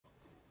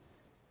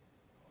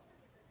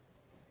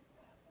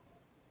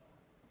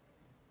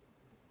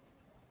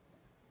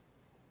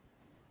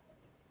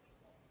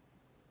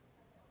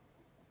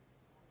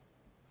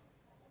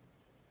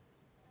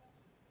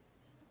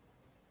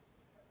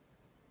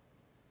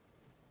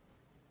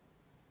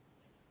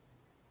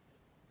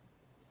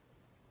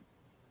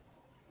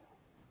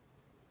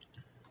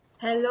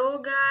Hello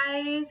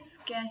guys,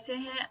 कैसे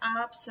हैं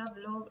आप सब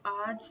लोग।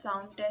 आज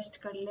साउंड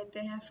टेस्ट कर लेते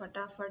हैं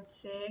फटाफट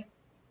से।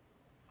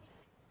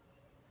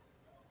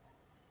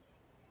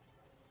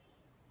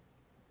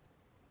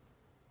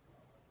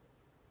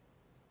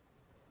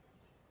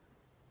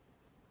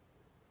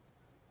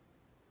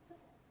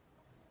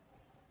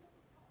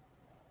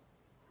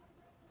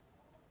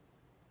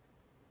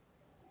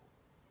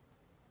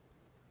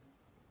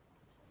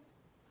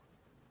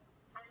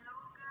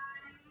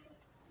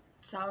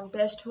 साउंड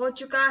टेस्ट हो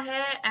चुका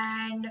है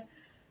and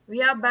we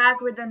are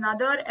back with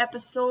another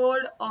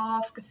episode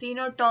of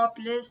casino top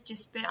list,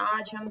 जिसपे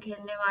आज हम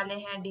खेलने वाले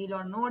हैं डील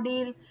और नो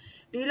डील।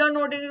 डील और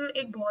नो डील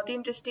एक बहुत ही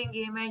इंटरेस्टिंग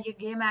गेम है। ये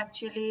गेम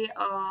एक्चुअली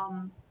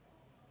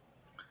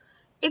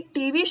एक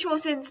टीवी शो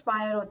से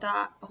इंस्पायर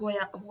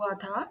हुआ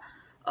था।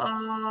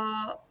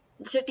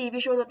 जैसे टीवी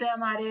शोज होते हैं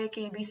हमारे,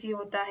 केबीसी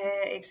होता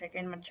है। एक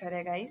सेकेंड, मच्छर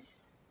है गाइस,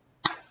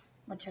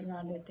 मच्छर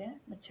मार लेते हैं।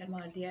 मच्छर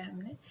मार दिया है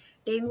हमने।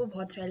 डेंगू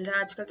बहुत फैल रहा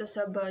है आजकल, तो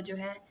सब जो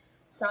है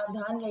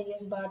सावधान रहिए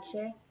इस बात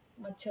से।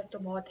 मच्छर तो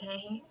बहुत हैं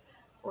ही।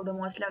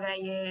 ओडोमॉस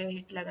लगाइए,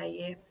 हिट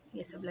लगाइए,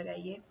 ये सब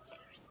लगाइए।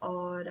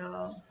 और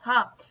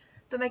हाँ,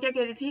 तो मैं क्या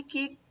कह रही थी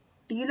कि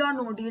डील और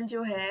नो डील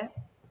जो है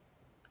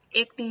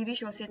एक टीवी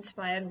शो से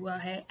इंस्पायर हुआ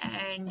है।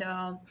 एंड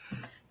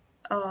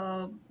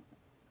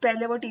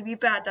पहले वो टीवी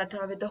पे आता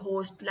था विद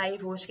होस्ट,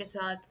 लाइव होस्ट के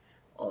साथ।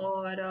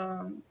 और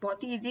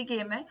बहुत ही इजी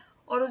गेम है।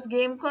 और उस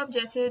गेम को अब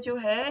जैसे जो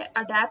है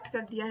अडेप्ट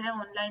कर दिया है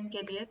ऑनलाइन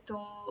के लिए, तो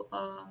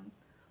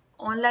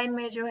ऑनलाइन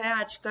में जो है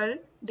आजकल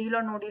डील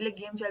और नो डील एक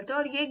गेम चलता है।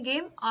 और ये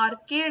गेम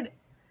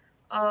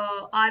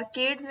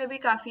आर्केड्स में भी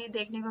काफी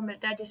देखने को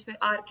मिलता है, जिसमें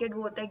आर्केड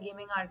वो होता है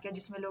गेमिंग आर्केड,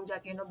 जिसमें लोग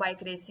जाके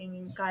बाइक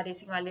रेसिंग, कार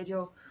रेसिंग वाले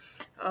जो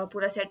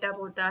पूरा सेटअप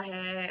होता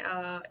है,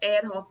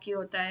 एयर हॉकी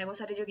होता है, वो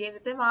सारे जो गेम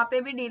होते हैं वहाँ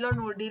पे भी डील और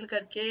नो डील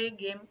करके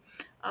गेम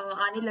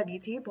आने लगी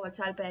थी बहुत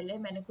साल पहले।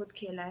 मैंने खुद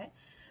खेला है।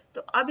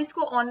 तो अब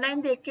इसको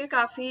ऑनलाइन देख के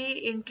काफी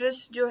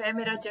इंटरेस्ट जो है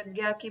मेरा जग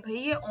गया कि भाई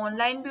ये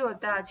ऑनलाइन भी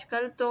होता है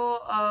आजकल। तो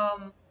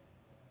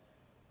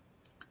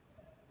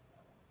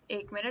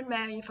एक मिनट,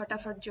 मैं ये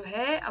फटाफट जो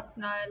है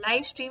अपना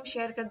लाइव स्ट्रीम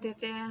शेयर कर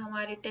देते हैं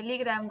हमारे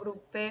टेलीग्राम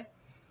ग्रुप पे,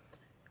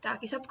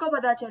 ताकि सबको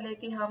पता चले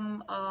कि हम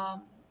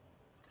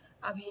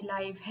अभी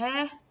लाइव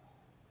हैं।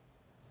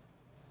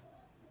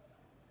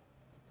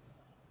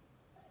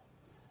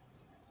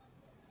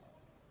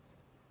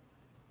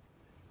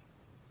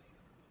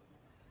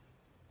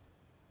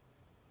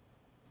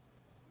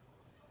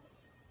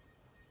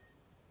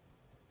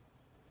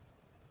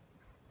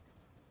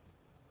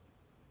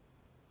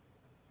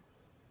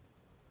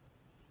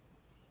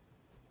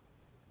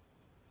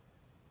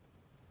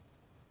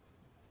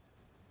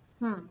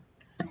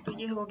 तो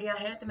ये हो गया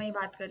है। तो मैं ये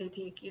बात कर रही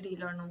थी कि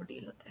डील और नो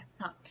डील होता है।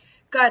 हाँ,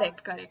 करेक्ट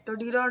करेक्ट। तो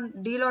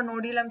डील और नो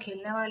डील हम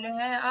खेलने वाले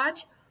हैं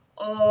आज।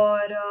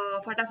 और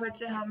फटाफट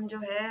से हम जो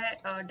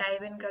है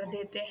डाइव इन कर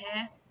देते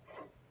हैं।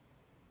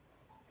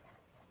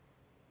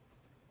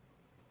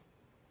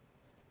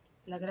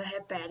 लग रहा है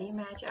पैरी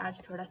मैच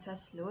आज थोड़ा सा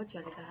स्लो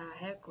चल रहा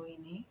है, कोई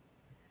नहीं।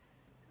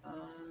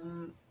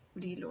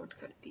 रीलोड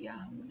कर दिया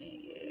हमने,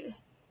 ये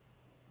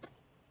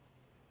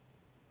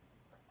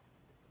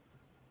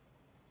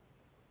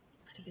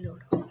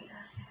रीलोड हो गया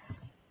है।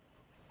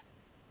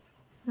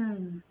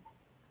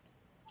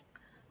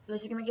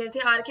 जैसे कि मैं कह रही थी,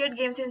 आर्केड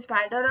गेम से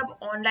इंस्पायर्ड और अब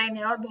ऑनलाइन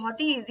है और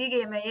बहुत ही इजी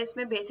गेम है ये।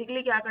 इसमें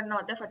बेसिकली क्या करना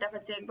होता है,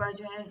 फटाफट से एक बार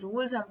जो है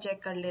रूल्स हम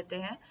चेक कर लेते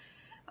हैं।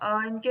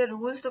 इनके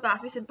रूल्स तो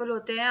काफी सिंपल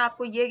होते हैं।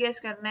 आपको ये गेस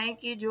करना है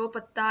कि जो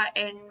पत्ता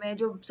एंड में,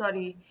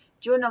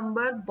 जो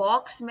नंबर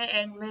बॉक्स में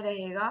एंड में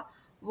रहेगा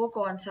वो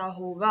कौन सा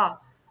होगा।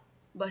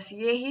 बस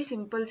ये ही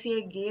सिंपल सी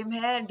एक गेम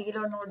है। डील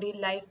और नो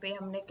डील लाइव पे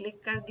हमने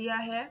क्लिक कर दिया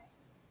है।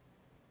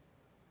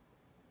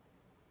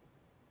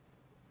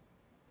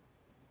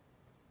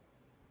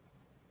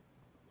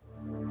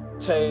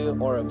 Two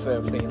or a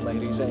 15,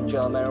 ladies and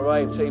gentlemen.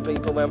 Right, two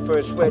people went for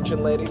a switch,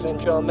 and ladies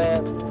and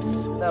gentlemen,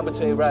 number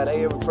 2 right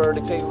here with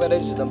 32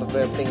 winners, number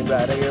 15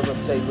 right here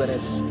with 2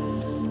 winners.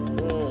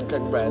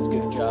 Congrats,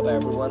 good job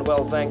everyone.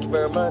 Well, thank you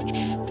very much.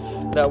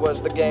 That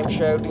was the game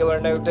show, Deal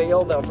or No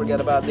Deal. Don't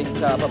forget about the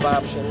top-up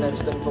option,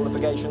 instant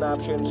qualification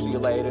option. See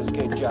you later.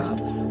 Good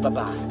job.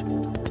 Bye-bye.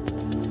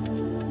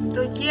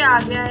 तो ये आ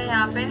गया है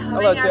यहाँ पे।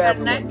 Hello to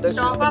everyone. This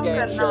is the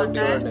game show,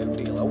 Deal or No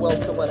Deal.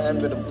 Welcome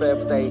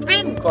 150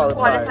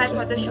 qualifiers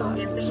for the show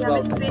game. तो ये हमें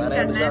welcome. spin My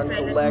name is करना है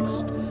Uncle पहले Lex.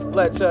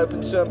 Let's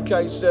open some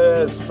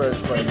cases.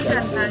 First one,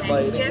 cases,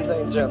 ladies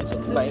and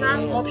gentlemen. दूसरा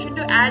option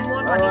to add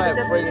more money Alright, to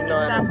the 3, business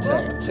 9, and आपको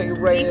 10. Two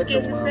these rated,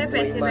 cases पे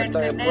पैसे my bet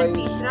day, करना है।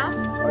 please. तीसरा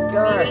Our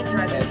guy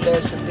enjoy and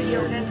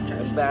disappeared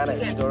and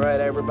vanished.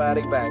 Alright,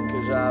 everybody,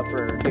 bankers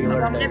offer. Deal or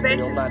अब no हमने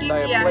bet deal, my 50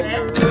 day, किया है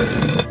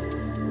please.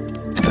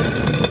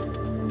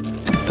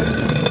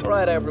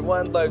 Alright,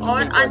 everyone, loads of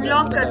और people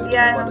unlock again for कर the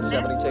दिया है no हमने।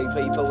 172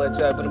 people. Let's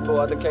open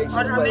for the cases,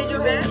 और हमें ladies जो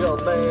है and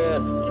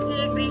gentlemen. किसी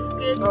एक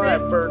briefcase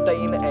Alright, पे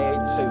 13,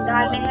 8, 2,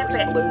 डालने 1, हैं 3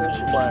 पैसे। blues,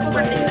 इसको 1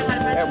 करने के लिए red,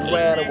 हमारे पास and एक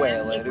ran मिनट away, है,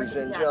 एक ladies मिनट and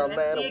से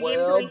ज़्यादा है। तो gentlemen. ये गेम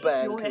Well, थोड़ी सी स्लो है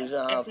bankers ऐसे,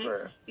 offer.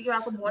 क्योंकि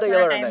आपको बहुत Deal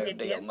सारा or टाइम no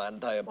देती है। deal, my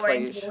day,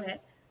 point please. वो है,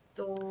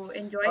 तो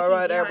एंजॉय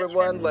Alright, कीजिए आज का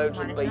everyone, एपिसोड loads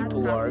of हमारे साथ।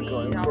 people are काफी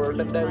going for राउंड्स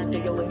the खेलने no वाले हैं,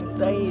 dealing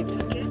date.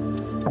 ठीक है।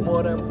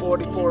 More than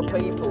 44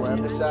 people,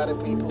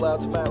 undecided people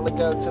ultimately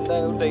go to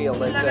no deal.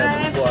 Let's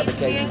open for the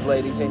cases,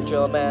 ladies and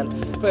gentlemen.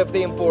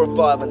 15, 4,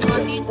 5, and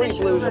 6. 3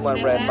 blues and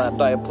 1 red. My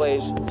diet,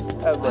 please.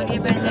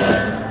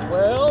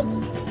 Well,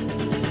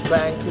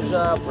 bank is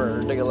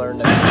offer, dealer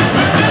no.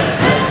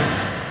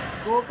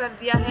 वो कर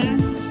दिया है.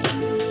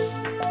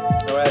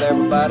 Alright,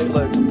 everybody,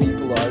 loads of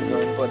people are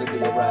going for the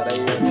deal right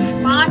here.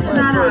 5,000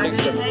 आ गए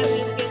हैं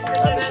green case पे.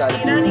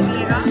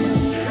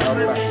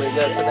 अगर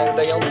 13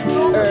 निकलेगा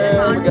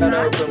we're gonna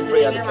open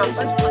 3 other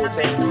cases,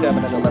 14,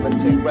 7, and 11,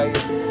 2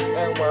 rays,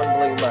 and 1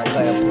 blue my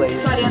player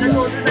plays.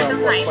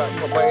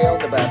 Well,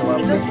 the battle of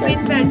 2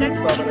 cases,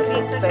 12 and a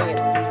 16.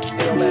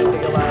 Deal no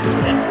deal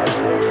options, which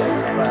 3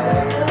 cases right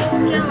here.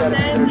 It's gonna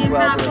be either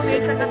 12 or a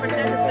 16,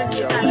 ladies and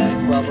gentlemen.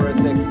 12 or a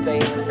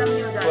 16,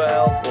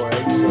 12 or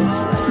a 16.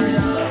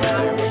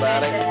 Alright,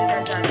 everybody.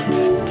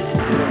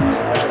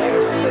 16 right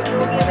here,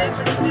 16 minutes,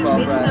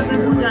 12 right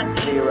here, with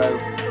 0.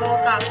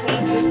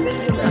 Good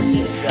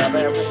job,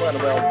 everyone.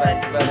 Well, thank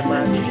you very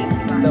much.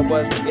 That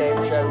was the game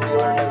show.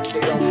 Deal or no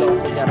deal. Don't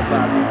forget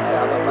about the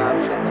tab up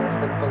option,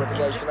 instant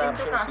qualification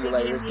option. See you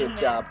later. Good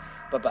job.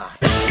 Bye-bye.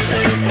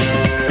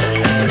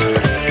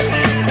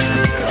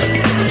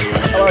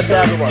 Hello to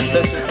everyone.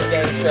 This is the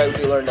game show.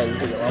 Deal or no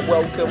deal. And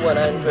welcome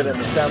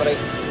 170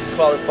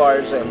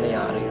 qualifiers in the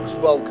audience.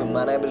 Welcome.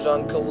 My name is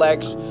Uncle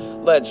Lex.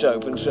 Let's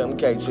open some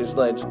cases.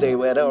 Let's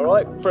do it. All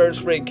right.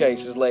 First 3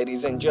 cases,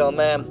 ladies and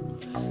gentlemen.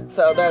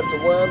 So that's a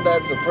 1,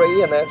 that's a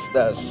 3, and that's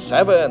the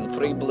 7.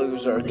 3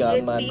 blues are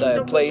gone, my day,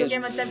 please.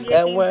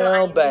 And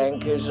well,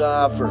 bank is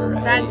offer.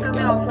 Hey, you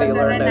got deal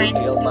or no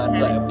deal, my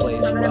day,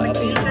 please,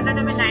 buddy.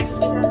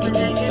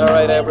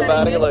 Alright,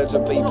 everybody, loads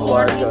of people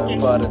are going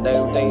for the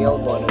no deal.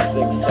 1 and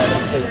 6,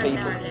 7, 2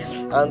 people.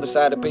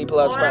 Undecided people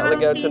ultimately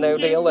go to no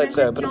deal. Let's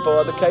open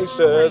for the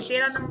cases.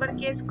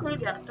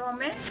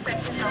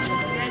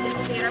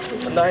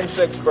 9,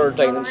 6,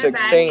 13, and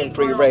 16.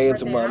 3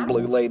 reds and 1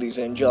 blue, ladies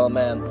and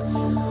gentlemen.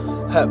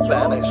 Have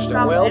vanished.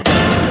 And well,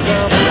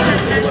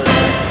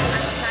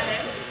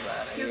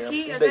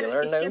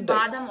 dealer no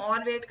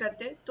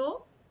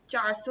deal.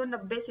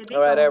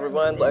 Alright,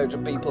 everyone, loads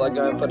of people are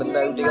going for the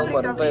no deal.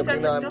 More than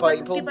 59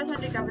 people.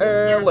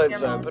 And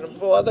let's open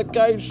for the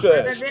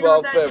cases.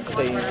 12,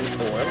 15,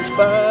 4, and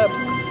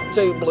 5.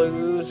 2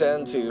 blues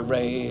and 2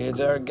 reds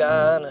are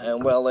gone.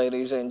 And well,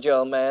 ladies and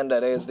gentlemen,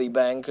 that is the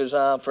banker's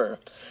offer.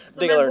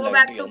 Dealer no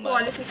deal.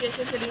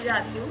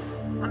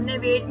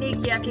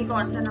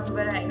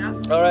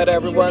 Alright,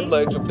 everyone,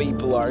 loads of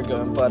people are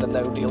going for the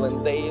no deal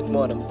indeed.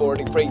 More than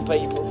 43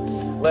 people.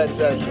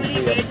 Let's open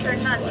 3 other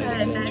cases,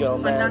 ladies and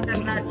gentlemen.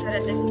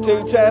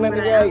 2, 10, and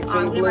 8.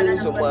 2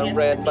 blues and 1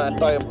 red. My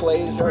fire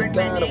plays are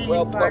gone. And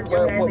well,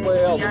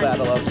 the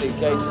battle of 2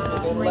 cases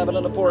between 11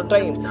 and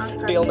 14.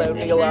 Deal no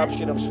deal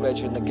option of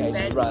switching the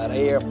cases right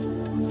here.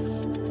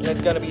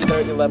 It's going to be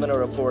either 11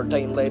 or a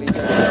 14, ladies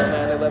and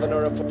gentlemen. 11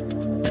 or a 14.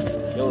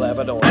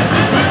 11 or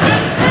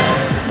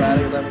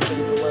everybody, 11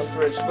 people in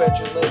for a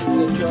switching, ladies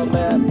and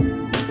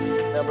gentlemen.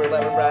 Number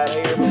 11 right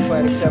here with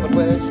 27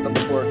 winners.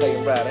 Number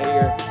 14 right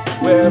here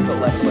with 11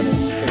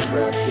 winners.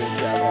 Congrats, good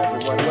job,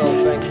 everyone. Well,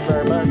 thank you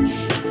very much.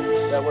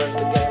 That was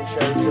the game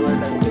show. Deal or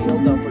no deal.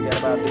 Don't forget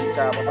about the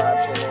top of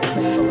option. There's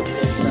the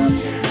qualification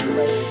option. See you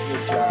later.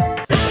 Good job.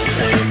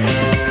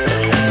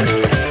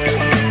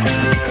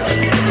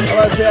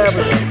 Hello to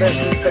everyone. This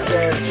is the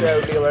game show.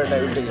 Deal or no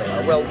deal.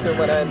 I welcome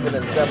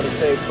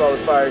 172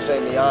 qualifiers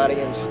in the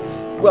audience.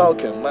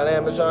 Welcome, my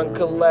name is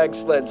Uncle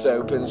Lex. Let's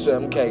open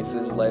some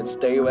cases. Let's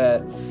do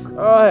it.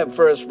 Alright,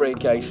 first 3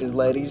 cases,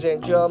 ladies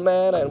and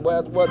gentlemen. And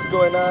what's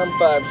going on?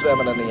 5,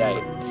 7, and the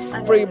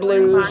 8. 3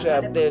 blues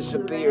have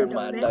disappeared,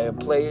 my dear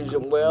players.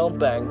 And well,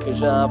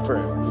 bankers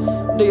offer.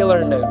 Deal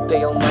or no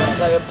deal, my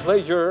dear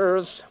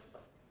players.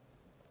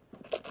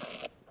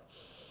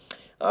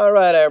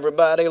 Alright,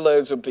 everybody,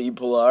 loads of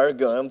people are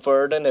going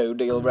for the no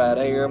deal right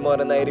here. More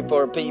than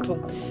 84 people.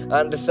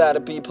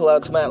 Undecided people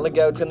ultimately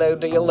go to no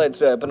deal.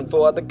 Let's open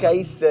for the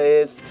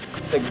cases.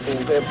 16,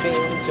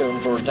 15, 2,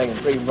 and 14.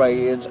 3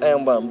 reds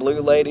and 1 blue,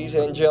 ladies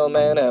and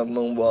gentlemen.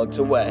 Everyone walked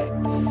away.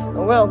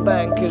 Well,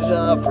 bankers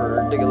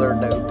offer. Deal or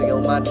no deal,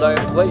 my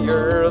damn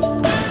players.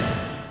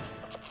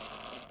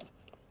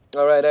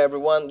 Alright,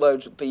 everyone,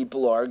 loads of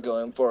people are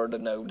going for the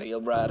no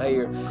deal right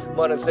here.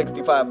 More than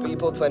 65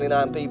 people,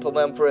 29 people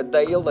went for a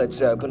deal.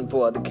 Let's open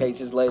for the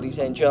cases, ladies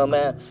and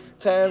gentlemen.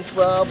 10,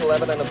 12,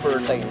 11, and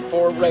 13.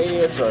 4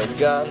 reds are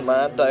gone,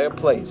 my dear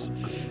place.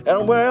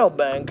 And well,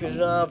 bankers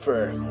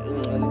offer.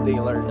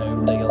 Deal or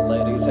no deal,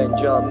 ladies and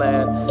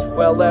gentlemen.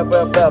 Well, that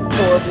went up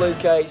 4 blue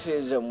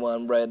cases and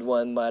 1 red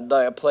one, my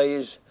dear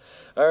please.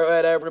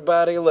 Alright,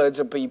 everybody, loads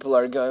of people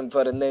are going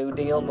for the no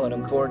deal. More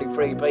than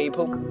 43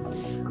 people.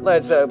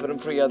 Let's open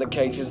 3 other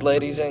cases,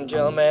 ladies and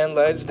gentlemen.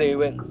 Let's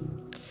do it.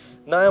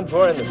 9,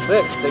 4, and the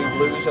 6. 2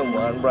 blues and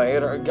 1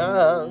 red are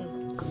gone.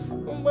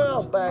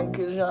 Well,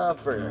 bankers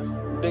offer.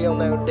 Deal,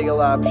 no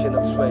deal option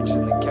of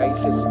switching the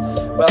cases.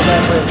 Well,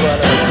 that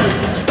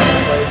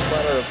was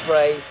 1 or a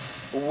fray.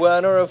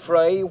 1 or a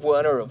fray,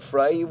 1 or a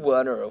fray,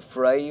 1 or a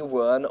fray,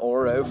 1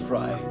 or a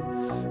fray, 1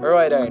 or a fray.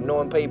 Alright,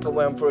 knowing people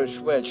went for a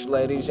switch,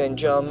 ladies and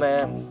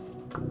gentlemen.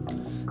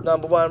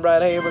 Number 1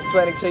 right here with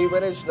 22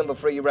 winners. Number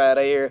 3 right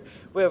here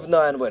with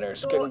 9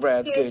 winners.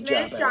 Congrats, good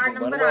job,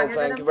 everyone. Well,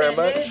 thank you very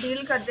much.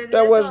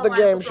 That was the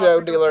game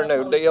show, Deal or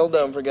No Deal.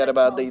 Don't forget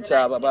about the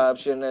top-up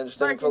option,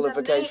 instant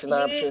qualification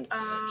option.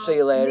 See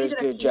you later.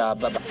 Good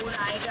job. Bye-bye.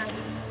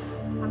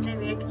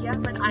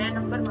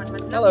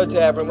 Hello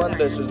to everyone.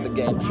 This is the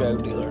game show,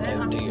 Deal or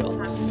No Deal.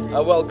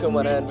 Welcome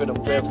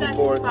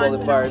 154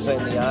 qualifiers in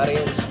the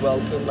audience.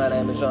 Welcome. My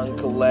name is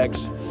Uncle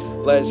Lex.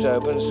 Let's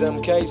open some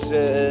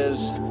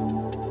cases.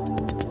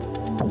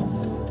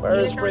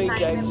 First three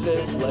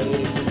cases,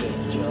 ladies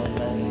and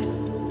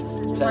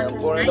gentlemen. Time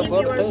for the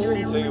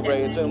 14, 2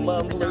 reds and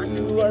 1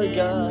 blue are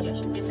gone.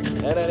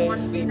 And it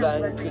is the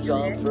banker's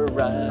offer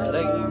right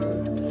here.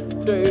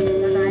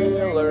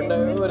 Deal or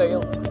no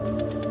deal.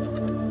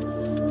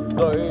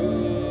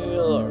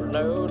 Deal or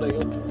no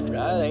deal.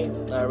 Right here.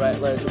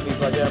 Alright, loads of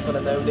people are going for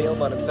the no deal.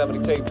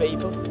 172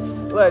 people.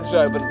 Let's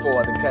open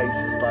for the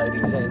cases,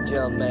 ladies and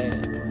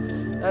gentlemen.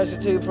 As a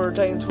 2,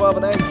 14, 12,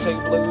 and 8, 2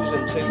 blues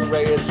and 2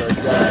 reds are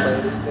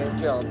done, ladies and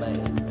gentlemen.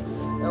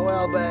 And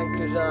well,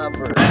 bankers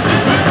offer.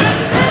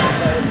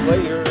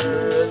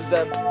 Players.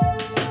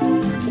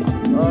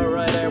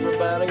 Alright,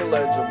 everybody,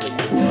 loads of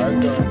people are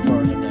going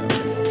for the no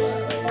deal.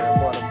 Right here,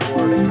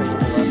 140 people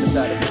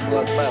undecided people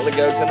ultimately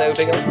go to no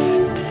deal.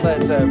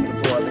 Let's open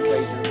for the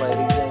cases,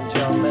 ladies and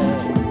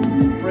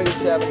gentlemen. 3,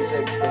 7,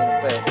 16,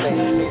 and 15,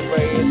 2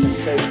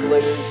 reds and 2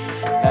 blues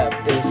have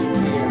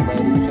disappeared,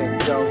 ladies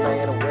and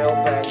gentlemen.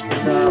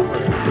 Offer.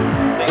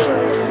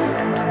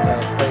 Dealer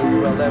plays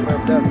well there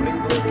with the 3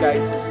 blue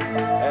cases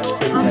and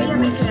 2 red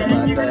ones.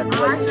 Somebody that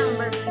plays.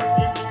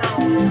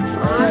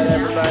 Alright,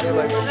 everybody,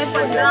 let's get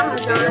to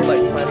the deal.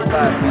 Like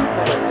 25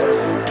 people. Let's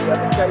open the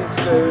other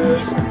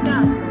cases.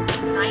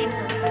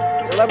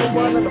 11,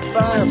 1, and a 5. 2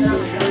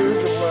 blues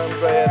and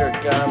 1 red are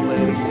gone,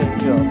 ladies and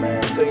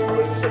gentlemen. 2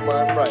 blues and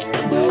 1 red.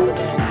 Well, the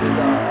banker's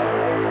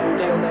offer.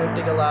 Deal no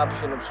deal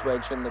option of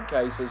switching the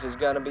cases is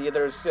going to be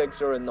either a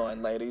 6 or a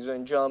 9, ladies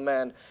and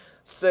gentlemen.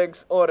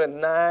 6 or a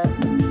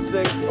 9,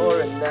 6 or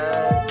a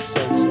 9,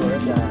 6 or a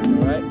 9,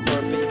 alright? For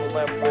people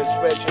member for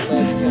switching,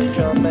 ladies and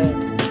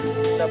gentlemen.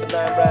 Number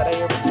 9 right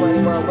here with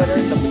 21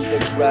 winners, number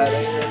 6 right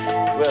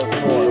here with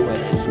 4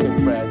 winners.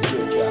 Congrats,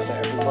 good job,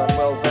 everyone.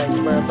 Well, thanks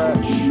very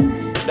much.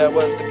 That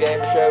was the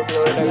game show,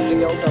 Deal or No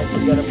Deal. Don't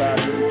forget about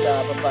the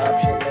top-up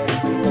option and the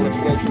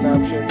qualification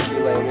option. See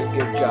you later,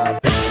 good job.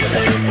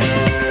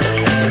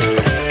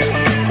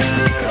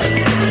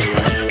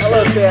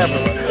 Hello to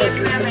everyone. This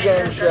is the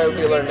game show,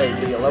 Deal or No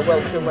Deal. I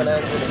welcome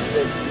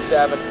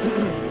 167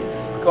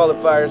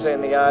 qualifiers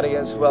in the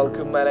audience.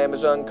 Welcome, my name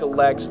is Uncle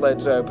Lex.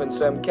 Let's open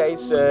some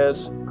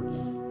cases.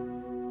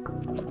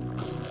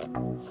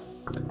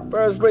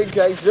 First 3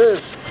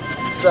 cases.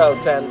 So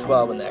 10,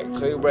 12, and 8.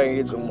 2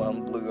 reds and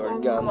 1 blue are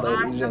gone,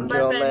 ladies and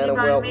gentlemen. And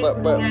well, thank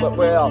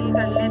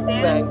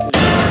you.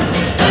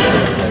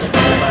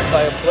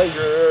 My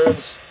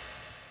players.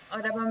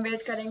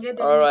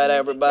 Alright,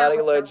 everybody,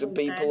 loads of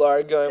people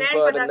are going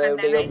for the no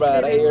deal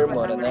right here.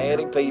 More than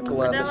 80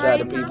 people,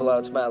 undecided people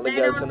ultimately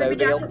go to no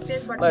deal.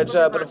 Let's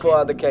open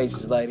for the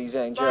cases, ladies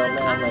and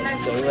gentlemen.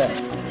 Let's do it.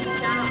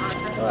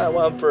 Alright,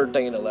 1,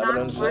 13, 11,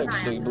 and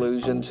 6. 2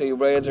 blues and 2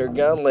 reds are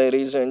gone,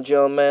 ladies and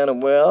gentlemen.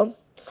 And well,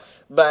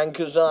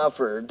 bankers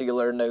offer. Deal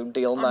or no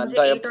deal, my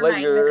dear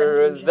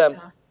players.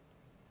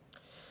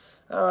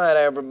 Alright,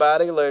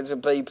 everybody, loads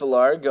of people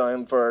are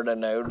going for the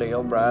no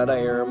deal right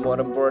here. More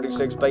than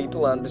 46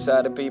 people,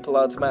 undecided people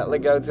ultimately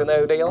go to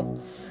no deal.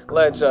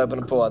 Let's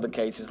open for the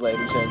cases,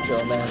 ladies and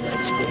gentlemen.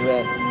 Let's do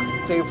it.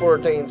 2,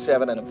 14,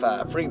 7, and a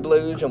 5. 3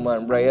 blues and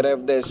 1 red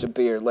have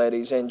disappeared,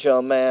 ladies and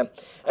gentlemen.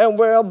 And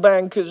well,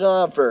 bankers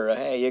offer.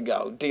 Here you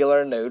go. Deal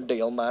or no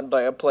deal, my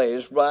dear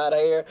players, right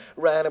here,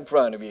 right in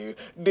front of you.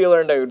 Deal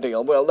or no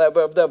deal. Well, that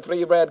with the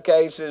 3 red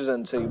cases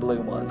and 2 blue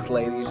ones,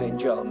 ladies and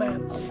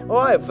gentlemen.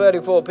 Alright,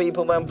 34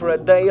 people went for a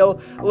deal.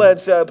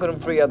 Let's open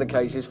 3 other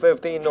cases.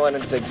 15, 9,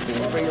 and 16.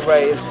 3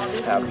 reds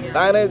have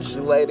vanished,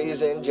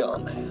 ladies and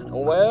gentlemen.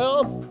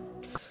 Well,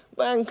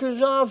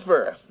 bankers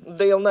offer.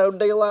 Deal no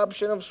deal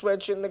option of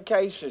switching the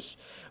cases.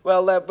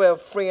 Well, that will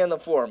 3 and the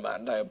 4,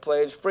 man. That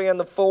plays 3 and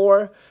the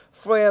 4,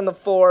 3 and the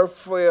 4,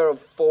 3 or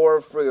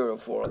 4, 3 or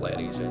 4,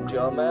 ladies and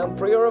gentlemen.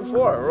 3 or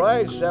 4,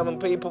 right? 7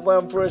 people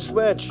went for a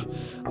switch,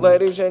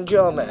 ladies and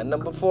gentlemen.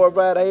 Number 4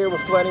 right here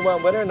with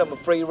 21 winner. Number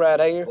 3 right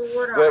here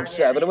with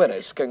 7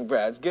 winners.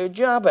 Congrats, good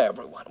job,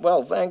 everyone.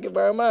 Well, thank you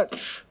very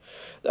much.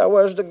 That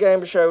was the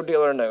game show,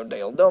 Deal or No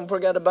Deal. Don't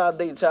forget about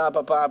the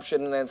top-up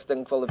option and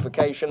instant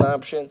qualification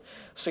option.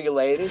 See you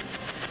later.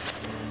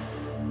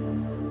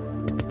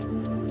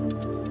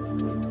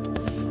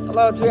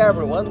 Hello to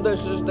everyone.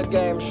 This is the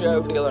game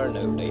show, Deal or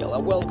No Deal. I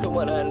welcome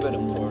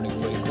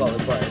 143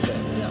 qualifiers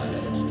in the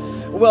audience.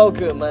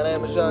 Welcome, my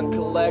name is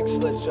Uncle Lex.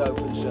 Let's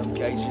open some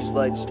cases.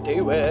 Let's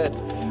do it.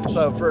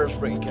 So first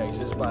 3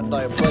 cases, my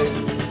die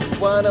plays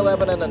 1,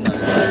 11, and a 9. 2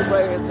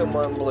 reds and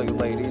 1 blue,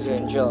 ladies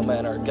and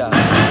gentlemen, are gone.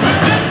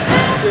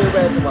 2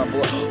 reds and 1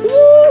 blue.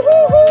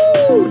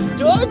 Woohoo!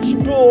 Dutch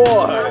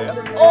boy!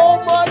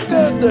 Oh my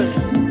goodness!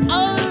 London.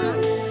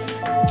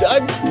 Oh,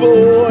 Dutch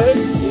boy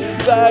is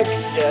back.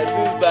 Guess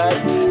who's back?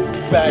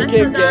 Back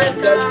again.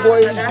 Dutch boy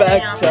is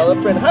back. Tell a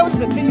friend. How's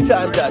the tea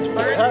time, Dutch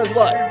boy? How's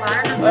life?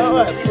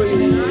 Alright,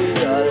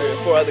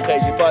 4 other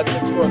KG 5,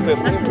 6, 4,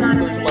 15.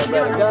 Losing my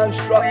red gun.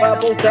 Struck my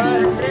full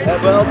time.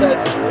 And well,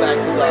 that's back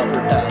is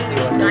offered down.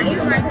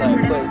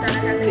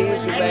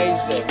 Team's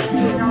amazing.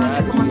 Beautiful.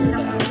 Happy to hear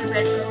that.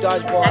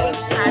 Dutch boy is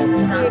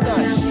really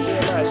nice. Really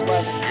nice.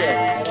 Life is good.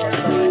 And I'll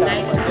spend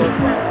time with my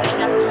girlfriend.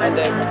 And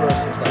then the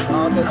first is like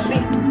August.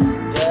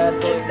 Yeah,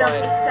 doing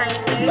my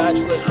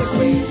bachelor's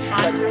degree,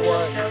 second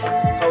one,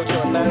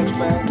 hotel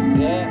management,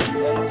 yeah,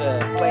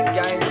 and playing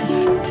games,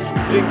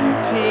 drinking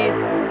tea,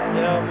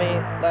 you know what I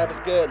mean? Life is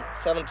good.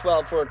 7,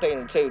 12, 14,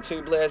 and 2.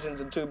 2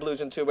 blazings and 2 blues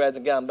and 2 reds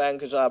and gun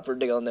bankers offer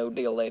deal, no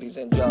deal, ladies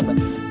and gentlemen.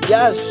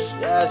 Yes,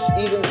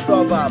 eating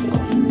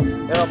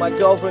stroopwafels. You know, my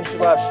girlfriend, she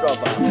loves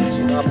stroopwafels.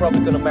 You know, I'm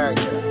probably gonna marry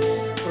her.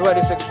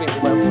 26 people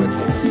went for it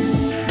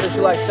there. Because she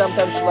likes,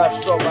 sometimes she loves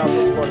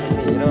stroopwafels more than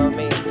me, you know what I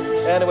mean?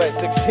 Anyway,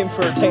 16,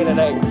 14, and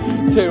 8.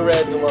 2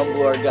 reds and 1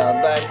 blue are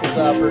gone. Bankers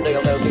offer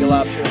deal, no deal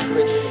option.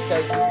 Switching the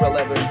cases for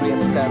 11, 3,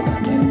 and 10.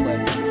 That day I play.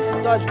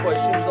 Dutch boy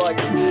seems like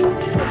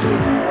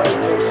proceeding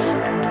courageous.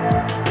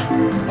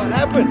 What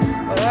happened?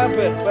 What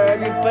happened? Where have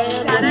you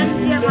been? What did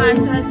you do?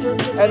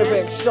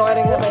 Anything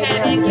exciting that maybe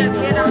happened in your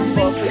life?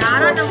 Switch.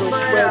 Number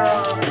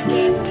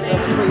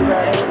 3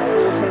 red here,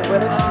 14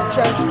 winners.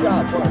 Change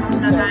job.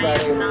 1, 10 red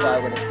here,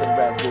 5 winners.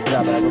 Congrats, good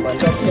job, everybody.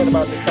 Don't forget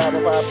about the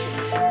top-up option.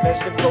 There's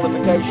the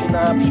qualification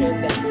option.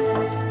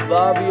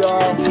 Love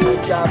y'all.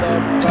 Good job,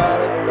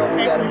 everybody. Don't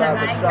forget about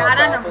the shop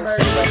office.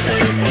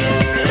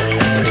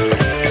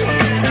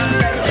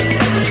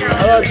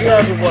 Hello to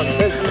everyone.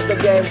 This is the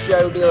game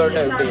show Deal or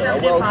No Deal. I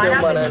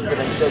welcome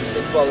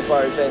 160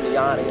 qualifiers in the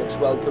audience.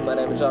 Welcome, my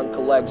name is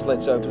Uncle X.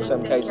 Let's open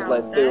some cases.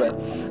 Let's do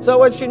it. So,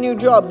 what's your new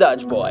job,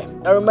 Dutch boy?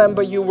 I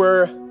remember you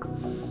were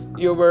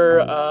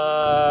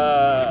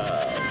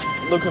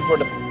looking for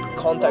the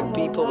contact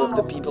people with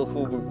the people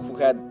who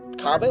had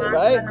COVID,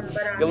 right?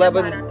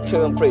 11,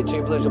 2, and 3.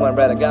 2 blues and 1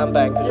 red. A gun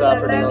bankers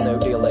offer deal, no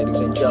deal, ladies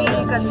and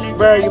gentlemen.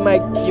 Where you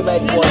made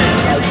one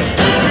type.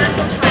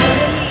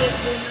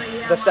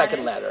 The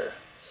second letter.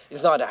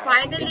 It's not a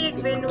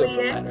it's a different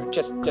letter.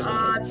 Just in case.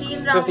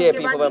 58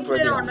 people went for a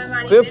deal.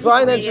 5th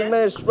Finance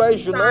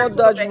Administration. Oh,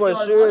 Dutch boy,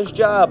 serious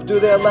job. Do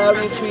they allow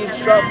you to eat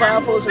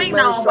stroopwafels as many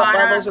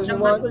stroopwafels as you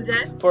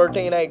want?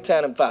 14, 8,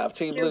 10, and 5.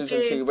 2 blues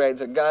and 2 reds.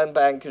 A gun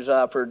bankers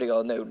offer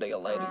deal, no deal,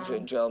 ladies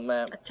and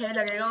gentlemen.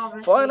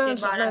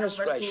 Finance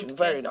Administration.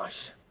 Very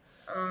nice.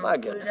 My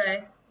goodness.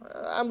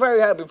 I'm very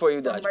happy for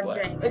you, Dutch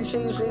boy. It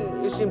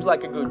seems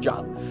like a good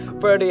job.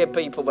 38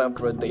 people went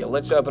for a deal.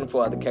 Let's open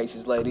for other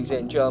cases, ladies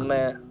and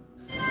gentlemen.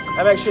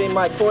 I'm actually in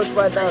my course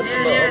right now. It's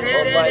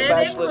an online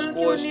bachelor's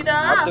course.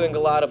 I'm doing a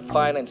lot of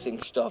financing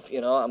stuff,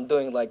 you know. I'm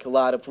doing like a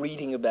lot of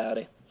reading about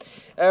it.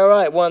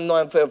 Alright, 1,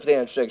 9, 15,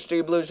 and 6.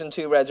 2 blues and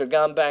 2 reds are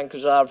gun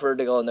bankers offer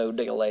deal, no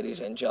deal,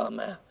 ladies and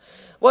gentlemen.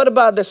 What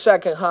about the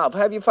second half?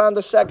 Have you found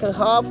the second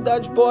half,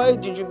 Dutch boy?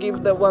 Did you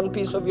give the one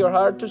piece of your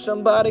heart to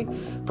somebody?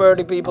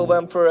 30 people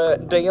went for a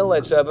deal.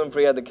 Let's open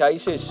 3 other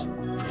cases.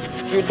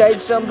 Did you date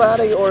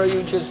somebody or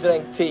you just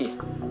drink tea?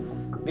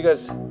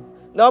 Because,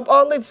 nope,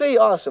 only 3.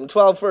 Awesome.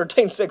 12,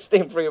 13,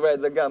 16, 3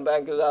 reds. A gun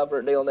bankers offer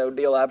a deal, no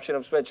deal option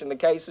of switching the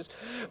cases.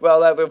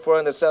 Well, every 4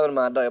 in the 7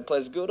 man day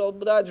plays good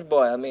old Dutch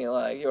boy. I mean,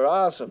 like, you're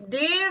awesome.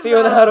 So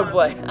you know how to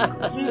play.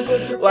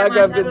 Like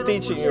I've been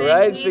teaching you,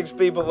 right? 6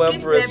 people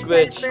went for a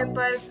switch.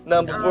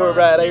 Number 4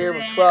 right here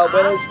with 12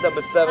 winners.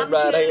 Number 7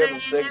 right here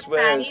with 6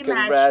 winners.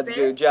 Congrats.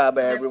 Good job,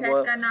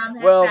 everyone.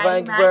 Well,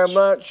 thank you very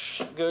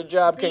much. Good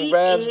job.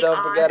 Congrats.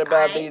 Don't forget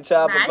about the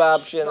top-up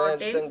option,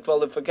 instant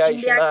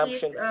qualification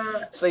option.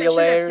 See you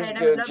later.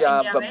 Good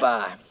job.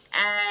 Bye-bye.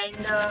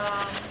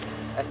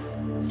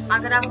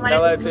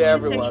 Hello to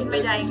everyone.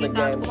 This is the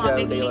game show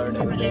Deal or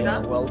No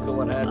Deal. Welcome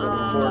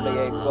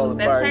 148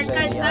 qualifiers in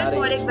the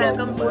audience.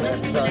 Welcome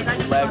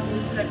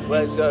 100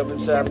 Let's open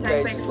some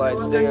cases.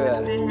 Let's do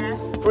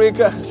it. 3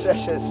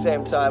 sessions,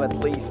 same time at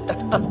least.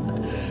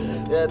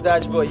 Yeah,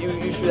 Dutch boy,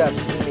 you should have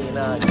seen me in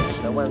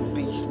August. I went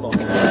beast mode. I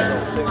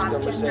got 6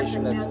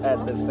 conversations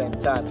at the same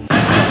time.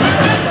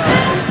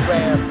 About 3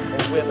 grand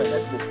of women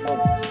at this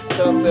moment.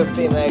 7,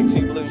 15, and 8,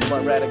 2 blues,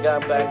 1 red. A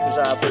gun bankers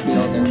offer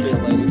deal, no deal,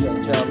 ladies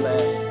and gentlemen.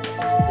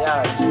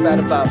 Yeah, I spent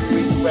about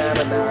 3 grand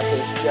in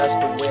August just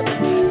for women.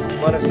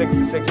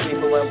 166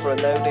 people went for a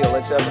no deal.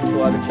 Let's open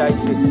for other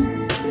cases.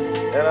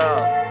 You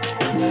know.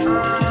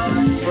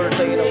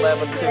 13,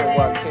 11, 2,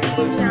 1, 2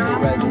 blues and 2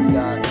 reds are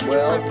gone.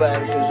 Well,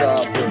 bankers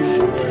offer.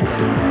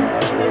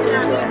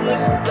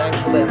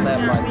 Thankfully, I met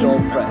my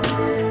girlfriend.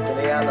 And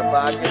they on the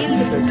pocket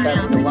because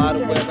having a lot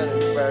of women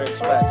is very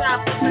expensive.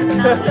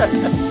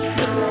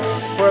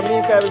 For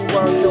me, having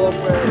one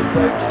girlfriend is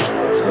way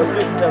cheaper. So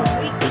just 7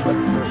 people went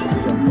for a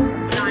deal.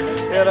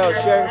 You know,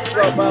 sharing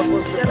straw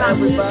waffles with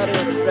everybody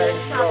and sharing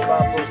straw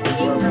waffles with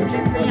more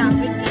people.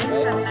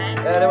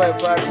 Anyway,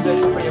 5, 6,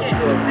 3, and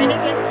 4, 4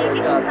 minutes.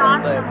 I got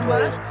one day,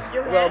 please.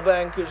 Well,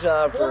 bankers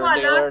offer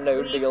deal or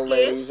no deal,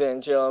 ladies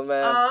and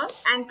gentlemen.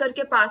 Anchor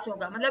के पास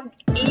होगा, मतलब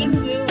M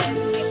ये है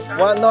game का।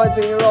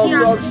 119-year-old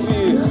talks to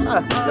you.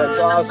 That's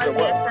awesome.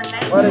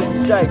 What does it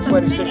say?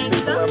 26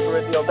 people in for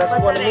a deal. That's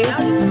what it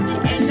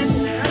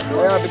means?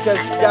 Yeah,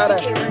 because you gotta...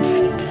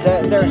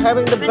 They're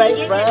having the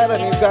bait, right?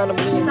 And you gotta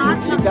meet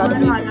with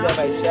them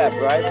ASAP,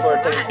 right? For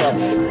things called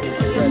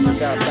 60%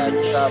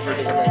 contacts offered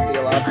in the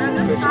deal option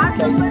efficient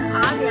cases.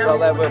 Well,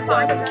 that would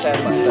not have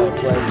 10 myself,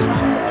 please.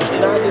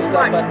 Not this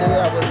time I knew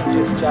I wasn't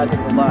just chatting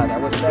a lot. I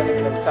was sending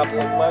them a couple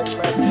of voice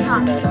messages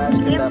and then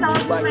asking them, would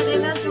you like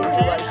sushi? Would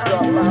you like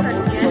straw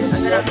waffles? What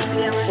is it?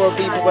 4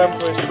 people went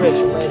for a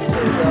switch, ladies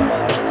and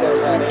gentlemen. 10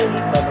 right here,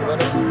 11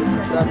 winners.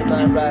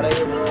 99 right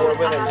here with 4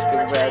 winners.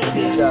 Congrats,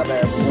 good job,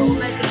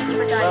 everyone.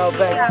 Well,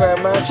 thank you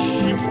very much.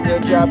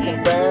 Good job,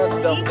 congrats.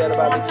 Don't forget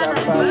about the top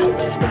option.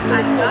 That's the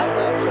notification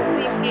option.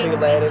 See you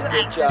later.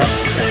 Good job.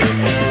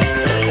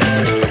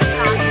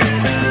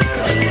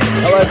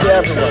 Hello to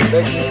everyone.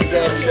 This is the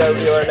game show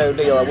Deal or No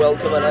Deal. I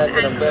welcome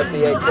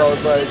 158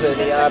 qualifiers in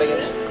the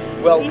audience.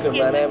 Welcome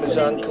on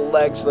Amazon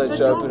Collects.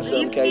 Let's open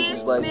some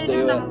cases. Let's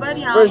do it.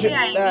 First,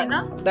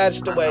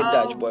 that's the way,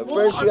 Dutch boy.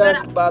 First, you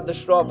ask about the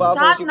straw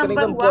waffles. You can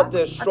even put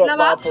the straw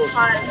waffles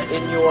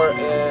in your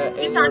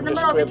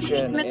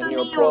description, in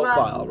your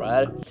profile,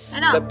 right?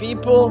 The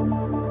people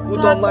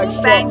who don't like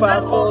straw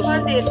waffles,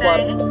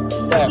 swap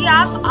left.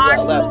 Yeah,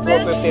 left.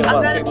 415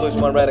 1, 2 blues,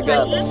 1 red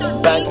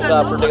again. Bankers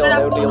offer deal,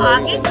 no deal,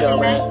 ladies and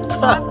gentlemen.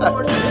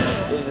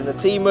 He's in the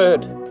tea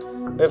mood.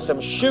 With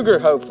some sugar,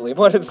 hopefully.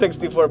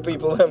 164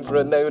 people in for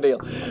a no deal.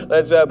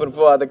 Let's open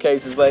 4 other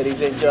cases,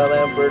 ladies and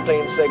gentlemen.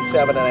 13, 6,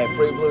 7, and 8.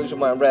 3 blues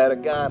and 1 red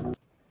again.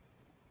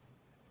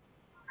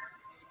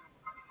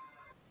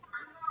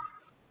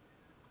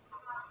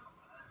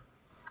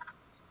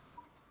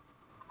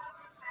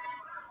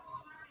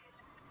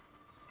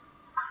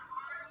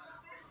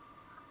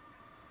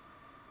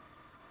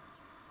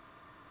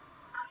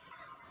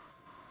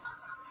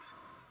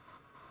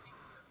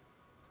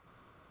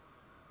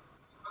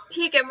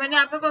 ठीक है, मैंने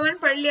आपका comment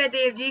पढ़ लिया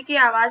देव जी की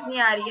आवाज नहीं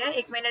आ रही है।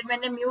 1 मिनट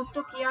मैंने म्यूट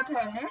तो किया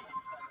था इन्हें,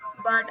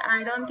 बट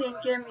आई डोंट थिंक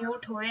ये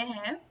म्यूट हुए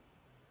हैं।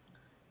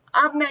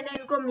 अब मैंने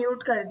इनको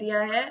म्यूट कर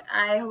दिया है।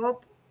 आई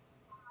होप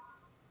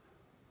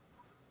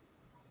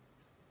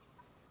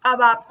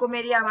अब आपको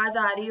मेरी आवाज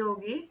आ रही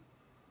होगी।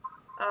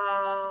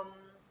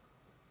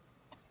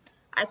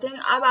 आई थिंक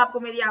अब आपको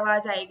मेरी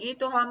आवाज आएगी।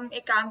 तो हम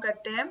एक काम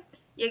करते हैं,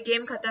 ये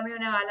गेम खत्म ही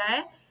होने वाला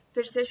है,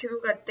 फिर से शुरू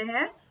करते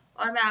हैं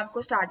और मैं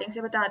आपको स्टार्टिंग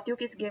से बताती हूँ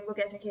कि इस गेम को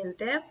कैसे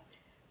खेलते हैं।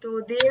 तो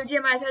देव जी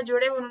हमारे साथ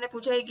जुड़े, उन्होंने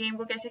पूछा ये गेम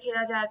को कैसे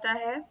खेला जाता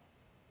है।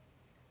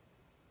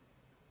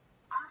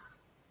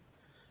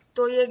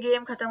 तो ये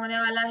गेम खत्म होने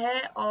वाला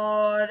है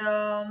और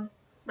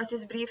बस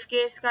इस ब्रीफ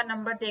केस का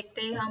नंबर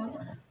देखते ही हम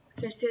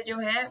फिर से जो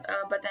है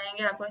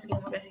बताएंगे आपको इस गेम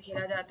को कैसे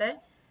खेला जाता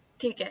है।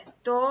 ठीक है,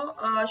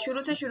 तो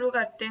शुरू से शुरू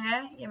करते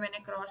हैं। ये मैंने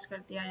क्रॉस कर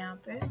दिया यहाँ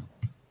पे।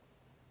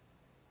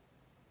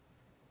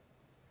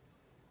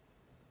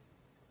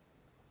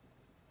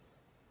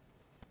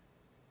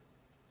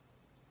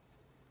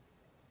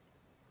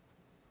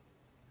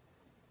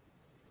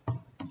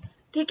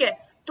 ठीक है,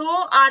 तो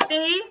आते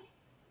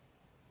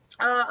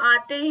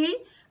ही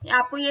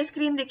आपको ये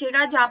स्क्रीन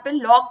दिखेगा जहाँ पे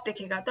लॉक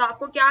दिखेगा। तो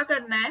आपको क्या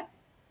करना है,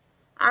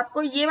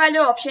 आपको ये वाले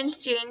ऑप्शंस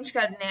चेंज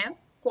करने हैं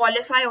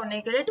क्वालिफाई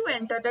होने के लिए टू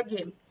एंटर द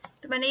गेम।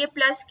 तो मैंने ये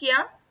प्लस किया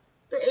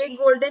तो एक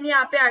गोल्डन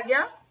यहाँ पे आ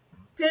गया,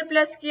 फिर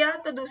प्लस किया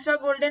तो दूसरा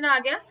गोल्डन आ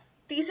गया,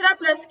 तीसरा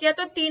प्लस किया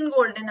तो 3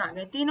 गोल्डन आ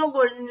गए। तीनों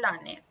गोल्डन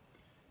लाने हैं।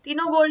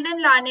 तीनों गोल्डन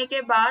लाने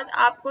के बाद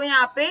आपको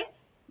यहाँ पे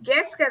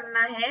गेस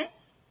करना है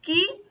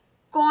कि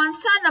कौन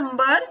सा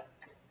नंबर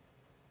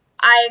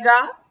आएगा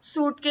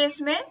सूटकेस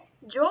में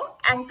जो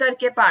एंकर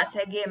के पास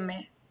है गेम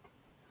में।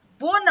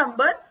 वो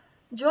नंबर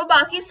जो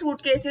बाकी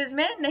सूटकेसेस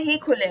में नहीं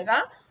खुलेगा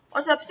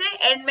और सबसे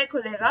एंड में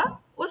खुलेगा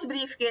उस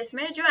ब्रीफ केस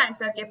में जो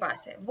एंकर के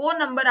पास है, वो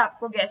नंबर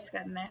आपको गैस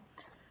करना है।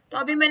 तो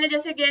अभी मैंने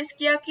जैसे गैस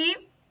किया कि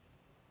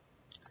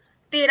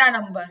 13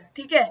 नंबर,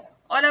 ठीक है,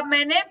 और अब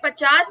मैंने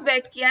 50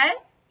 बेट किया है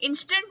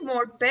इंस्टेंट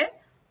मोड पे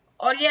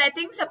और ये आई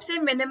थिंक सबसे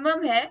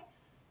मिनिमम है,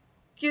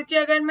 क्योंकि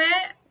अगर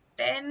मैं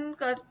 10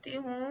 करती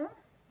हूँ,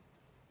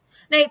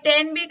 नहीं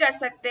 10 भी कर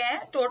सकते हैं,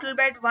 टोटल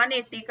बेट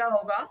 180 का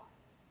होगा।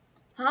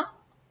 हाँ,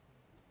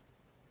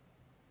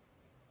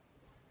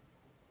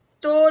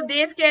 तो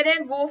देव कह रहे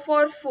हैं गो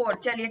फॉर 4।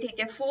 चलिए ठीक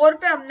है, 4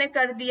 पे हमने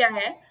कर दिया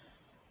है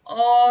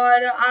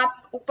और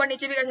आप ऊपर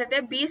नीचे भी कर सकते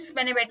हैं। 20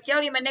 मैंने बेट किया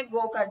और ये मैंने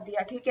गो कर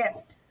दिया, ठीक है।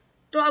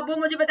 तो अब वो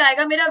मुझे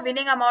बताएगा मेरा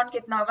विनिंग अमाउंट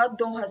कितना होगा,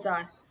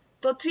 2000।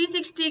 तो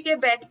 360 के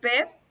बेट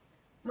पे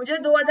मुझे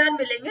 2000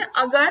 मिलेंगे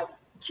अगर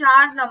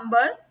 4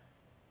 नंबर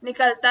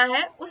निकलता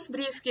है उस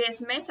ब्रीफ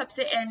केस में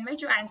सबसे एंड में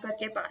जो एंकर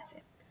के पास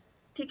है,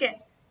 ठीक है।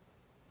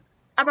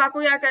 अब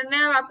आपको क्या करना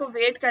है, अब आपको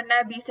वेट करना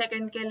है 20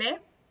 सेकंड के लिए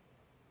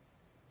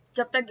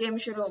जब तक गेम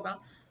शुरू होगा।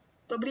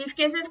 तो ब्रीफ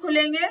केसेस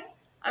खुलेंगे,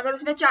 अगर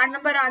उसमें 4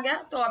 नंबर आ गया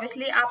तो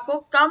ऑब्वियसली आपको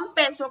कम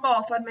पैसों का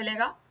ऑफर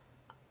मिलेगा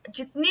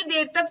जितनी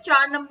देर तक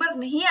 4 नंबर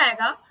नहीं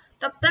आएगा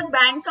तब तक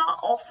बैंक का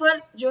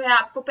ऑफर जो है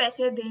आपको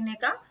पैसे देने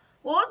का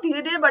वो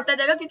धीरे धीरे बढ़ता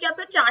जाएगा, क्योंकि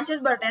आपके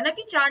चांसेस बढ़ रहे हैं ना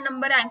कि 4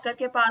 नंबर एंकर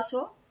के पास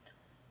हो।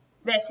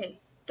 वैसे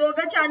तो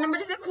अगर 4 नंबर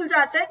जैसे खुल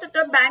जाता है तो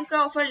तब बैंक का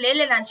ऑफर ले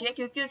लेना चाहिए,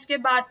 क्योंकि उसके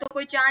बाद तो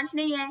कोई चांस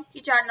नहीं है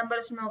कि 4 नंबर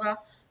उसमें होगा,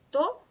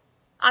 तो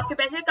आपके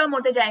पैसे कम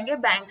होते जाएंगे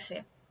बैंक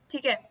से।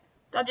 ठीक है,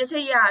 तो अब जैसे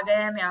ये आ गए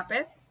हम यहाँ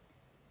पे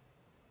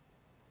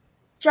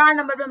 4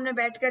 नंबर पे हमने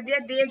बैट कर दिया।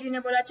 देव जी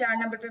ने बोला 4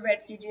 नंबर पे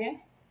बैट कीजिए।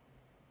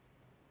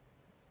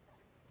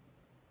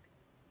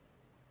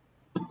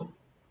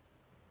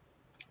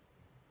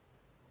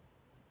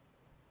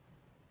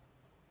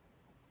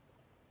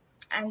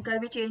 एंकर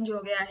भी चेंज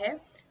हो गया है।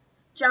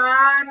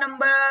 4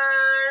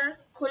 नंबर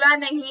खुला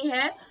नहीं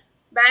है,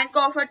 बैंक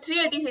का ऑफर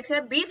 386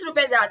 है, 20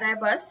 रुपए ज्यादा है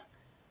बस,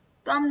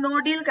 तो हम नो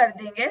डील कर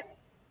देंगे,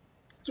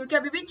 क्योंकि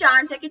अभी भी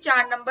चांस है कि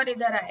 4 नंबर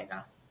इधर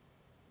आएगा।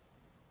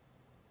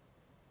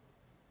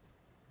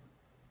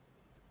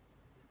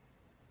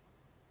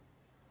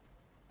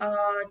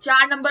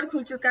 चार नंबर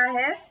खुल चुका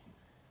है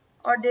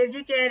और देव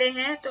जी कह रहे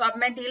हैं, तो अब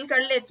मैं डील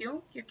कर लेती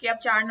हूँ, क्योंकि अब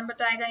 4 नंबर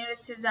तो आएगा नहीं और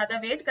इससे ज्यादा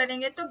वेट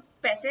करेंगे तो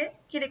पैसे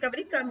की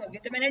रिकवरी कम होगी,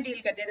 तो मैंने डील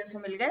कर दिया, 200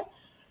 मिल गए।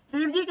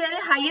 देव जी कह रहे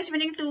हैं हाईएस्ट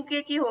विनिंग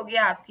 2K की हो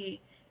गया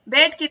आपकी।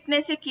 बेट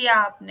कितने से किया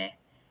आपने?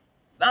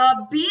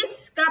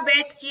 20 का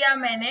बेट किया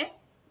मैंने,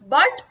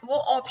 बट वो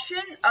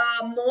ऑप्शन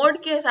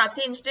मोड के हिसाब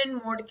से, इंस्टेंट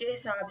मोड के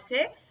हिसाब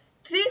से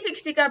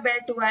 360 का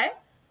बेट हुआ है।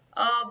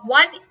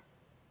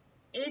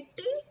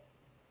 180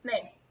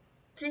 नहीं,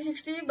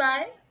 360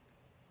 बाय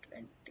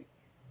 20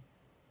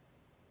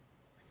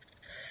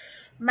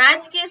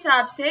 मैच के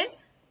हिसाब से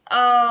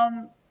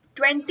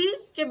 20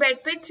 के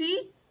बेट पे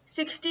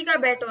 360 का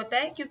बेट होता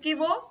है, क्योंकि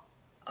वो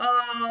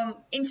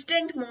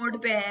इंस्टेंट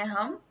मोड पे है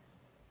हम।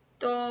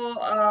 तो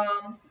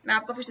मैं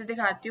आपको फिर से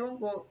दिखाती हूँ,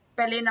 वो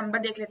पहले नंबर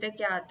देख लेते हैं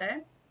क्या आता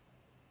है।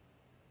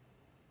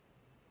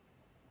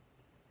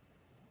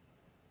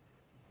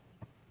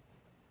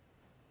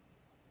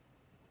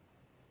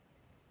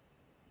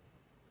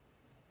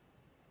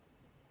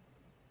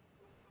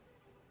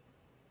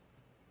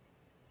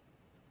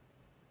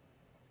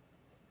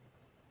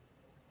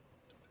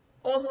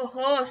 ओहो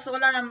हो,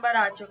 16 नंबर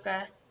आ चुका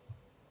है।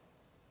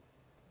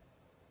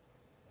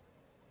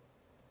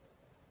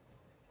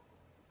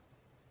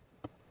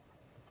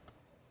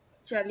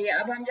 चलिए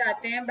अब हम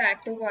जाते हैं बैक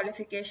टू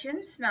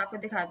क्वालिफिकेशंस। मैं आपको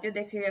दिखाती हूँ,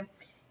 देखिए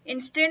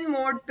इंस्टेंट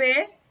मोड पे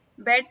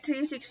बेट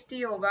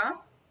 360 होगा।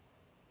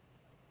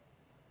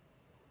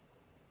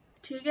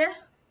 ठीक है,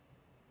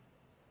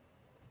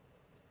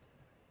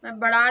 मैं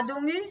बढ़ा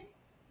दूंगी,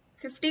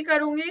 50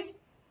 करूंगी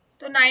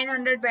तो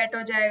 900 बेट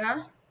हो जाएगा।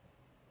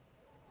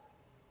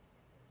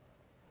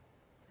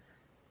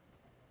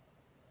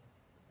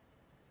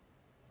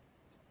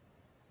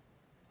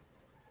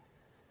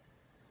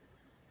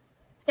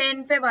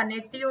 टेन पे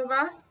 180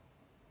 होगा।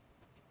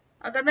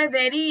 अगर मैं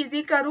वेरी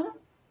इजी करूं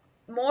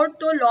मोड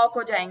तो लॉक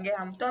हो जाएंगे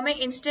हम, तो हमें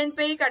इंस्टेंट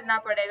पे ही करना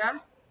पड़ेगा।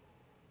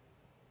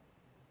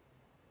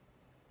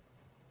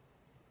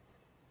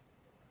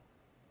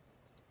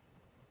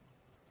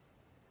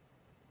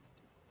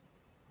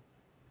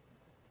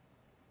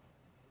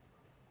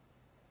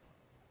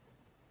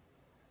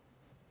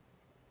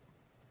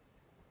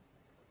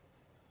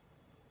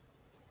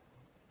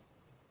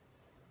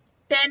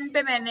 टेन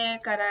पे मैंने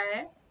करा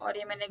है और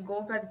ये मैंने गो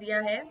कर दिया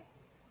है।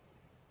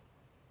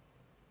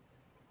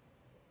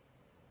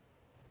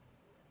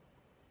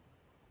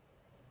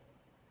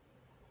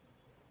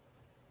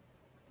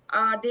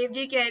 देव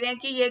जी कह रहे हैं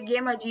कि ये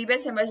गेम अजीब है,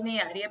 समझ नहीं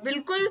आ रही है।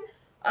 बिल्कुल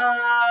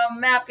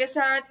मैं आपके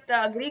साथ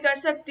अग्री कर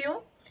सकती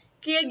हूँ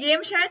कि ये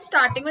गेम शायद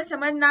स्टार्टिंग में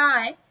समझ ना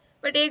आए,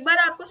 बट एक बार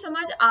आपको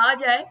समझ आ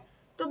जाए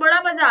तो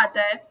बड़ा मजा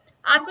आता है।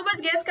 आपको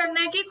बस गेस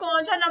करना है कि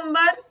कौन सा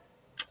नंबर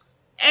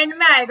एंड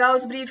में आएगा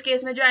उस ब्रीफ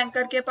केस में जो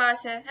एंकर के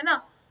पास है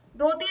ना।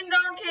 2-3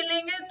 राउंड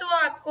खेलेंगे तो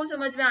आपको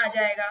समझ में आ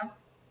जाएगा।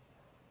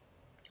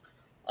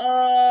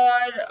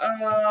 और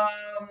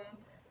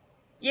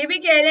ये भी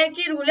कह रहे हैं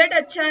कि रूलेट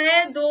अच्छा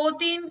है,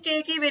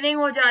 2-3K की विनिंग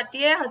हो जाती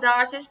है,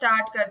 1000 से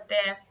स्टार्ट करते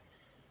हैं।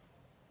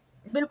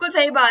 बिल्कुल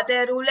सही बात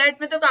है,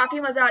 रूलेट में तो काफी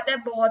मजा आता है,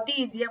 बहुत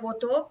ही इजी है वो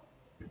तो।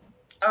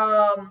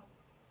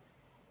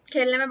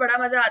 खेलने में बड़ा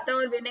मजा आता है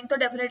और विनिंग तो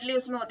डेफिनेटली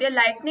उसमें होती है।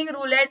 लाइटनिंग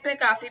रूलेट पे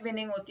काफी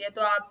विनिंग होती है,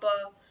 तो आप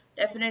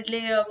डेफिनेटली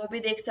वो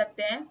भी देख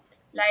सकते हैं।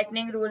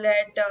 लाइटनिंग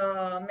रूलेट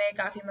में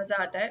काफी मजा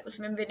आता है,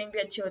 उसमें विनिंग भी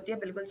अच्छी होती है।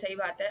 बिल्कुल सही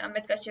बात है।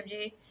 अमित कश्यप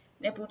जी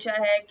ने पूछा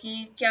है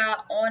कि क्या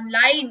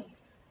ऑनलाइन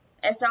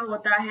ऐसा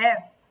होता है?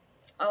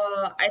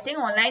 आई थिंक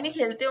ऑनलाइन ही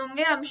खेलते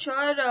होंगे, I am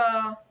sure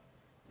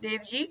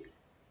Dev ji.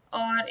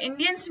 और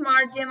इंडियन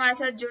स्मार्ट जी हमारे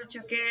साथ जुड़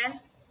चुके हैं।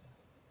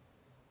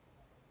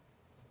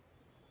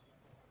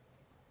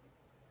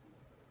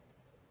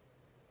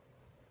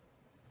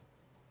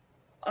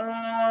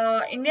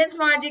 इंडियन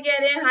स्मार्ट जी कह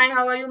रहे हैं हाय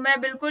हाउ आर यू। मैं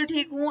बिल्कुल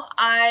ठीक हूँ।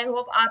 आई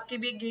होप आपकी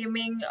भी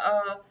गेमिंग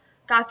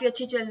काफी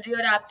अच्छी चल रही है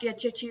और आपकी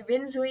अच्छी अच्छी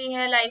विन्स हुई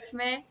हैं लाइफ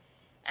में।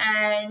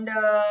 एंड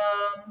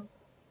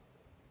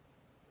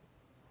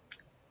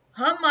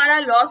हमारा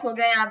लॉस हो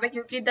गया यहाँ पे,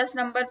 क्योंकि 10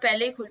 नंबर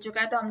पहले ही खुल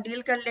चुका है, तो हम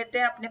डील कर लेते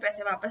हैं, अपने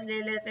पैसे वापस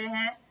ले लेते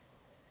हैं।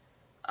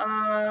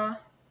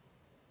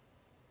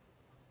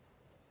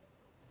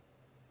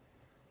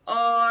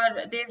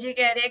 और देव जी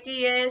कह रहे हैं कि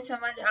ये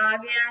समझ आ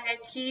गया है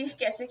कि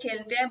कैसे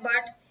खेलते हैं,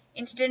 बट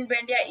इंस्टेंट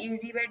बेट या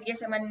इजी बेट ये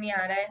समझ नहीं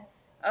आ रहा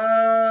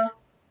है।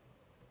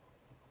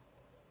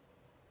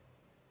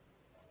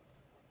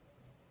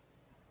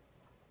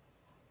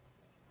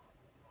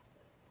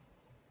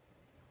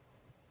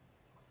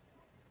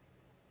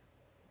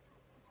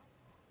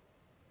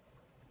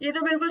 ये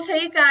तो बिल्कुल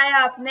सही कहा है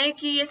आपने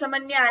कि ये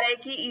समझ नहीं आ रहा है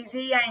कि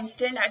इजी या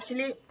इंस्टेंट।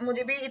 एक्चुअली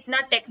मुझे भी इतना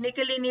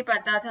टेक्निकली नहीं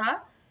पता था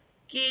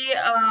कि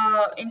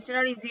इंस्टेंट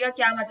और इजी का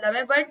क्या मतलब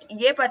है, बट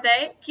ये पता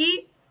है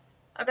कि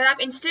अगर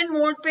आप इंस्टेंट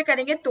मोड पे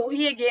करेंगे तो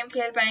ही ये गेम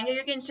खेल पाएंगे,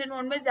 क्योंकि इंस्टेंट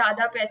मोड में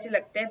ज्यादा पैसे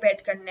लगते हैं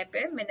बेट करने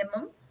पे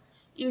मिनिमम।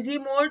 इजी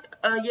मोड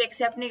ये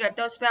एक्सेप्ट नहीं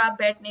करता, उस पर आप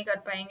बेट नहीं कर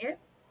पाएंगे।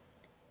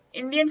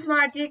 इंडियन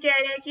स्मार्ट जी कह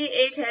रहे हैं कि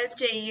एक हेल्प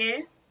चाहिए।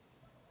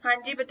 हाँ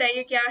जी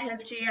बताइए क्या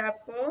हेल्प चाहिए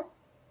आपको।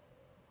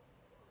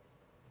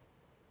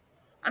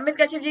 अमित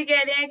कश्यप जी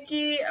कह रहे हैं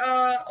कि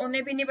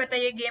उन्हें भी नहीं पता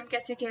ये गेम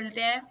कैसे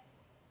खेलते हैं।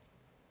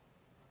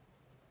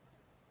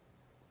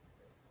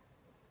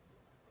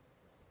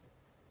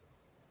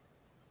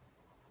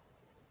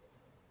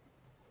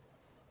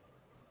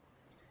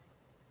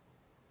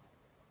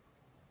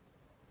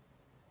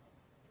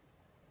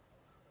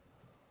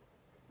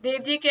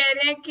 देव जी कह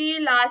रहे हैं कि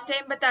लास्ट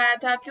टाइम बताया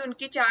था कि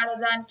उनकी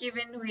 4,000 की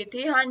विन हुई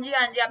थी। हाँ जी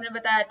हाँ जी आपने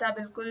बताया था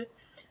बिल्कुल।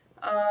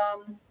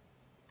 अम,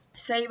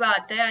 सही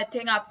बात है। आई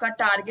थिंक आपका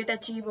टारगेट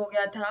अचीव हो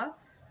गया था,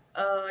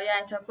 या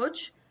ऐसा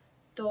कुछ।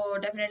 तो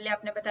डेफिनेटली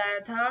आपने बताया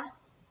था।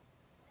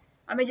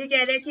 अमित जी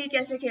कह रहे हैं कि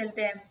कैसे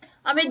खेलते हैं।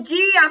 अमित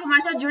जी आप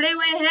हमारे साथ जुड़े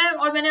हुए हैं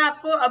और मैंने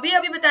आपको अभी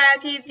अभी बताया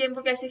कि इस गेम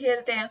को कैसे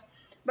खेलते हैं।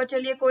 बट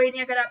चलिए कोई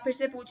नहीं, अगर आप फिर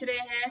से पूछ रहे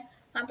हैं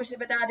हम फिर से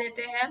बता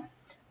देते हैं।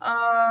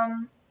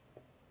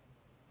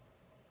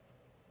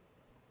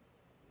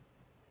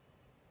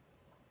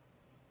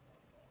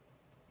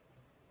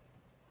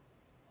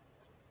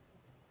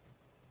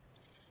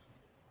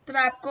 तो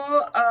मैं आपको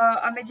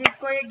अमित जी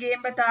को ये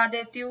गेम बता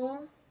देती हूँ।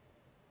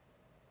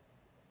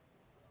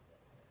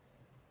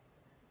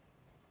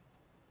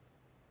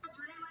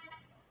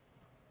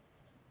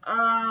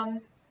 अम,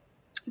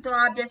 तो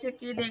आप जैसे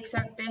कि देख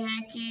सकते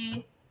हैं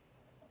कि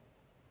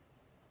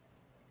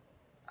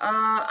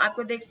आप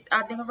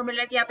देखने को मिल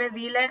रहा है कि यहाँ पे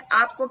व्हील है।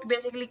 आपको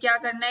बेसिकली क्या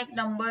करना है, एक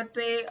नंबर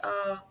पे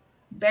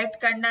बेट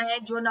करना है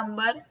जो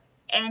नंबर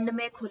एंड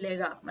में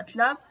खुलेगा,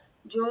 मतलब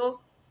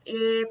जो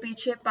ये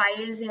पीछे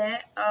पाइल्स है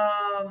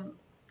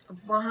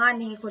वहां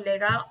नहीं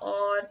खुलेगा,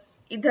 और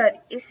इधर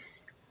इस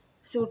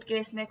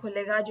सूटकेस में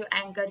खुलेगा जो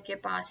एंकर के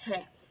पास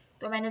है।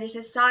 तो मैंने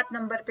जैसे 7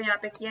 नंबर पे यहाँ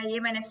पे किया, ये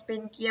मैंने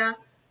स्पिन किया।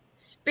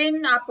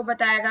 स्पिन आपको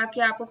बताएगा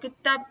कि आपको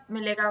कितना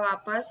मिलेगा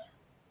वापस।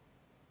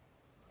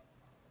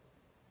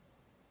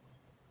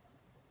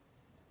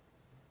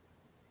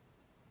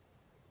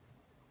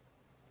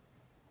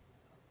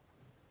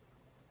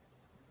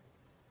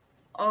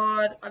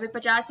 और अभी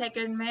 50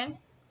 सेकंड में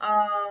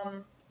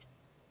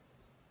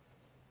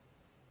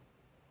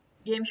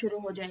गेम शुरू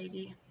हो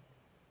जाएगी।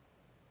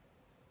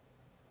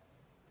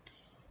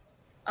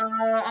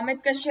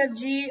 अमित कश्यप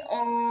जी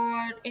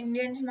और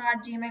इंडियन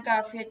स्मार्ट जी में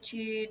काफी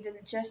अच्छी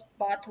दिलचस्प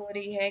बात हो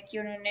रही है कि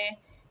उन्होंने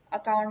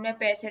अकाउंट में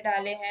पैसे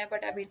डाले हैं,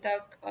 बट अभी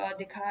तक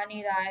दिखा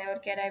नहीं रहा है और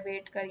कह रहा है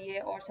वेट करिए,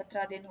 और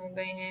 17 दिन हो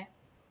गए हैं।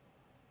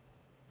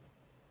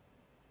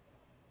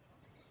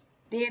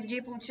 देव जी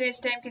पूछ रहे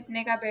इस टाइम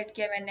कितने का बेट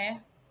किया मैंने।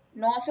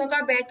 900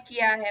 का बेट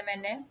किया है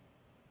मैंने।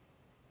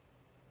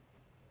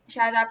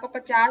 शायद आपको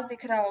 50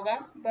 दिख रहा होगा,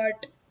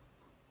 बट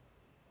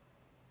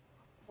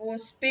वो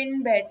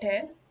स्पिन बेट है।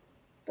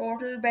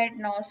 टोटल बेट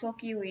 900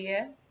 की हुई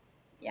है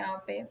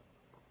यहाँ पे।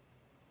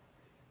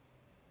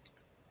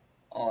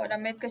 और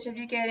अमित कश्यप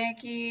जी कह रहे हैं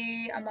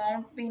कि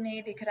अमाउंट भी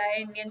नहीं दिख रहा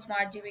है। इंडियन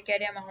स्मार्ट जी भी कह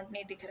रहे हैं अमाउंट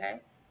नहीं दिख रहा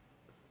है।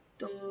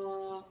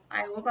 तो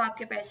आई होप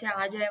आपके पैसे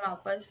आ जाए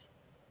वापस।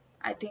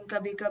 आई थिंक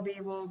कभी कभी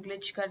वो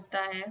ग्लिच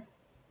करता है।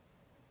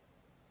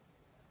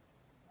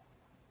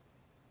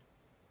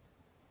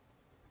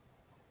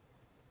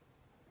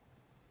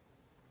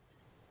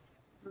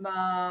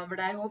 बट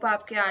आई होप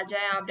आपके आ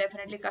जाए। आप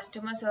डेफिनेटली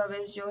कस्टमर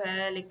सर्विस जो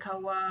है लिखा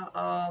हुआ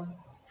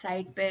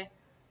साइट पे,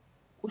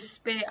 उस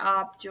पे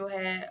आप जो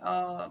है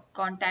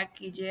कांटेक्ट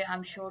कीजिए। आई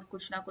एम श्योर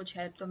कुछ ना कुछ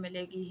हेल्प तो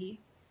मिलेगी ही।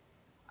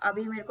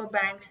 अभी मेरे को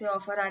बैंक से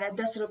ऑफर आ रहा है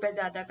 10 रुपए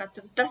ज्यादा का,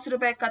 तो 10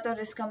 रुपए का तो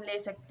रिस्क हम ले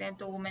सकते हैं,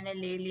 तो वो मैंने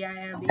ले लिया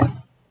है अभी।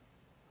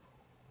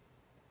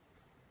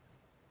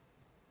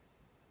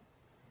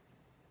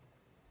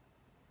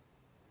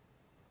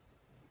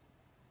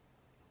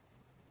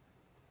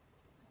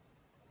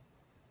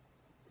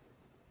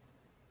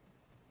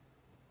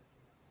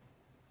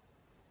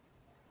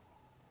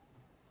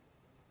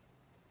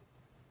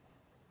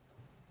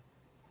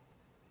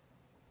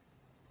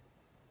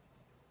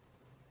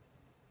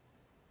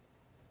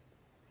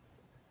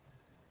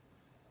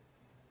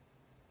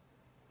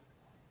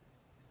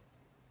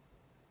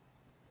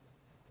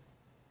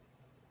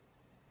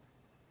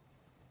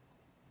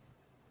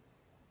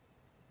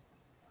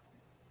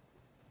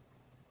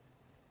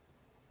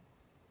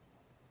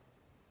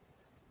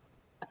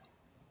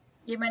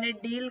 ये मैंने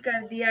डील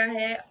कर दिया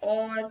है,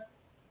 और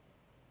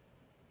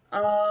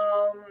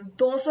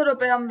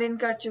 ₹200 हम विन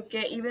कर चुके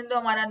हैं, इवन तो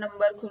हमारा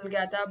नंबर खुल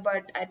गया था,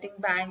 बट आई थिंक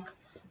बैंक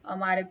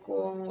हमारे को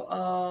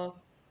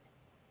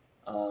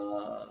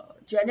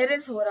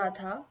जेनरस हो रहा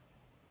था।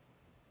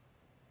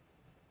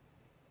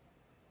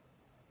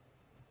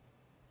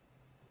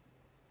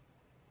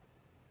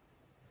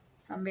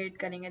 हम वेट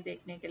करेंगे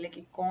देखने के लिए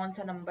कि कौन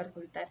सा नंबर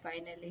खुलता है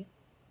फाइनली।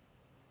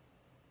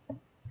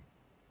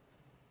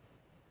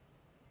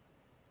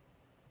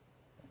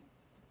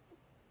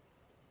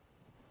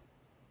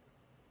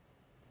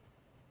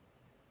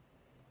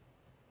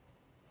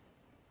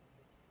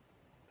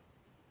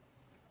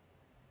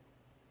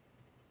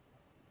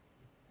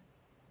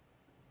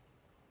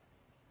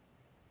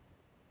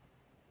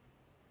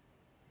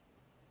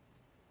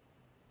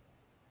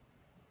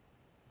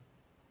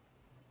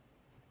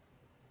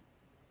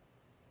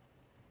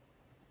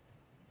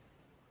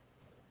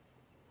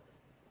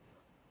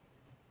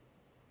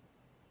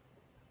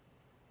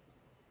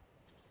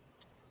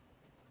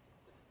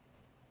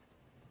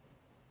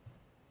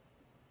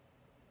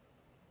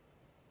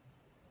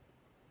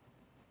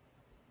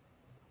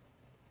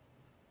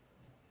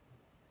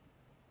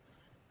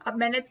 अब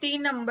मैंने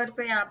 3 नंबर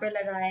पे यहाँ पे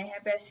लगाए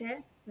हैं पैसे,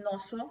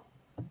 900।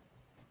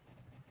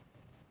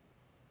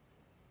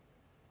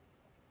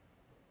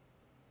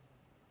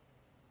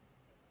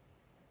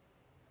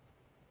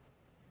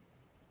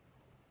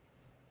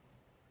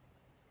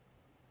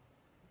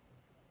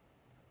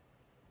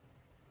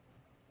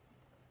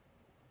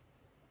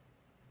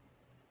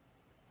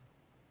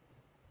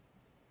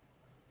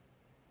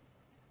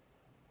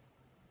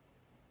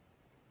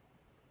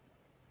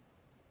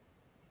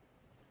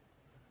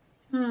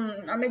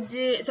 अमित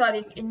जी, सॉरी,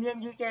 इंडियन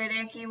जी कह रहे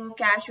हैं कि वो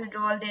कैश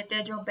विड्रॉल देते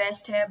हैं जो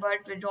बेस्ट है,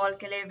 बट विड्रॉल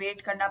के लिए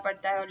वेट करना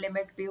पड़ता है और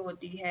लिमिट भी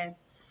होती है।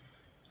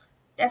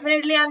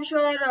 डेफिनेटली आई एम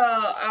श्योर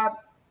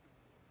आप,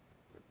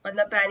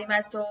 मतलब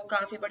पैरीमैच तो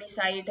काफी बड़ी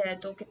साइट है,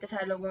 तो कितने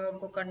सारे लोगों को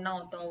उनको करना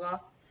होता होगा,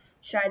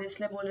 शायद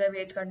इसलिए बोल रहे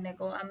वेट करने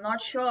को। I am not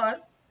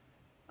sure,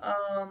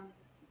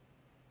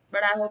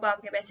 but I hope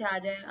आपके पैसे आ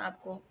जाएं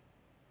आपको।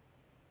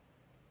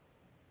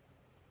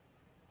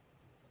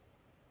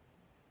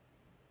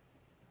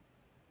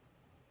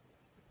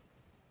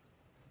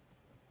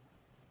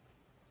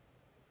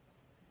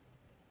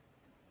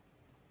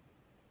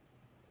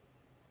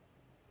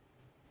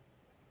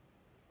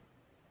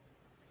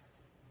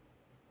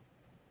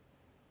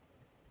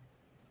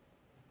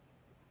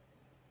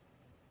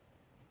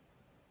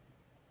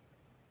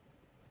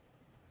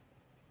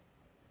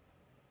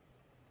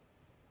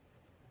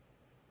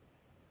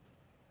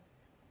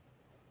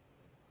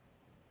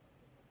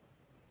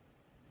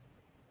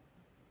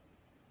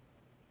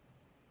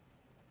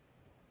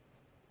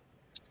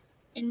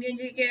 इंडियन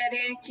जी कह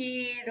रहे हैं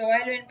कि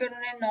रॉयल विन पे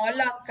उन्होंने 9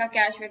 लाख का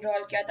कैश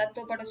विड्रॉल किया था,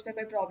 तो बट उस पर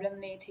कोई प्रॉब्लम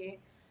नहीं थी।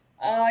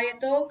 ये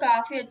तो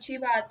काफी अच्छी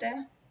बात है।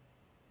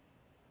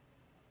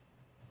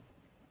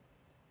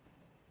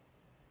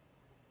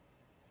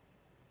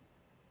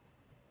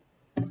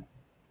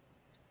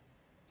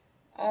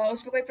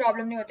 उस पर कोई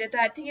प्रॉब्लम नहीं होती है, तो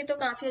आई थिंक ये तो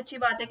काफी अच्छी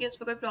बात है कि उस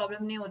पर कोई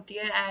प्रॉब्लम नहीं होती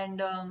है।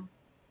 एंड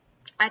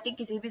आई थिंक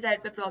किसी भी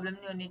साइड पे प्रॉब्लम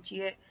नहीं होनी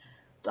चाहिए।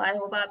 तो आई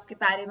होप आपके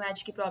पैरी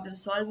मैच की प्रॉब्लम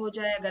सॉल्व हो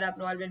जाए। अगर आप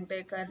रॉयल विन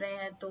पे कर रहे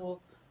हैं तो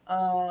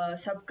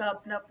सबका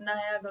अपना अपना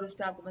है, अगर उस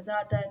पर आपको मजा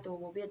आता है तो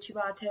वो भी अच्छी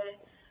बात है।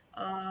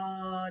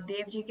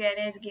 देव जी कह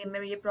रहे हैं इस गेम में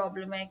ये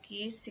प्रॉब्लम है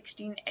कि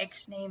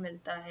 16x नहीं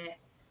मिलता है।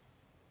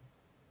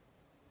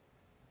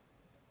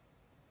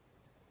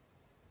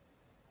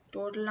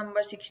 टोटल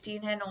नंबर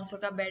 16 है, 900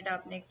 का बेट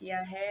आपने किया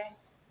है,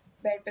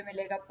 बेट पे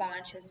मिलेगा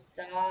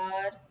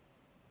 5000।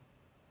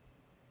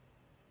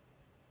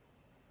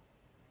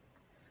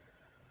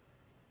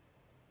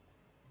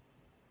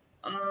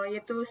 ये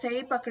तो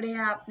सही पकड़े हैं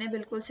आपने,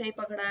 बिल्कुल सही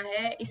पकड़ा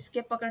है।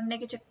 इसके पकड़ने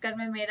के चक्कर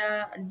में मेरा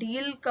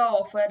डील का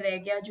ऑफर रह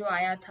गया जो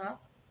आया था,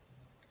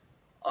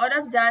 और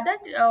अब ज्यादा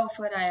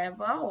ऑफर आया है।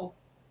 वाह,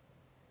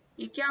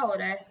 ये क्या हो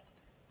रहा है?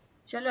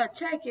 चलो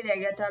अच्छा है कि रह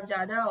गया था, अब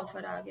ज्यादा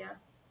ऑफर आ गया।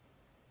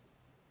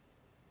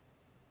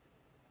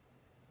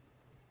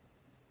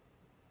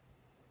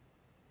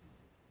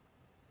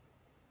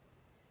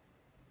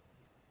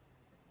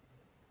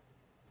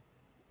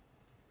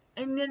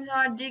 इंडियन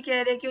हार्ट जी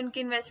कह रहे हैं कि उनकी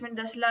इन्वेस्टमेंट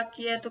 10 लाख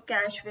की है, तो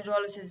कैश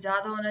विड्रॉल उससे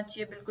ज्यादा होना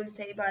चाहिए। बिल्कुल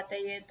सही बात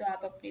है ये तो।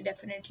 आप अपनी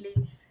डेफिनेटली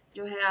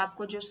जो है,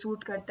 आपको जो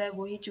सूट करता है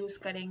वही चूज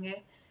करेंगे।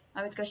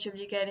 अमित कश्यप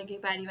जी कह रहे हैं कि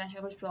पैरी मैच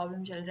में कुछ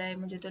प्रॉब्लम चल रहा है।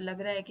 मुझे तो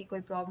लग रहा है कि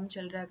कोई प्रॉब्लम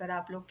चल रहा है। अगर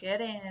आप लोग कह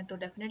रहे हैं तो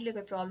डेफिनेटली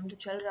कोई प्रॉब्लम तो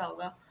चल रहा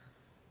होगा,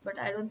 बट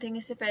आई डोंट थिंक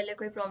इससे पहले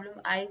कोई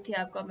प्रॉब्लम आई थी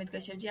आपको। अमित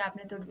कश्यप जी,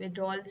 आपने तो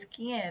विड्रॉल्स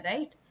किए हैं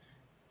राइट?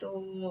 तो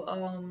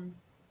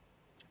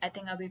आई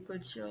थिंक अभी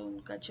कुछ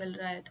उनका चल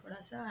रहा है थोड़ा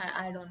सा,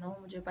 आई डोंट नो,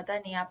 मुझे पता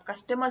नहीं। आप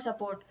कस्टमर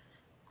सपोर्ट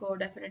को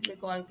डेफिनेटली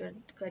कॉल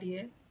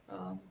करिए।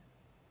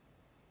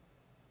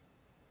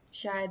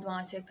 शायद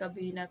वहां से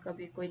कभी ना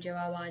कभी कोई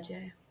जवाब आ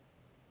जाए।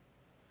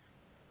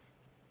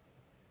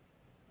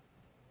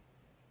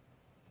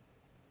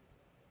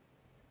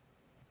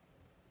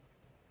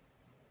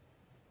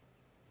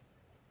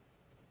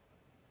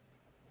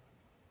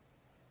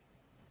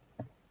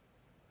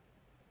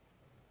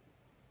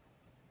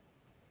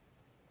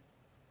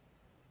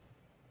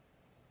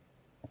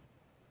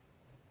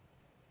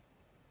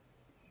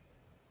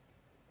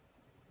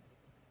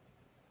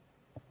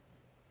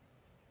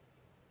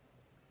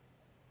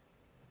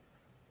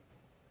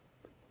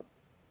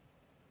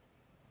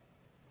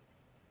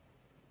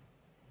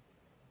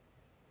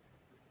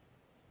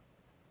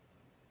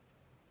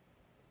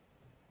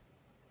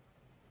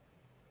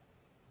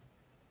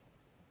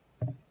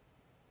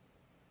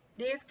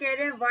 देव कह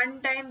रहे हैं 1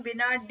 टाइम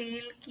बिना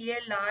डील किए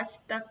लास्ट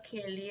तक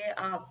खेलिए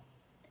आप,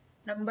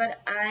 नंबर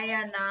आए या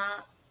ना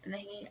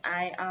नहीं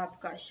आए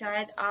आपका,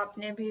 शायद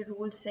आपने भी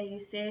रूल सही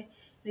से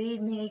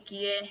रीड नहीं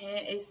किए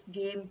हैं इस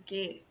गेम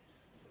के।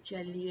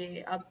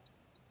 चलिए अब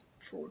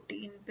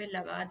 14 पे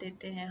लगा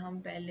देते हैं हम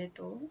पहले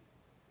तो,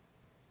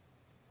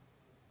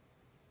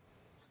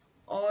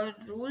 और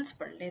रूल्स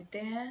पढ़ लेते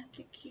हैं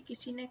क्योंकि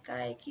किसी ने कहा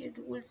है कि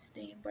रूल्स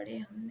नहीं पढ़े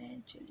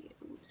हमने। चलिए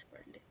रूल्स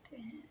पढ़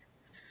लेते हैं।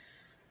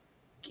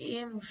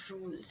 गेम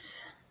रूल्स,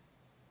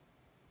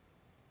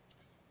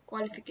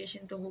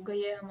 क्वालिफिकेशन तो हो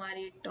गई है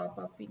हमारी, टॉप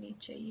अप भी नहीं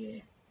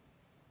चाहिए।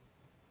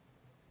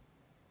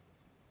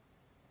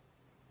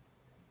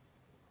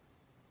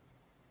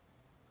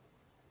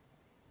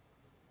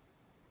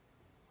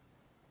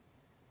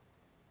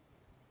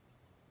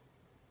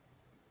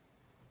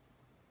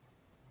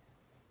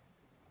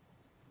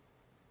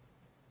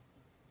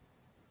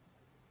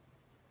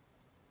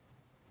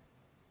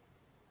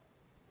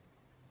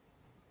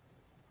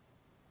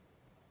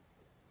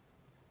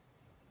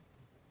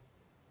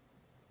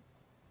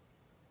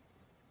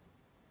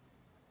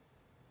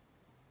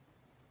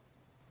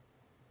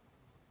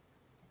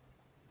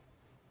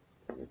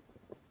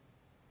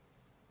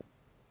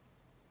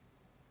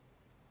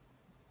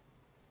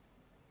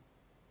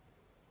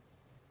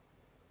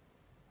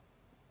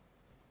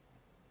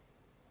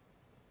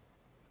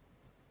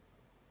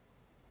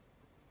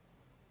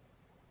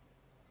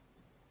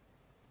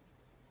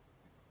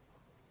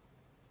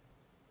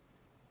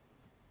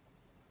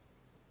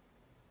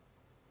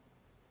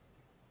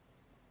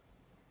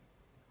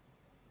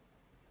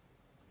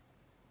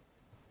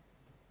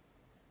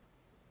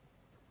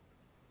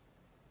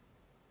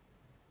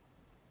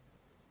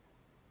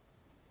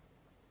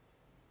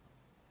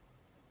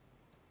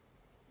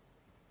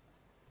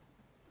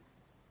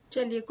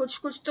 चलिए कुछ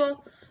कुछ तो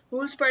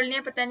रूल्स पढ़ लिए,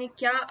 पता नहीं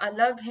क्या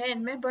अलग है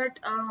इनमें, बट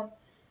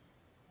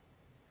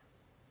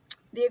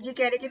देव जी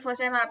कह रहे कि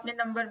फर्स्ट टाइम आपने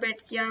नंबर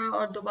बेट किया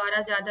और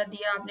दोबारा ज्यादा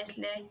दिया आपने,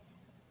 इसलिए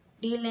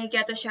डील नहीं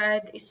किया, तो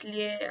शायद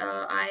इसलिए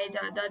आए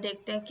ज्यादा।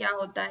 देखते हैं क्या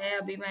होता है।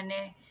 अभी मैंने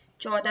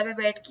 14 पे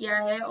बेट किया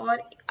है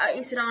और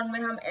इस राउंड में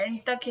हम एंड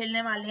तक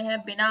खेलने वाले हैं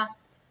बिना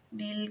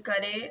डील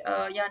करे,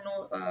 या नो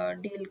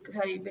डील,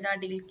 सॉरी बिना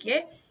डील किए।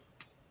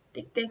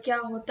 देखते हैं क्या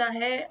होता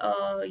है,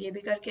 ये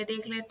भी करके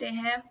देख लेते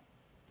हैं।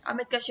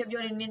 अमित कश्यप जी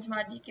और इंडियन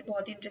स्मार्ट जी की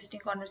बहुत ही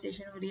इंटरेस्टिंग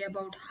कॉन्वर्सेशन हो रही है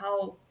अबाउट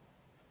हाउ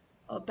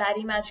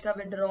पैरी मैच का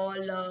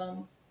विड्रॉल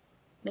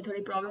में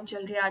थोड़ी प्रॉब्लम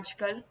चल रही है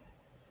आजकल।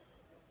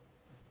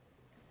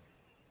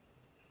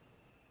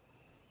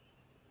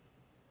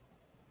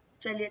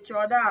 चलिए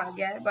 14 आ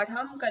गया है, बट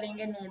हम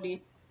करेंगे नो डील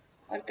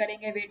और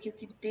करेंगे वेट,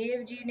 क्योंकि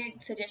देव जी ने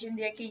सजेशन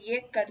दिया कि ये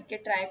करके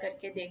ट्राई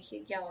करके देखिए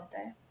क्या होता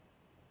है।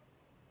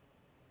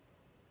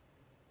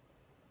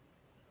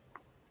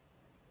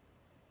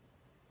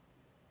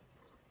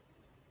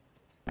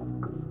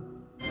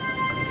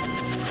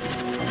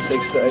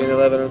 Six, 13,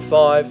 11, and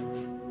 5.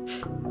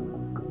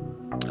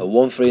 A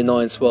 1, 3,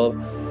 9, 12,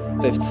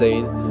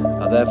 15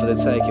 are there for the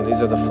taking.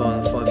 These are the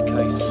final 5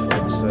 cases,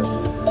 folks. So,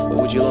 what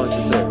would you like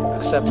to do?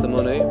 Accept the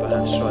money,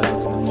 perhaps try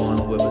looking the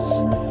final with us.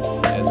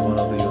 Here's one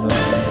or the other.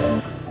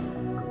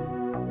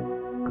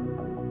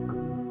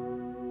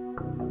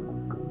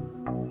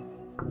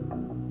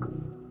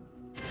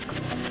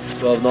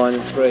 12, 9,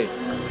 and 3.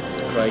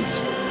 Crazy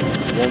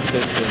stuff.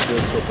 115 to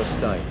swap a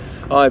stake.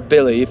 Alright,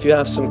 Billy, if you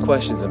have some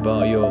questions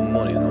about your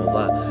money and all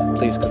that,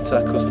 please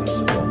contact customer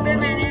support.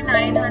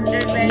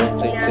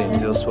 115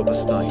 to swap a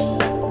stake.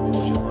 What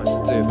would you like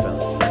to do,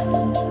 fellas?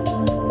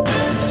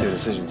 It's your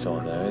decision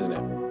time there, isn't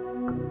it?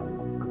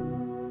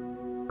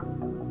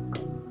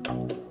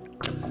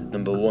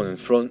 Number 1 in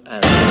front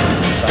and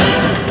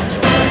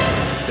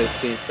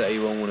 15,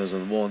 31 winners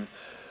on 1.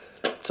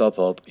 Top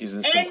up using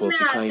instant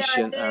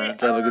qualification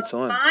and have a good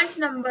time.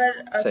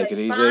 Take it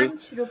easy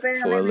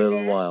for a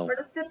little while. But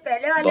उससे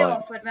पहले वाले Bye.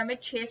 Offer में हमें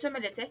 600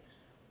 मिले थे,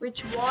 which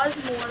was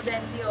more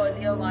than the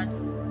earlier ones.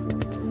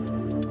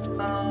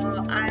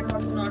 I'm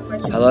also not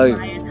quite sure Hello.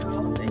 why and how.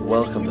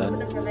 Welcome then.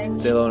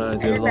 Dylan and I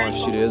do live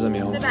studios. I'm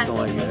your host,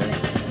 Ty here.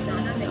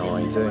 How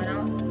are you doing?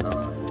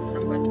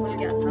 Number भूल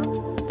गया था।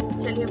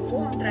 चलिए वो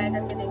हम try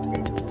करके देखते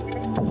हैं।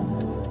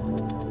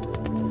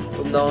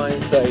 9,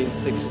 13,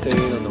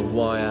 16 on the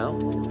Y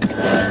out.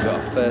 We've got a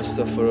first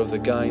offer of the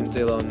game.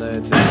 Dylan there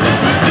to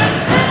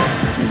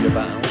choose your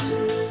battles.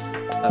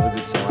 Have a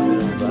good time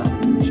and all that.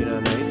 Do you know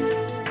what I mean?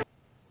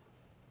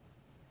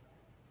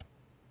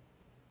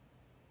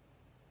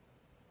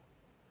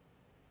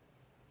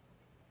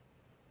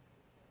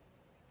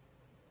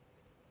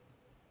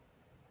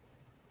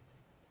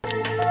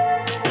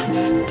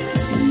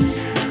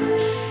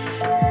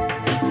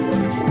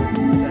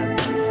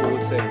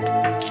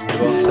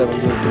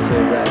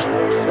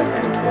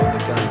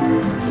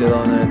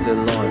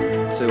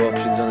 Two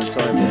options on the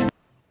table.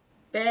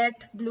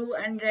 Bat blue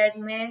and red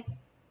में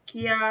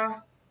किया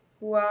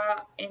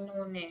हुआ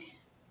इन्होंने।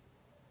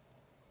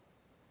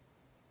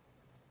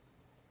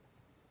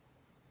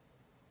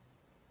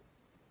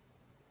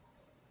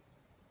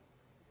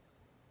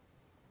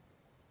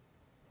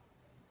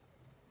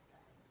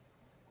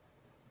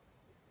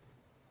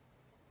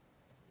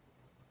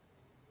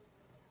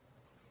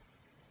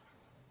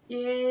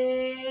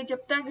 ये जब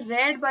तक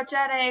red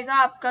बचा रहेगा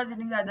आपका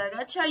विनिंग ज्यादा रहेगा।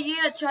 अच्छा,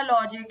 ये अच्छा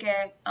लॉजिक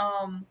है।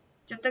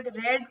 जब तक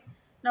रेड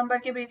नंबर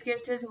के ब्रीफ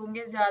केसेस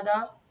होंगे ज्यादा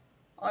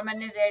और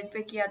मैंने रेड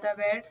पे किया था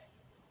बेट,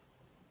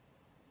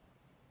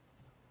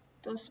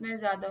 तो उसमें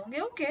ज्यादा होंगे।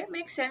 Okay,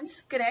 make sense,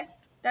 correct,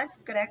 that's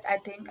correct. I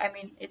think, I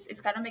mean it's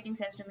kind of making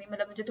sense to me,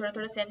 मतलब मुझे थोड़ा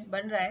थोड़ा सेंस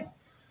बन रहा है।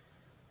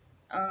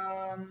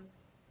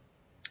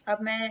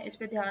 अब मैं इस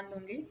पे ध्यान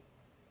दूंगी।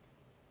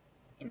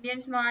 इंडियन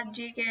स्मार्ट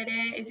जी कह रहे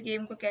हैं इस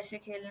गेम को कैसे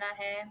खेलना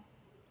है।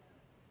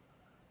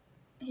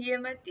 ये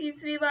मैं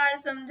तीसरी बार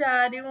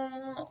समझा रही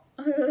हूँ।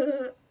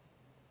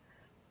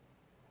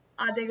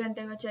 आधे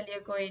घंटे में, चलिए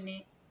कोई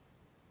नहीं।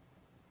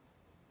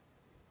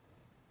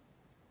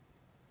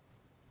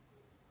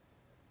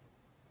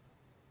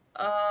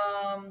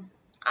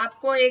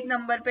 आपको एक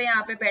नंबर पे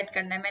यहाँ पे बैट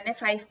करना है, मैंने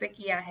 5 पे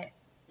किया है,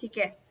 ठीक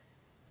है।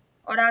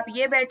 और आप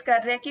ये बैट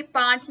कर रहे हैं कि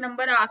 5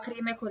 नंबर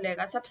आखिरी में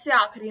खुलेगा, सबसे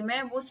आखिरी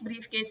में, वो उस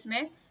ब्रीफ केस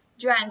में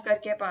जो एंकर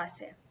के पास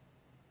है।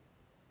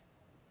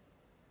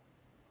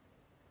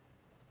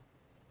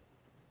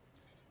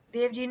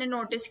 देव जी ने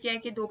नोटिस किया है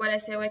कि 2 बार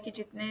ऐसे हुआ है कि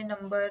जितने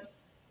नंबर,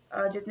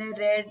 जितने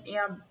रेड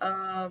या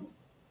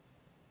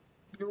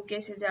ब्लू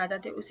केसेस ज्यादा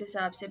थे उस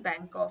हिसाब से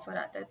बैंक का ऑफर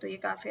आता है। तो ये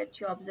काफी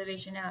अच्छी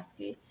ऑब्जर्वेशन है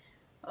आपकी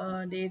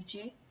देव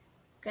जी।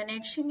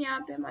 कनेक्शन यहाँ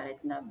पे हमारा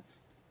इतना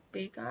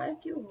बेकार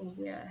क्यों हो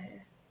गया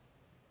है,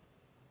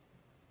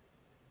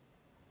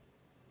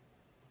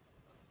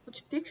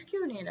 कुछ दिख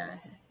क्यों नहीं रहा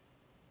है।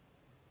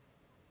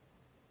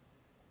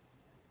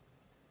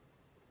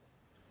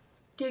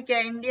 ठीक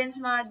है, इंडियन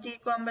स्मार्ट जी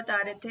को हम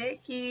बता रहे थे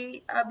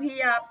कि अभी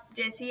आप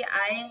जैसे ही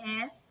आए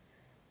हैं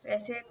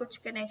वैसे कुछ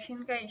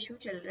कनेक्शन का इशू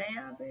चल रहा है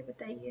यहाँ पे,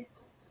 बताइए।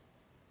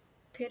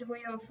 फिर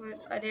वही ऑफर,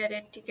 अरे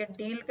अरे ठीक है,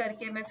 डील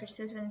करके मैं फिर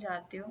से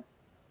समझाती हूँ।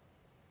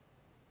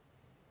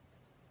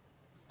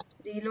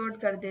 रीलोड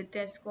कर देते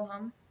हैं इसको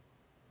हम।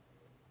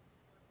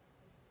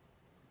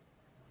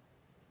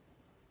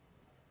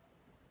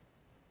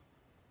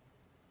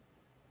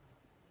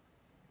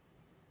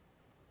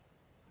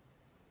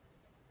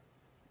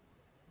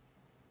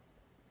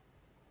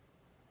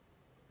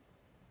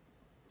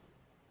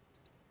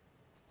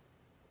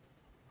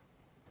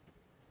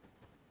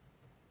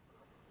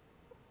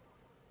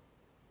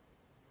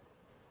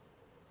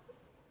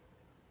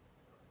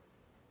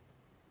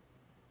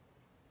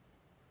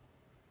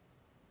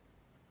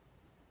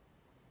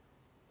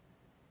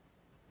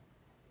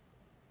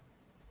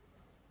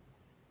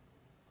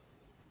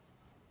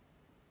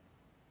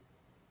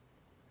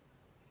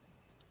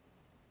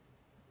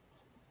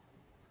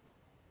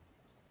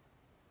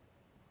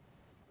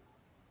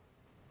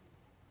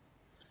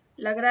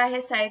 लग रहा है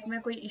साइट में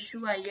कोई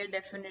इशू आई है,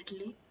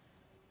 डेफिनेटली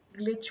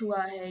ग्लिच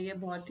हुआ है ये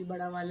बहुत ही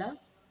बड़ा वाला।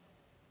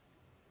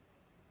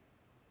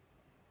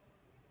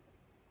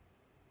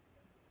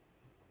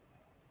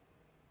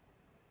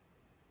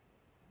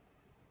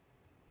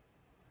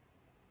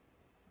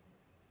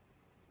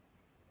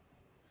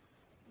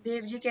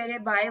 देव जी कह रहे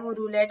हैं बाय, वो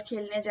रूलेट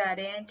खेलने जा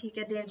रहे हैं। ठीक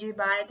है Dev ji,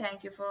 bye,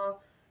 thank you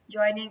for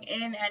joining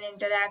in and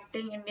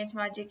interacting. Indian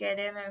smart जी कह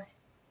रहे हैं मैं,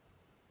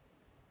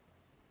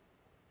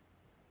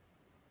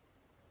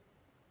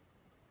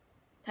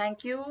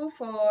 thank you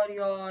for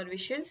your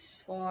wishes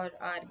for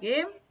our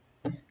game.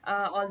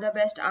 All the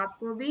best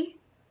आपको भी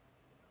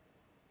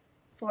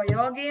फॉर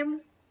योर गेम।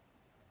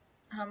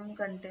 हम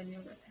कंटिन्यू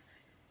करते हैं।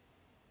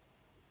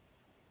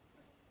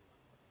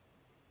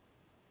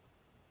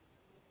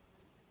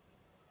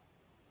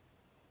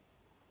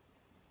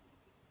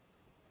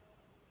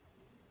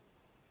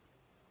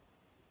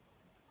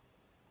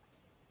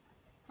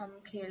 हम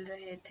खेल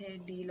रहे थे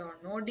डील और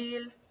नो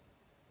डील,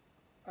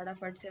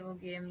 फटाफट से वो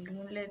गेम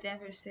ढूंढ लेते हैं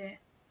फिर से।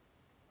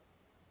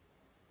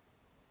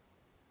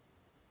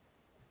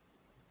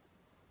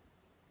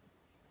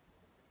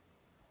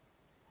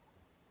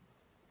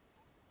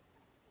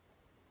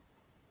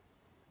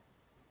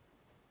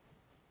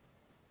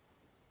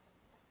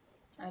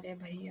 अरे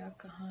भैया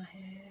कहाँ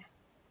है,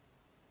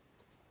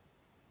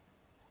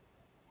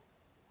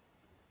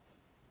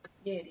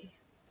 ये रही,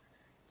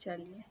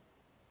 चलिए।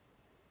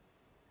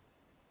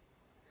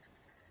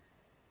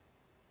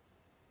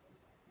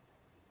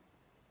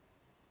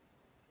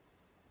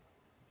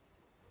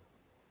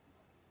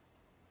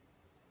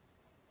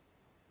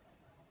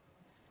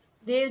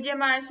 देव जी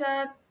हमारे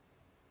साथ,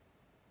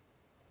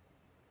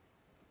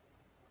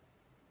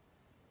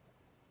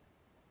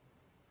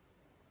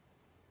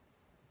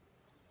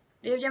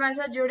 देव जी हमारे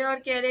साथ जुड़े और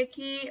कह रहे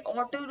कि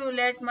ऑटो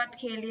रूलेट मत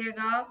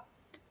खेलिएगा,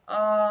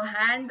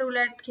 हैंड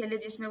रूलेट खेले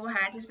जिसमें वो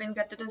हैंड से स्पिन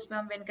करते तो उसमें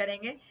हम विन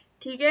करेंगे।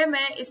 ठीक है,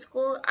 मैं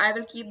इसको, I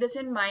will keep this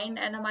in mind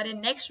and हमारे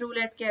नेक्स्ट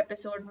रूलेट के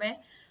एपिसोड में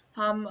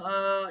हम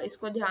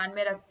इसको ध्यान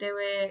में रखते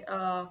हुए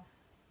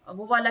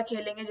वो वाला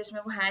खेलेंगे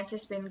जिसमें वो हैंड से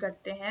स्पिन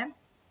करते हैं।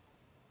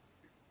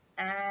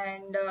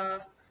 एंड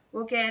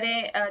वो कह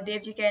रहे, देव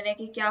जी कह रहे हैं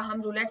कि क्या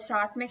हम रूलेट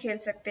साथ में खेल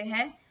सकते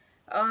हैं।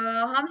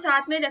 हम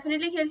साथ में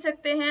डेफिनेटली खेल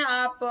सकते हैं।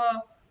 आप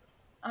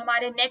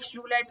हमारे नेक्स्ट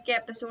रूलेट के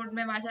एपिसोड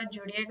में हमारे साथ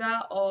जुड़िएगा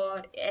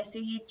और ऐसे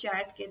ही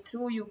चैट के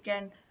थ्रू यू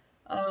कैन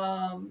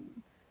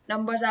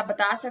नंबर्स आप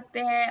बता सकते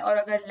हैं, और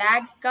अगर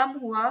लैग कम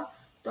हुआ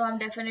तो हम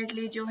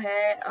डेफिनेटली जो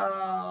है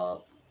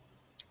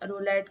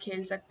रूलेट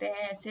खेल सकते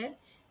हैं ऐसे,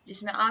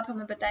 जिसमें आप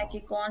हमें बताएं कि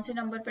कौन से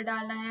नंबर पे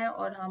डालना है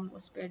और हम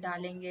उस पे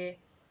डालेंगे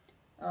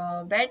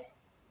बेट।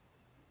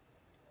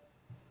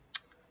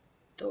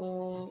 तो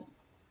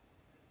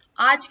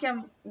आज के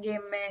हम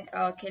गेम में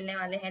खेलने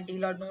वाले हैं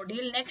डील और no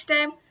deal. Next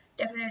time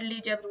definitely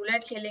जब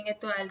रूलेट खेलेंगे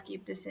तो I will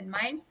keep this in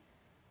mind.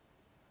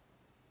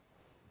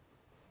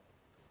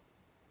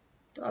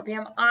 तो अभी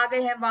हम आ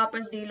गए हैं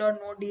वापस डील और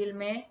नो डील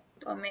में,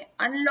 तो हमें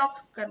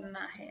अनलॉक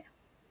करना है।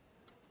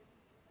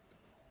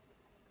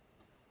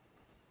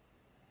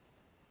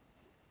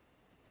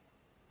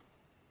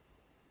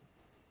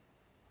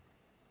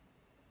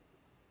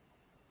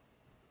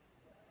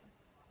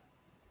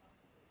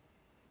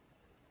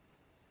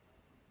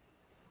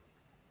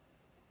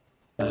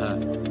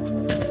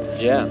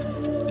 Yeah,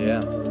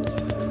 yeah.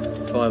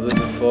 5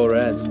 losers and 4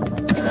 reds.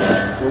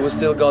 Well, we've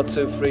still got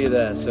 2 free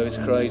there, so it's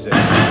crazy.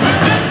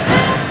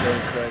 It's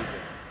going crazy.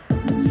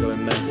 It's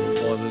going mental.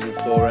 5 losers and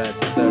 4 reds.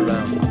 Third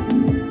round.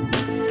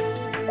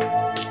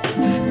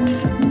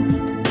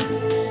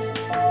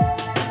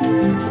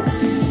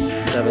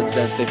 7,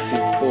 10,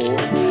 15, 4.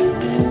 Ooh,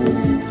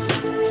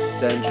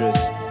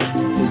 dangerous.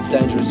 It's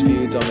dangerous for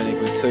you, Dominic,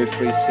 with 2,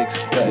 3, 6,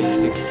 30,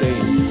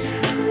 16.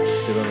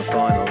 Still on the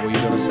final. What are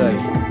you going to say?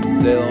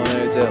 Deal or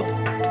no deal?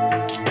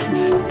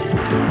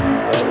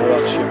 Well,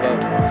 rocks your boat,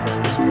 my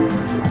friends.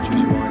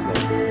 Choose wisely,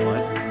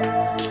 right?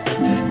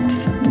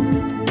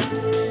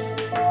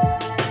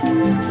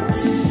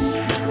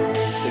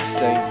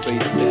 16, 3,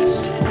 6.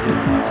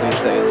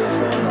 230 in the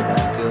final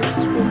then. Deal,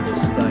 swap or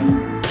stay.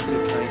 2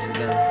 cases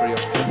and 3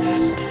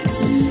 options.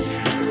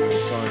 This is the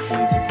time for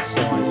you to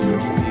decide your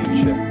own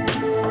future.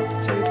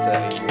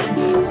 230, what are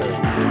you going to do?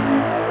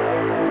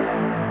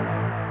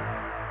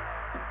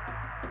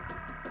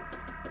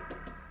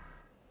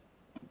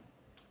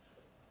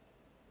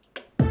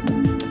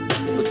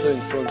 In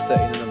front,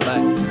 13 in the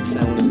back,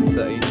 10 winners and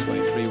 13,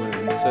 23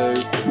 winners and 2.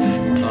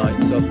 Alright,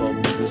 top on,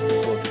 this is the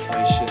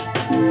qualification.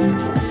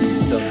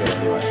 Don't go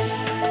anywhere.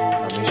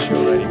 I miss you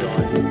already,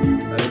 guys.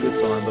 Have a good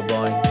time, bye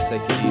bye.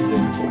 Take it easy.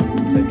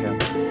 Take care.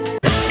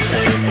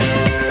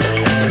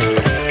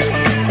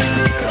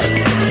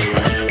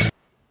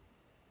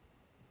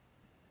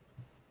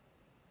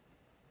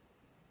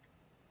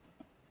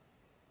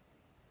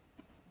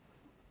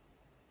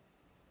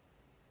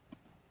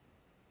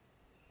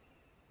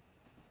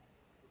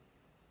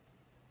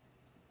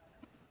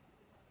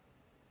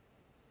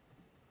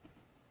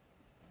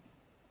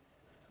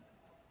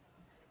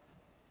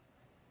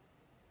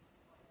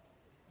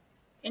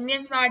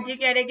 Indian smart जी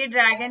कह रहे कि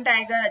dragon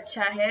tiger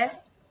अच्छा है।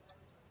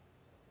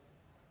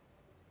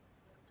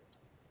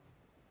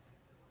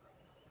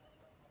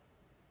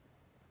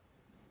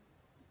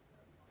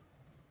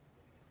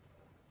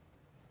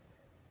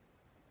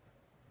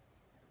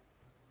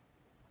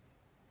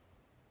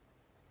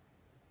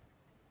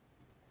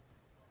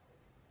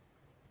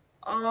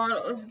 और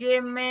उस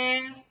game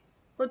में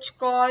कुछ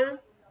call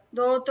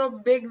दो तो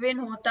बिग विन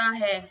होता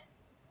है,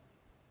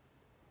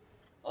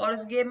 और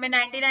उस गेम में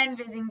 99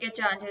 विजिंग के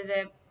चांसेस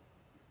है।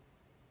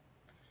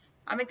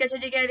 अमित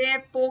कश्यप जी कह रहे हैं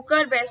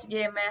पोकर बेस्ट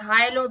गेम है,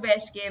 हाई लो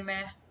बेस्ट गेम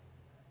है।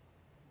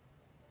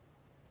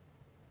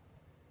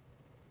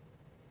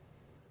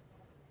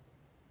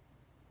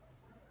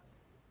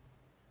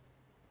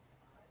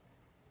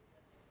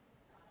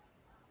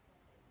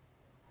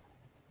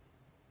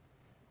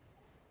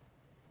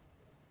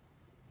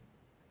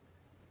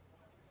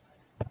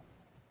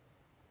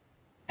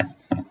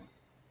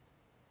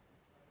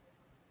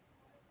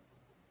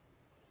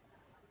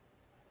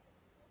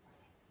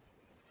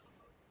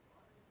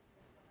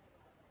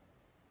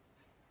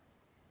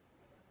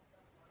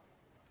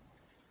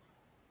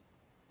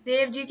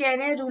 देव जी कह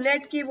रहे हैं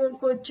रूलेट की वो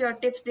कुछ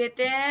टिप्स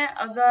देते हैं,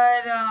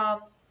 अगर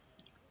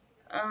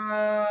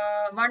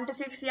 1 to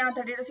 6 या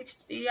 30 to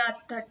 60 या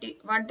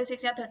 1 to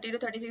 6 या 30 to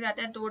 36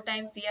 आता है, 2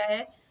 टाइम्स दिया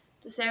है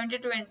तो 70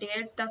 to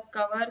 28 तक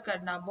कवर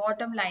करना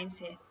बॉटम लाइन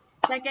से।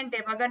 सेकंड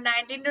टिप, अगर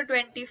 19 to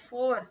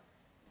 24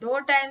 2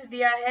 टाइम्स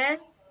दिया है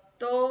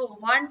तो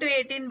 1 to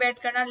 18 बेट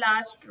करना,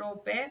 लास्ट रो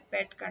पे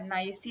बेट करना,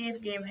 ये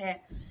सेफ गेम है।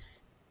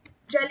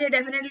 चलिए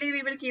definitely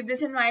we will keep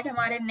this in mind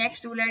हमारे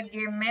नेक्स्ट रूलेट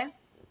गेम में।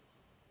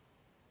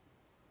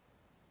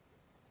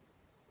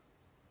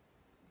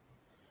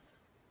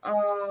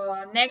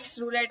 नेक्स्ट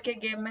रूलेट के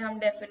गेम में हम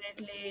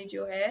डेफिनेटली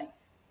जो है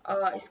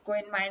इसको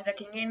इन माइंड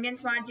रखेंगे। इंडियन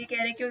स्मार्ट जी कह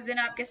रहे हैं कि उस दिन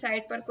आपके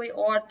साइड पर कोई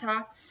और था।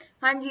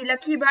 हाँ जी,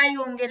 लकी भाई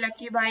होंगे,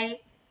 लकी भाई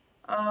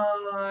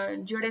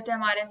जुड़े थे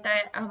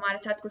हमारे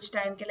साथ कुछ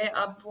टाइम के लिए,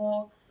 अब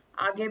वो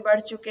आगे बढ़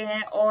चुके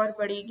हैं और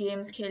बड़ी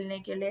गेम्स खेलने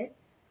के लिए,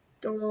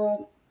 तो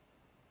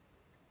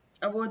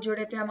वो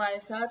जुड़े थे हमारे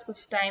साथ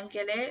कुछ टाइम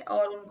के लिए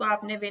और उनको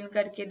आपने विन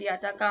करके दिया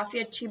था। काफी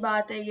अच्छी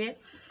बात है ये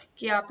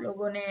कि आप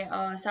लोगों ने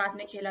साथ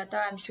में खेला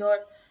था। आई एम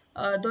श्योर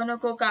दोनों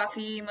को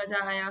काफी मजा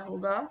आया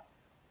होगा।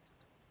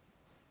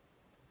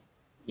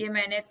 ये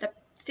मैंने तब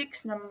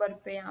 6 नंबर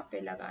पे यहाँ पे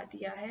लगा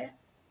दिया है।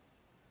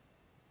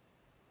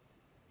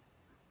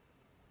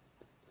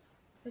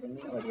 फिर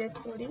भी और ये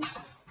थोड़ी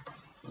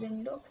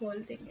विंडो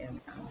खोल देंगे हम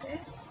यहाँ पे।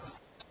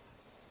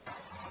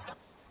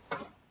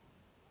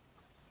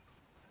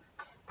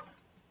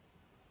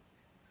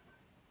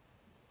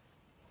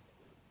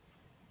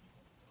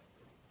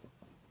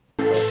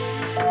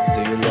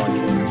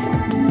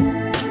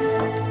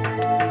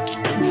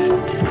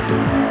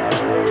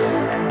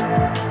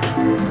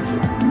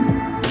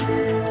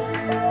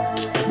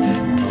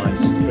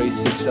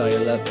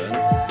 6A11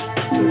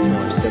 to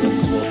 5-7,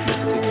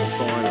 12-15 in the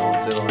final.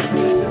 Dylan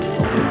Hayes in the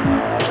final.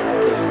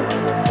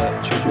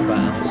 Choose your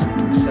battles,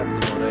 accept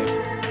the money,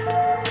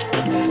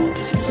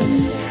 participate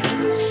in the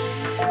final.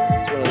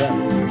 It's one of them.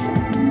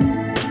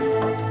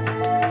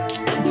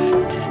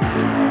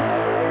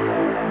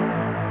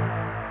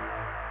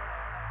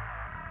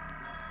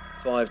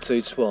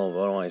 5-2-12,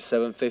 alright,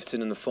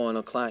 7-15 in the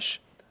final clash.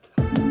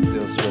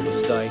 Deal swap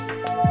estate.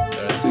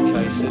 There are 2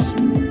 cases.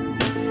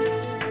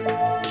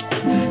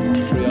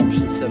 3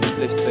 options,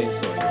 7-15,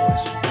 sorry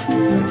guys. Let's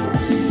go.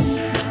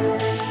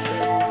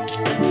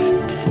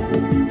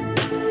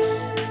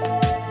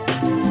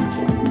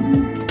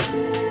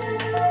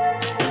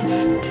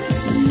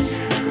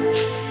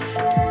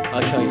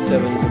 Okay,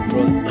 7's in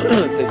front,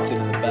 15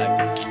 in the back.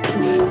 So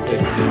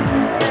 15,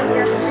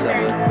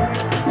 7.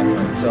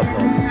 Okay, top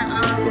on.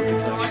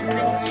 Qualifications,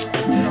 guys.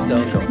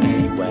 Don't go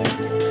anywhere.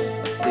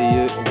 I'll see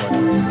you when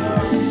I see you.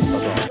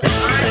 Bye-bye.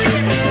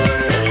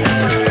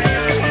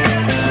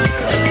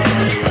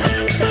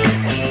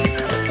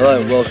 Hello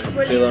and welcome.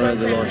 Dylan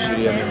owns a live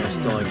studio here in the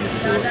Stein Group.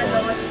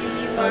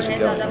 How's it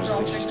going? We're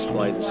 66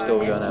 plays and still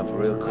going to have a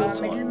real cool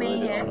time,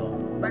 believe it or not.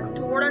 But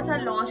थोड़ा सा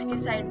loss की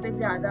side पे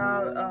ज्यादा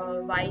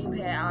vibe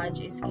है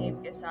आज इस game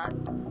के साथ.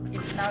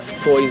 इतना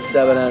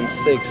 47 and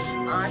 6.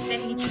 आते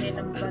ही 6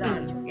 नंबर आ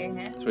चुके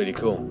हैं. It's really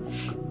cool.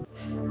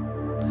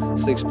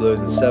 6 blues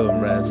and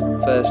 7 reds.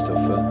 First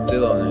off for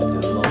Dylan into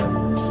live.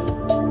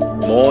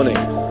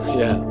 Morning.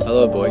 Yeah,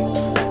 hello boy.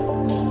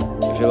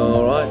 You feeling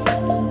alright?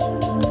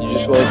 You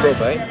just woke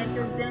up, eh?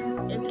 उस दिन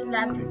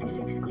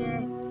 18,36 के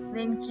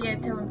विन किए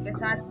थे उनके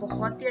साथ.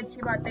 बहुत ही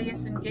अच्छी बात है ये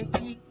सुन के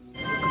कि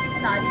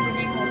सारी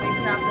विनिंग हो गई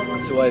थी आप लोगों की.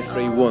 It's away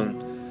 3-1.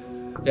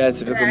 Yeah,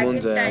 typical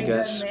Monday, I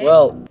guess.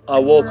 Well, I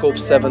woke up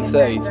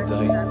 7:30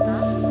 today.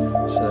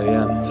 So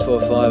yeah, 4,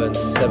 5 and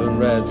 7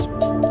 reds.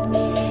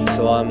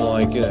 So I'm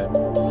like, you know,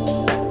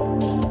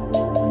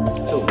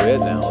 I feel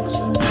weird now,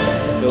 honestly.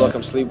 I feel like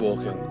I'm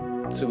sleepwalking.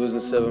 2 blues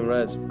and 7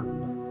 reds.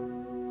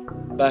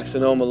 Back to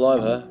normal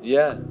life, huh?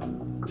 Yeah.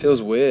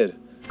 Feels weird.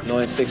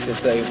 9, 6 and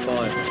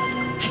 35.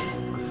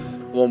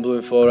 1 blue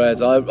and 4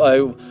 reds.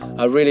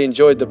 I really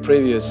enjoyed the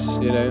previous,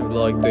 you know,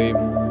 like the,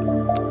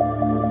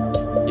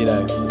 you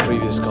know,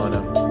 previous kind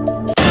of. I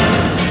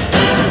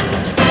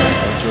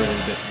enjoyed it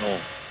a bit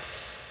more.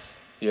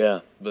 Yeah,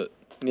 but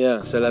yeah,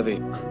 c'est la vie.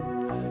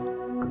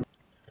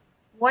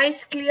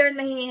 Voice clear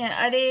नहीं है.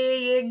 अरे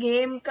ये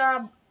game का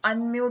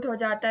unmute हो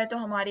जाता है तो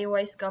हमारी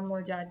वॉइस कम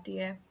हो जाती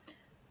है.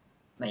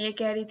 मैं ये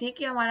कह रही थी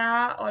कि हमारा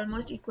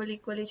ऑलमोस्ट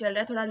इक्वली चल रहा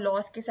है. थोड़ा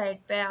लॉस की साइड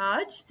पे है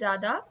आज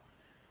ज़्यादा,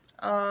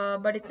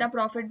 बट इतना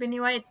प्रॉफिट भी नहीं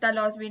हुआ है, इतना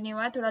लॉस भी नहीं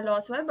हुआ है. थोड़ा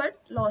लॉस हुआ है बट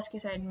लॉस की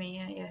साइड में ही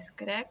है. Yes,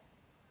 correct.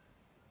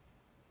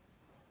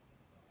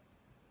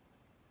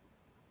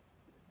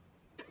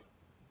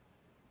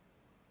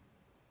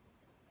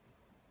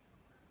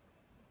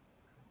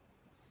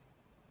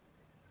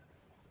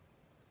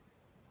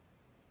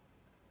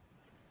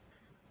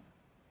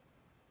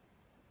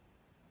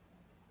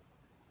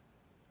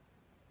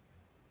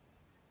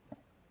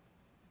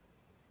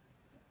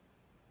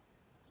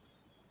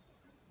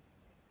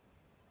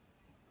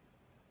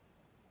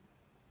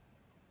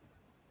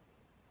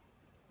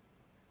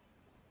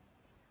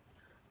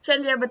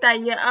 चलिए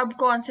बताइए अब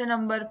कौन से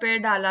नंबर पे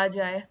डाला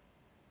जाए.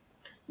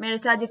 मेरे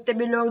साथ जितने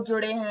भी लोग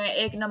जुड़े हैं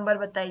एक नंबर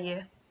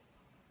बताइए.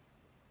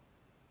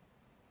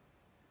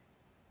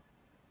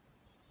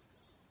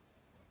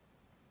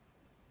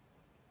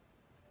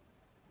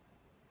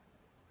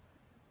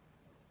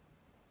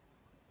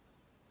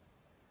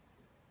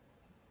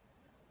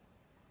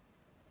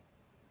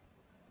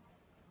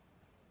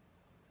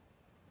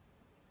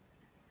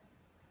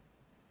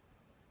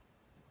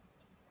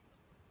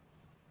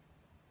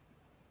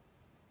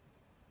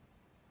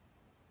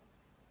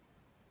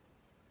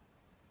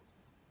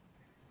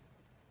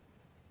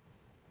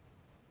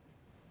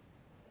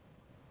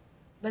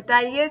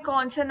 बताइए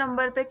कौन से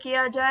नंबर पे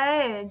किया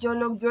जाए. जो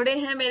लोग जुड़े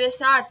हैं मेरे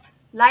साथ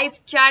लाइव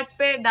चैट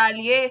पे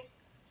डालिए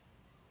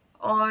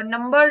और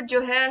नंबर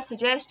जो है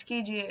सजेस्ट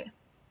कीजिए.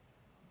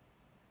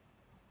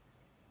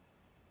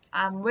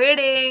 I am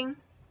waiting.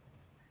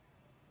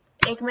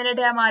 1 मिनट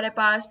है हमारे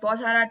पास, बहुत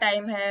सारा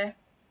टाइम है.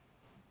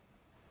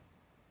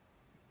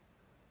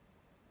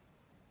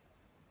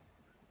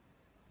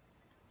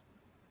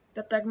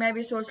 तब तक मैं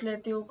भी सोच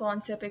लेती हूँ कौन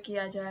से पे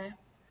किया जाए.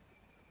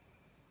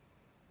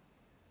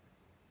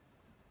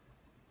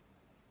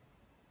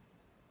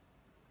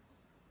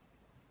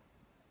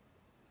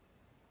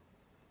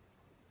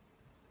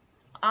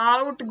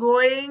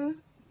 आउटगोइंग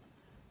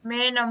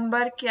में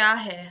नंबर क्या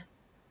है?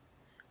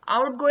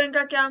 आउटगोइंग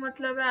का क्या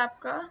मतलब है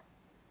आपका?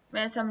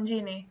 मैं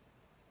समझी नहीं.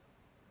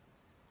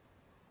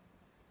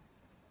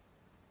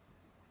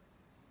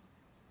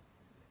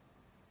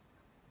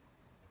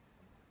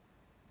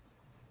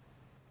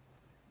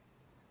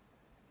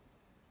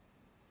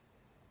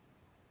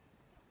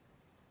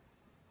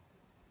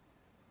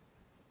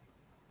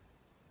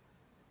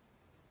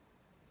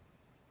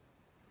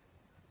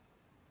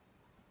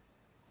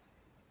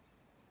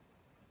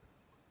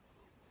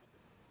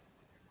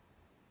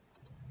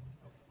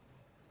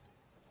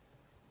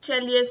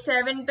 चलिए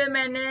 7 पे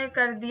मैंने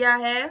कर दिया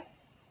है,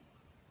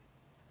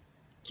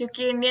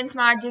 क्योंकि इंडियन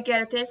स्मार्ट जी कह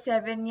रहे थे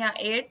 7 या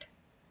 8,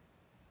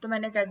 तो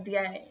मैंने कर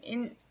दिया है।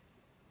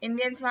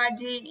 इंडियन स्मार्ट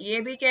जी ये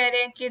भी कह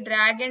रहे हैं कि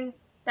ड्रैगन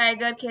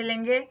टाइगर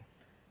खेलेंगे,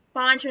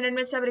 5 मिनट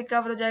में सब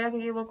रिकवर हो जाएगा,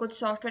 क्योंकि वो कुछ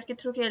सॉफ्टवेयर के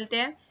थ्रू खेलते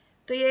हैं।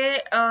 तो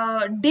ये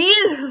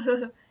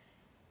डील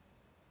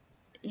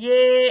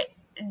ये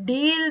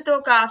डील तो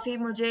काफी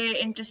मुझे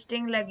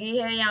इंटरेस्टिंग लगी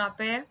है यहाँ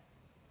पे।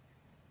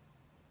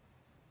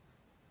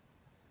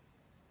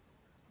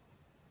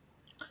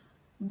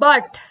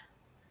 बट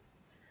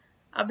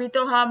अभी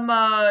तो हम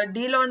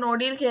डील और नो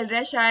डील खेल रहे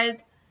हैं,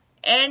 शायद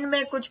एंड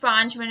में कुछ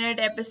 5 मिनट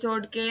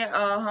एपिसोड के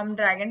हम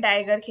ड्रैगन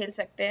टाइगर खेल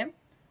सकते हैं।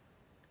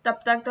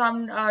 तब तक तो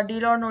हम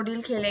डील और नो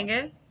डील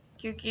खेलेंगे,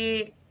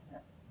 क्योंकि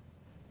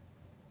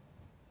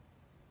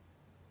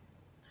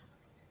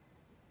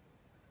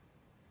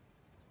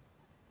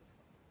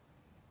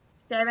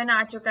 7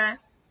 आ चुका है।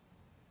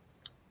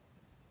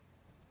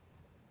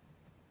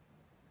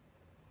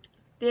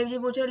 देव जी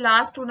पूछे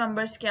लास्ट 2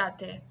 नंबर्स क्या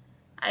थे।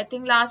 आई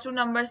थिंक लास्ट 2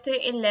 नंबर्स थे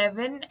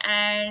 11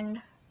 एंड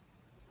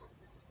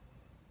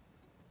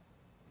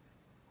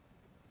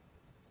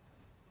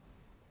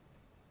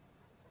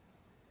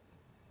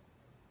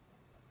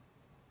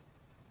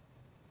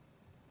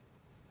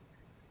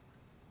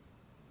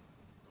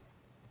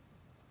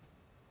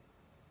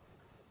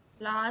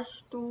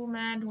लास्ट 2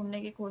 मैं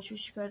ढूंढने की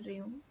कोशिश कर रही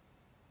हूँ।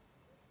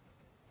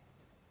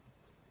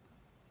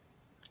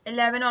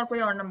 11 और कोई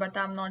और नंबर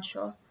था, आई एम नॉट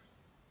श्योर।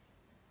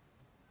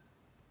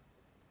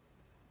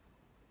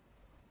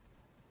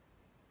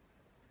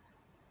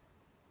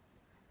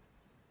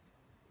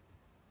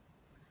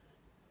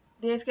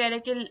 देव कह रहे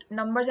कि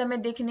नंबर्स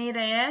हमें दिख नहीं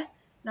रहे हैं,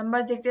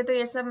 नंबर्स दिखते तो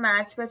ये सब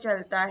मैथ्स पे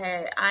चलता है।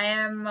 आई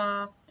एम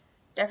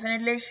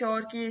डेफिनेटली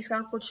श्योर कि इसका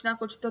कुछ ना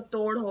कुछ तो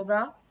तोड़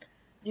होगा,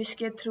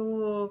 जिसके थ्रू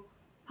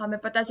हमें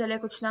पता चले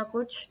कुछ ना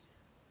कुछ।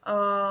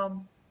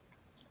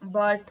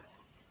 बट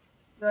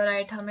यू आर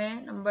राइट,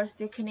 हमें नंबर्स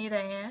दिख नहीं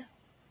रहे हैं।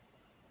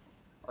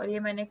 और ये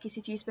मैंने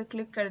किसी चीज पे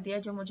क्लिक कर दिया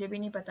जो मुझे भी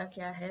नहीं पता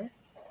क्या है।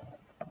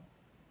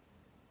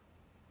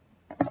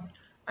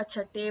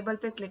 अच्छा, टेबल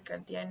पे क्लिक कर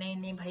दिया। नहीं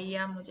नहीं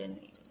भैया, मुझे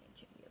नहीं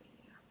चाहिए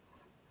भैया,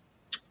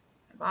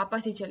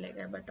 वापस ही चले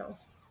गए। बताओ,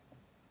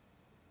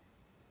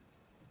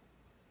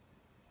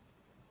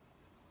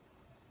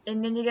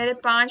 इंडियन जी कह रहे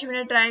 5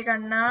 मिनट ट्राई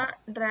करना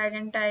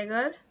ड्रैगन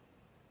टाइगर।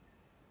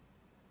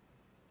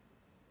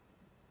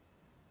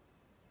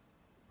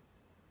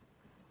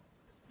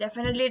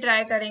 डेफिनेटली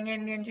ट्राई करेंगे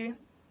इंडियन जी।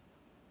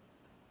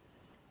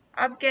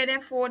 अब कह रहे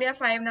हैं 4 या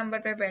 5 नंबर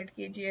पे बैठ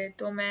कीजिए,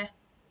 तो मैं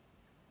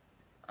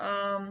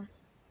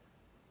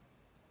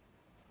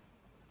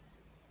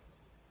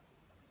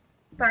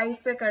 5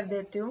 पे कर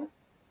देती हूँ।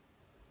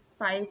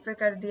 5 पे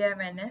कर दिया है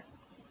मैंने,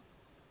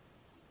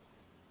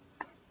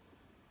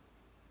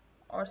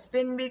 और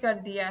स्पिन भी कर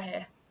दिया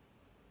है।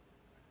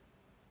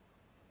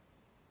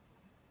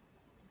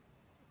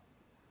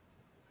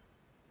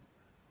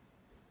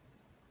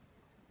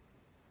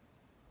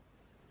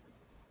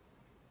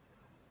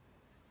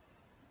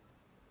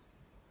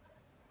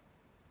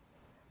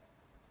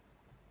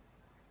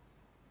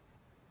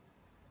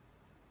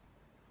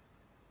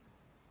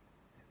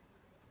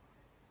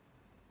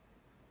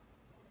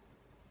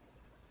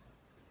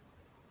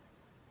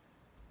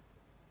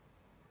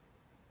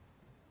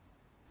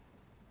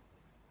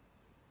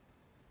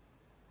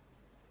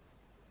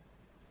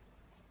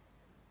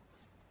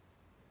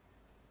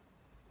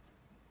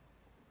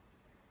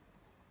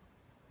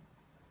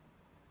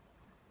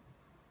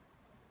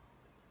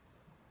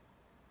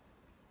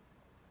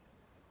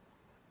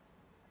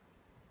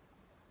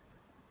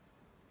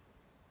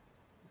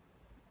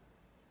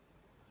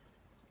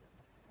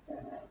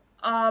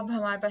 अब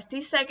हमारे पास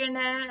 30 सेकंड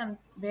है, हम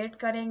वेट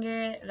करेंगे,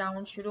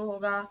 राउंड शुरू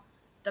होगा।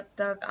 तब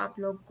तक आप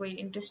लोग कोई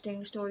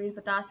इंटरेस्टिंग स्टोरी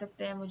बता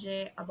सकते हैं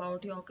मुझे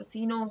about your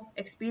casino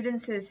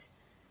experiences.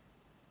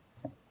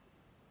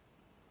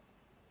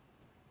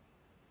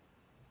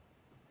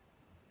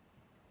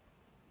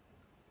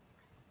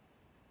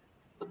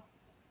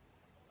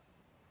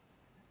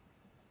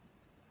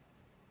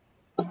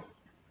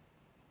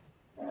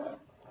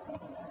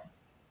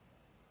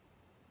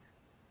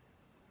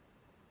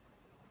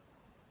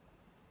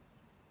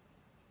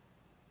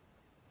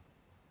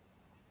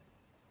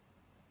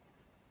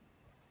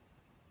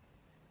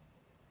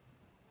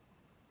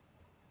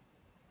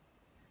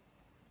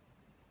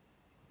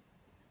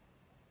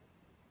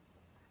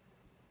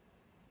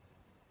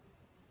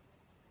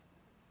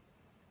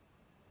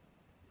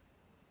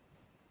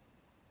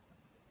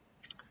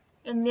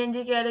 Indian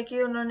जी कह रहे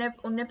कि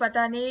उन्हें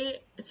पता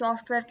नहीं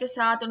सॉफ्टवेयर के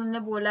साथ उन्होंने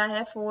बोला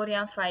है 4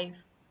 या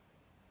 5।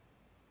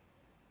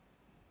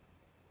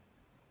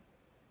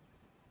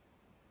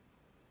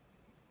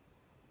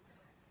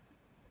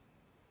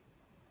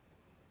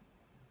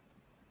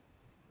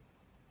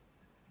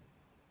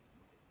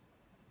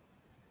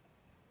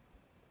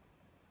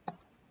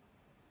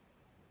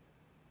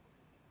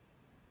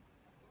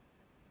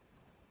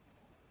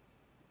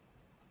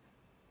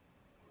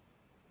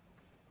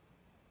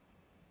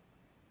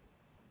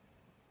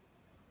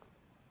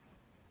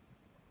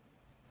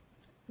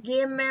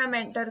 गेम में हम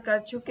एंटर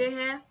कर चुके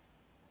हैं।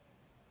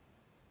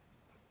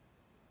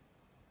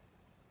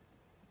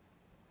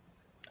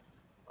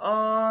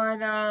 और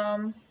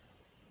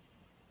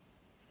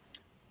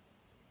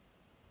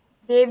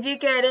देव जी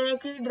कह रहे हैं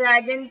कि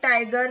ड्रैगन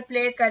टाइगर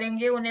प्ले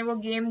करेंगे, उन्हें वो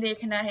गेम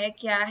देखना है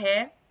क्या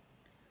है,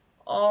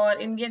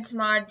 और इंडियन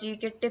स्मार्ट जी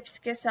के टिप्स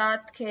के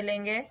साथ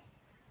खेलेंगे।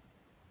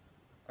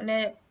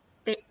 उन्हें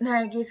देखना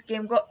है कि इस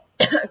गेम को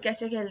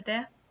कैसे खेलते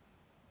हैं।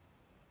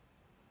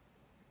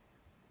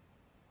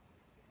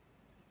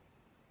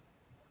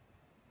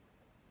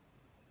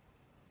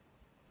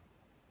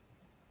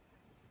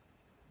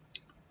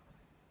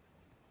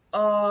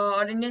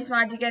 और इंडियन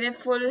स्मार्ट जी कह रहे हैं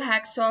फुल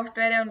हैक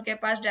सॉफ्टवेयर है उनके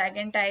पास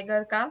ड्रैगन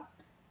टाइगर का।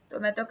 तो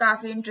मैं तो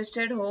काफी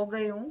इंटरेस्टेड हो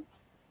गई हूँ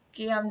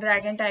कि हम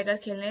ड्रैगन टाइगर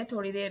खेलें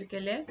थोड़ी देर के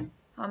लिए।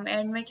 हम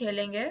एंड में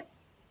खेलेंगे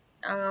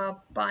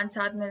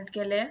 5-7 मिनट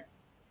के लिए।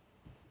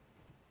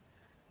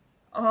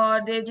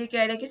 और देव जी कह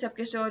रहे हैं कि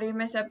सबकी स्टोरी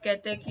में सब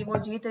कहते हैं कि वो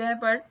जीत रहे हैं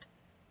बट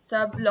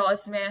सब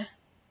लॉस में है।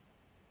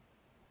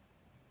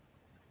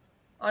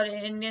 और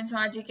इंडियन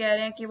स्मार्ट जी कह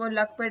रहे हैं कि वो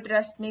लक पे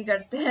ट्रस्ट नहीं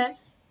करते हैं,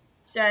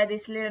 शायद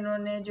इसलिए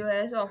उन्होंने जो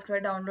है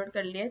सॉफ्टवेयर डाउनलोड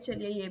कर लिया।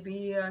 चलिए ये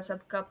भी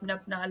सबका अपना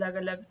अपना अलग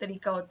अलग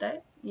तरीका होता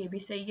है, ये भी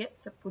सही है,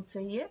 सब कुछ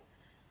सही है।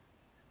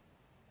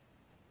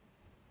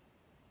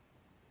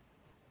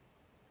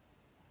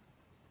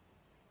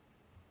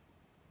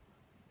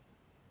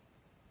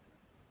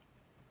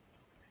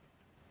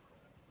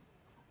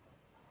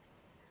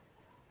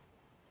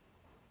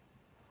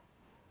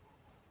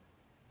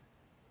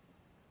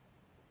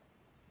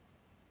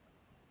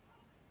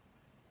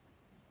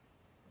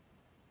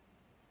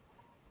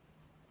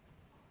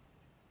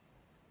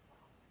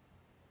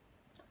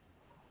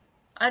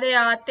 अरे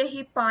आते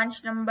ही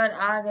 5 नंबर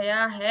आ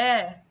गया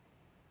है।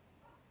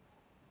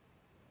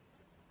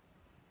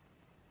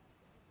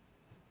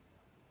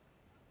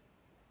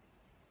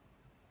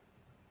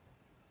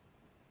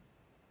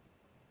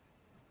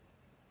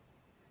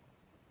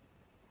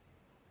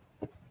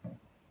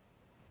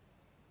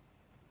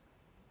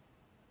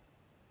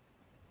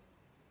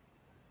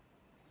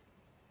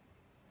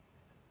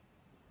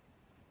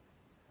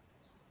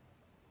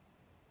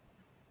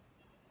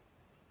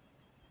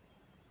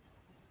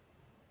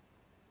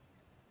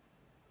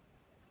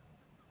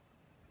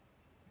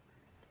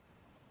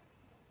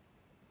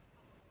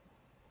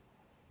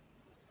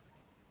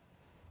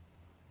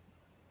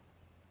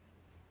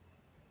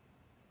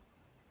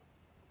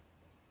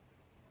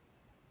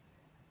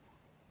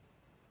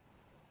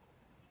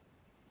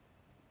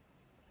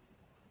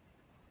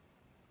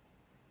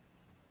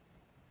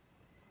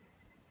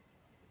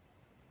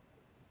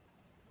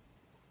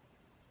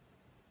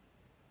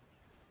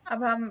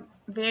 अब हम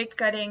वेट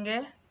करेंगे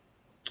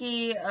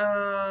कि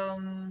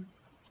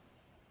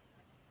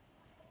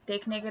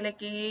देखने के लिए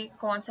कि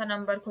कौन सा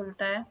नंबर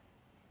खुलता है।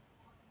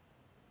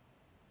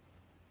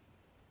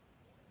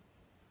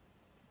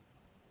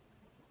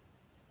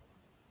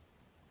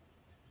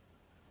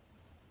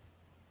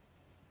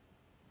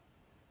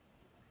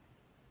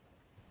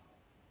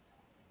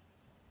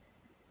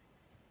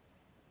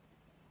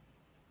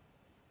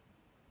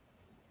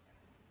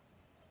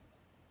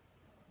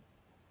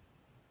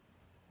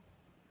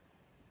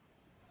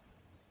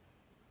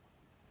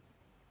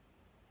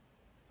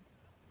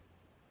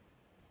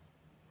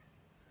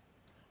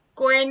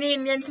 कोई नहीं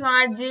इंडियन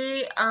स्मार्ट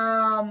जी,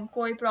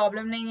 कोई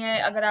प्रॉब्लम नहीं है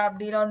अगर आप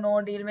डील और नो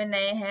डील में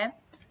नए हैं।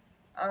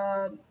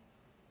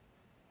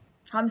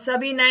 हम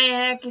सभी नए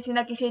हैं किसी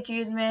ना किसी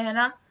चीज में, है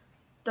ना।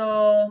 तो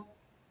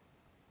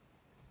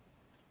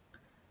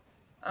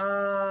आ,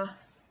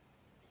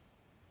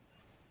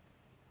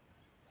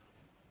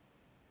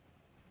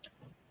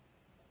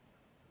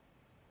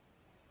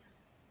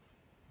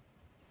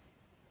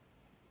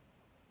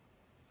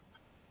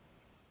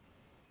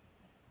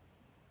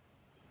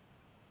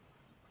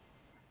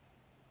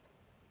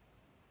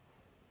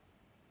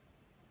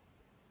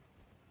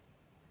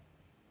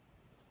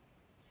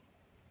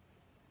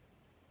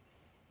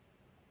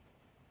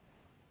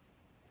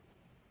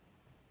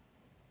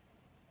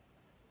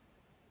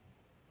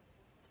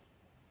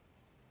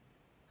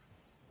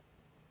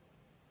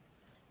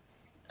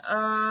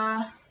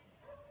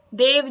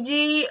 देव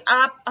जी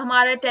आप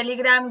हमारा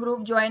टेलीग्राम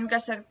ग्रुप ज्वाइन कर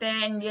सकते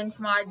हैं, इंडियन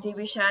स्मार्ट जी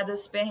भी शायद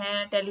उस पे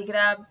हैं।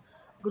 टेलीग्राम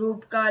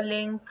ग्रुप का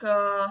लिंक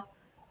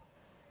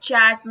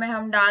चैट में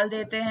हम डाल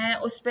देते हैं,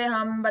 उस पे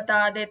हम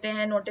बता देते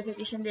हैं,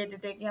 नोटिफिकेशन दे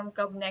देते हैं कि हम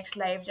कब नेक्स्ट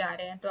लाइव जा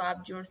रहे हैं, तो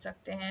आप जुड़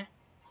सकते हैं।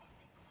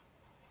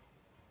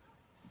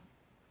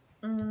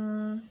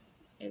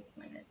 1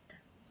 मिनट,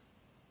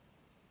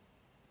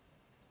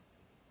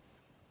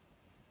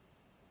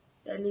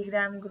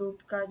 टेलीग्राम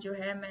ग्रुप का जो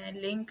है मैं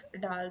लिंक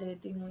डाल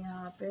देती हूँ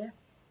यहाँ पे।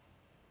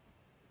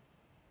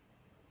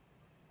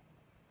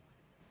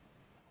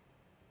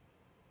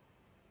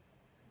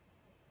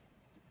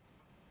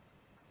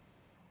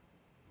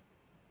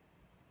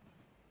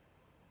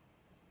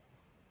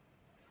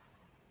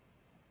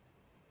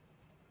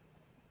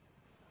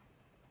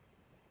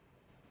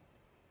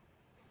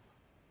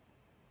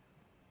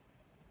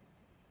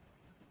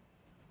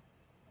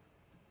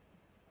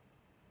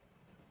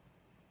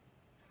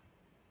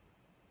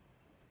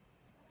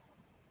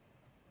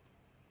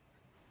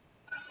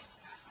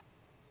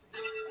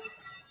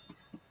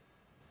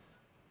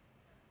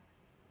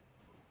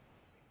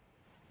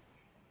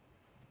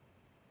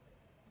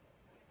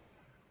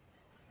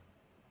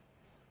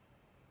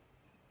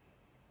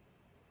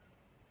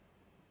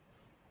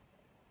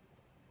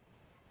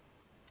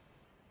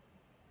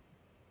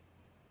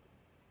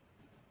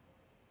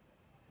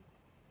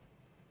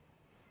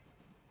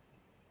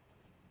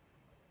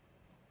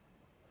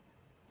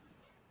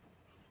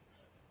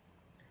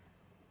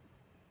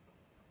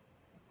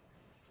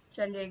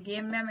 चलिए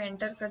गेम में हम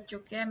एंटर कर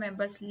चुके हैं, मैं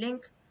बस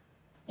लिंक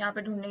यहाँ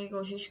पे ढूंढने की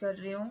कोशिश कर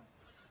रही हूँ।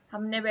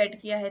 हमने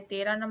बैट किया है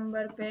 13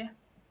 नंबर पे।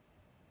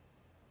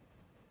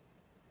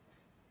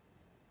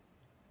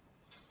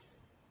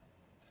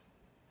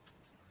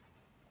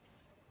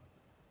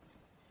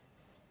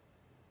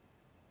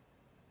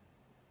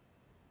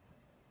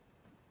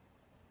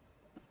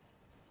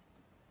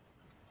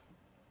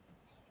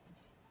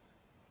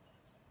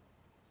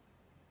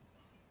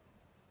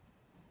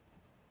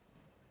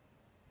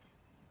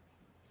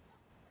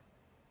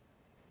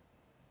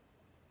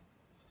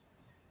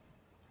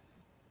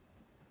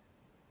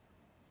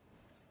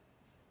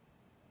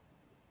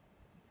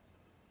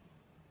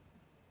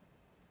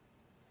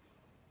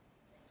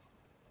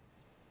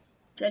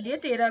 चलिए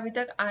 13 अभी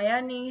तक आया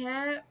नहीं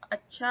है,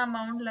 अच्छा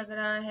अमाउंट लग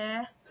रहा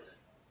है।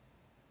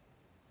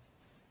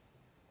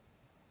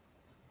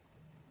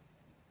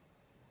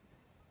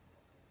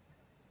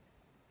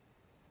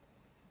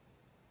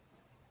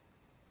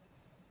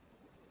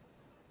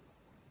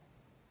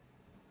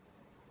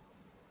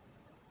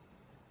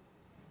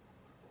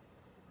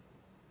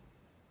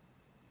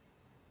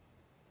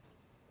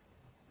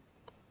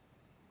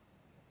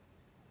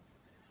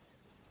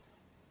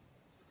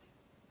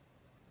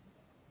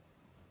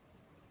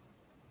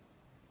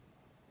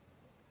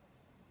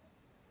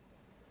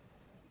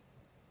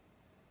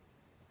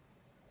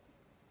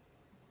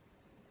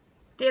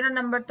 तेरह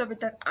नंबर तो अभी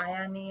तक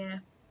आया नहीं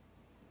है।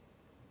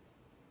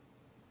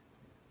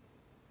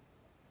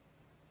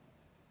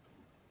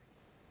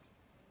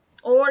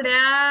 ओ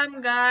डैम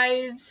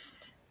गाइस,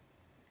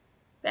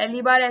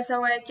 पहली बार ऐसा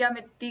हुआ है कि हम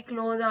इतनी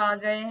क्लोज आ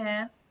गए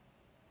हैं।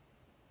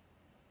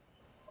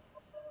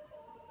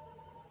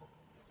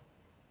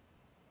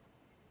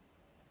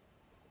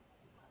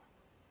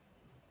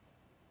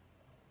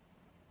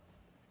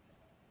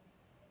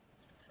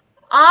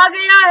 आ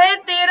गया है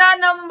 13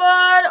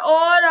 नंबर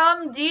और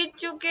हम जीत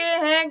चुके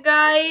हैं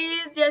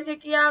गाइस, जैसे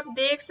कि आप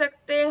देख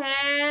सकते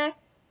हैं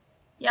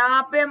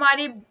यहाँ पे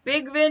हमारी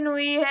बिग विन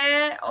हुई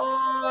है।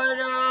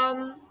 और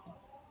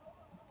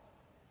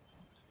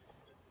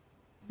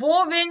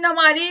वो विन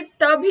हमारी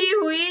तभी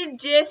हुई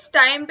जिस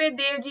टाइम पे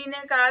देव जी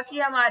ने कहा कि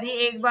हमारी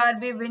एक बार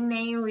भी विन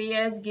नहीं हुई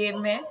है इस गेम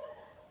में।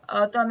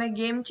 तो हमें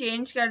गेम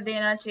चेंज कर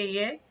देना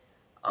चाहिए।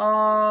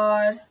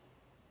 और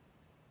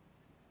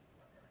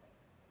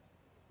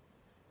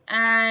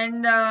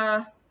एंड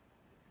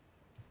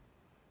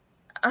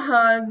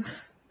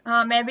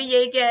हाँ, मैं भी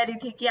यही कह रही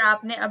थी कि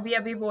आपने अभी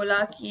अभी बोला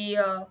कि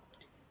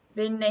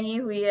विन नहीं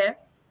हुई है,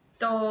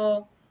 तो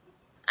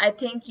आई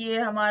थिंक ये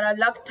हमारा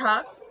लक था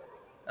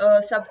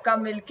सबका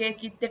मिलके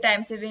कितने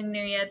टाइम से विन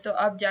नहीं हुई है, तो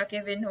अब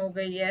जाके विन हो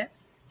गई है।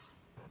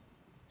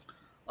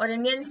 और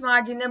इंडियन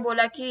स्मार्ट जी ने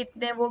बोला कि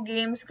इतने वो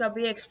गेम्स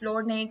कभी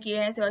एक्सप्लोर नहीं किए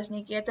हैं, सर्च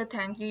नहीं किए, तो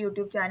थैंक यू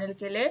यूट्यूब चैनल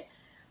के लिए।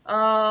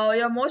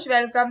 You are most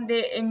welcome they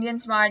Indian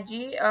smart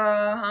जी।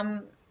 हम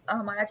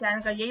हमारा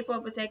चैनल का यही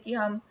पर्पस है कि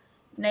हम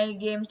नई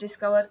गेम्स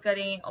डिस्कवर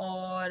करें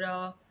और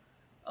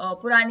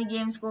पुरानी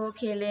गेम्स को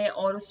खेलें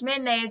और उसमें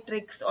नए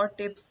ट्रिक्स और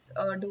टिप्स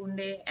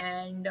ढूंढें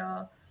एंड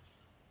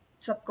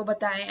सबको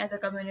बताएं एज अ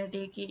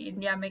कम्युनिटी कि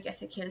इंडिया में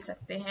कैसे खेल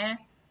सकते हैं।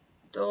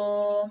 तो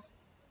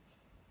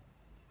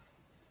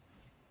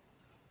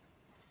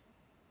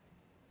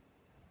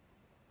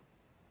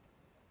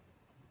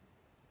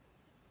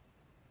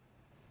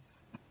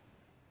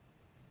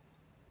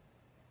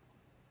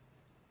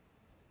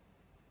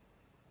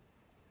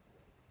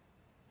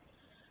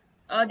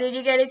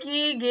तेजी कह रही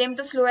कि गेम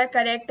तो स्लो है,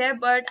 करेक्ट है,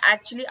 बट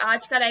एक्चुअली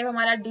आज का लाइव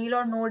हमारा डील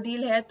और नो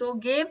डील है, तो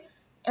गेम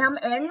हम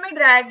एंड में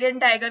ड्रैगन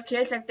टाइगर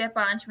खेल सकते हैं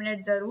 5 मिनट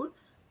जरूर,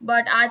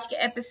 बट आज के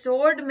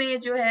एपिसोड में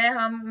जो है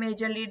हम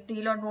मेजरली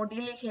डील और नो डील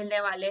ही खेलने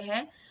वाले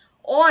हैं।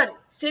 और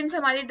सिंस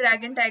हमारी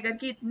ड्रैगन टाइगर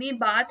की इतनी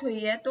बात हुई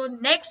है, तो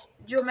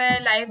नेक्स्ट जो मैं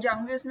लाइव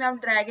जाऊंगी उसमें हम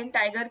ड्रैगन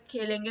टाइगर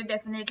खेलेंगे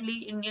डेफिनेटली।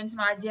 इंडियन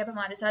स्मार्ट जी आप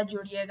हमारे साथ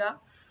जुड़िएगा।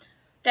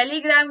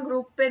 टेलीग्राम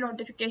ग्रुप पे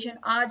नोटिफिकेशन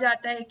आ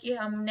जाता है कि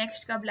हम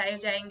नेक्स्ट कब लाइव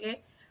जाएंगे।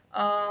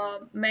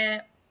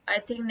 मैं आई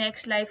थिंक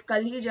नेक्स्ट लाइव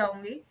कल ही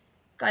जाऊंगी,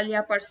 कल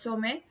या परसों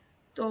में,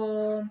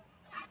 तो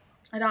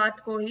रात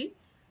को ही।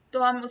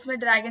 तो हम उसमें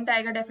ड्रैगन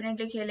टाइगर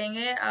डेफिनेटली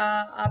खेलेंगे।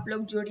 आप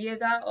लोग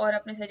जुड़िएगा और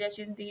अपने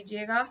सजेशन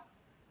दीजिएगा।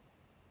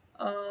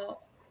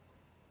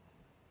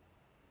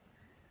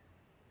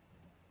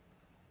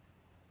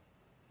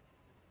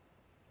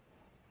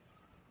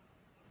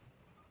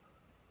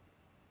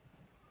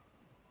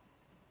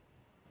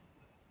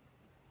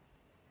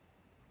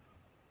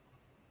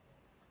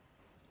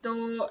 तो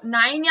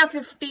 9 या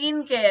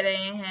 15 कह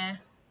रहे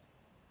हैं।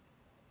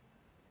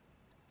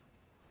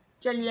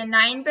 चलिए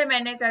 9 पे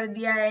मैंने कर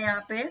दिया है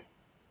यहाँ पे।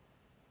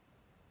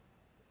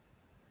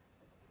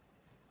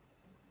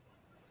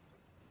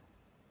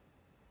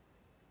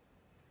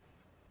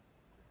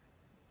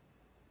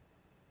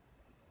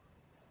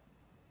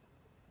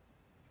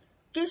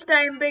 किस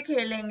टाइम पे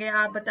खेलेंगे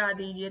आप बता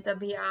दीजिए,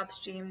 तभी आप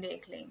स्ट्रीम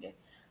देख लेंगे।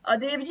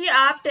 देव जी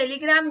आप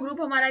टेलीग्राम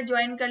ग्रुप हमारा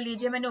ज्वाइन कर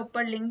लीजिए, मैंने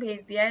ऊपर लिंक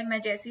भेज दिया है। मैं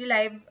जैसे ही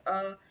लाइव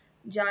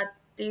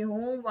जाती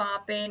हूँ वहां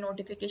पे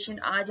नोटिफिकेशन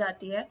आ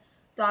जाती है,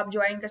 तो आप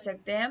ज्वाइन कर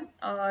सकते हैं।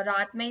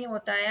 रात में ही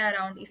होता है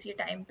अराउंड इसी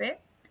टाइम पे,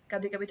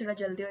 कभी कभी थोड़ा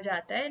जल्दी हो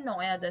जाता है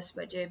 9 या 10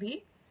 बजे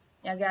भी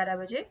या 11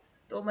 बजे,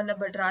 तो मतलब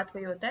बट रात को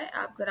ही होता है।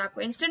 आप अगर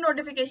आपको इंस्टेंट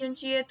नोटिफिकेशन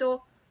चाहिए तो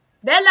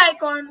बेल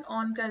आइकॉन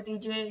ऑन कर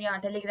दीजिए या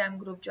टेलीग्राम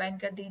ग्रुप ज्वाइन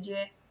कर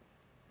दीजिए।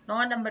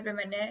 9 नंबर पे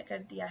मैंने कर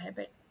दिया है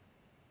बेट।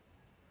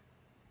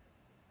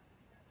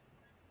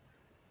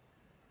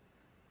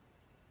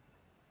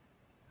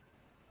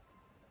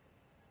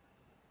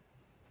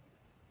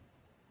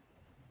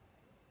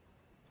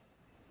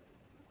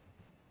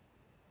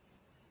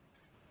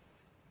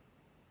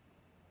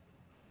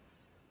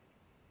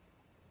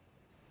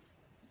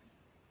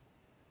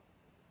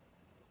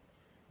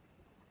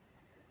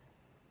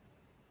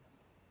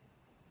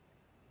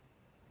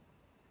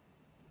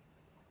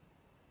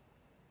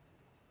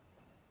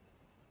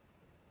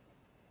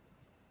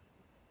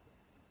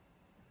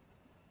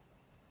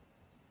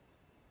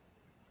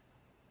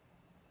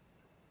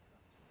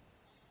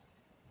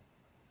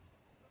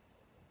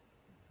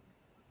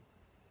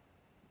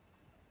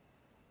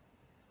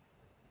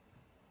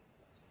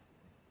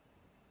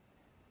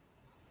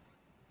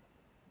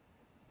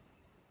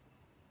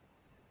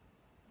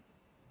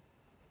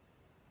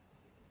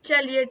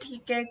 चलिए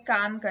ठीक है,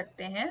 काम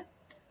करते हैं।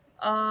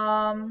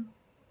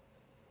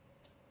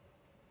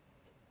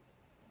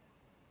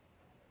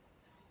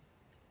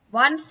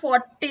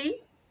 140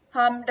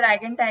 हम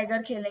ड्रैगन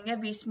टाइगर खेलेंगे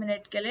 20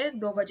 मिनट के लिए,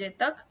 2 बजे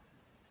तक।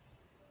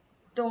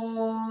 तो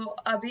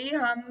अभी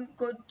हम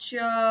कुछ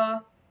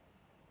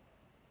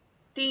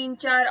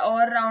 3-4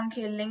 और राउंड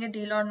खेल लेंगे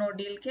डील और नो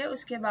डील के,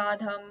 उसके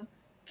बाद हम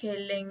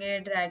खेल लेंगे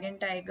ड्रैगन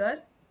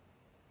टाइगर,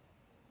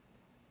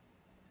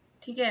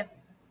 ठीक है।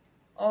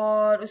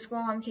 और उसको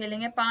हम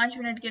खेलेंगे 5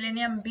 मिनट के लिए,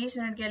 नहीं हम 20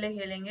 मिनट के लिए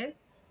खेलेंगे।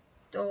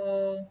 तो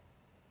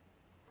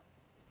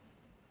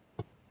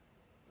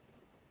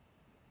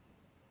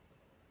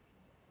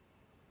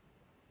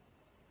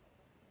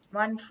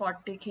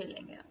 140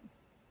 खेलेंगे हम।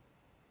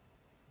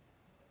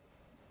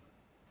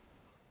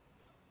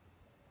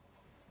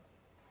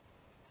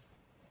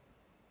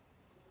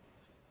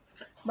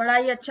 बड़ा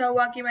ही अच्छा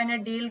हुआ कि मैंने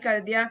डील कर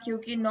दिया,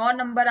 क्योंकि 9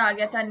 नंबर आ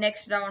गया था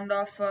next round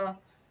of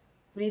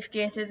brief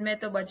cases में,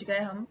 तो बच गए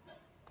हम।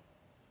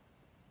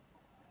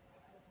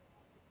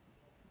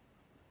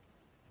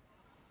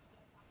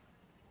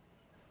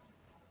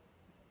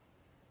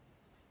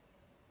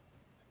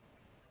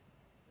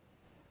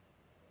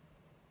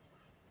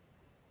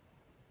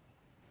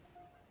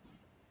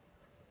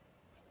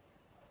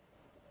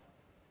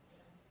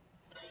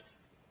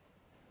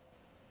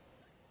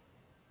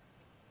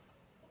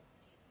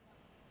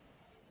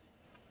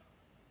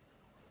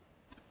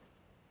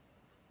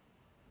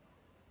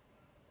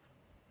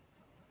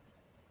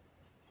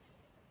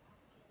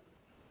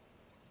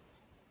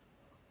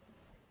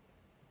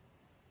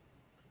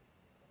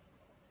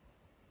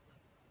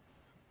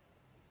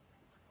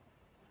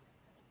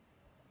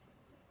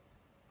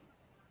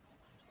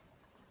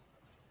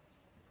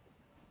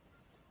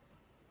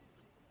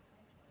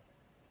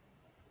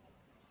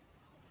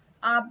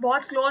 आप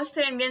बहुत क्लोज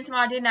थे, इंडियंस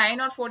मार्जिन 9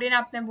 और 14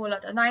 आपने बोला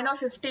था, 9 और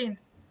 15।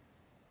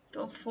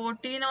 तो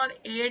 14 और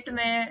 8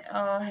 में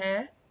है,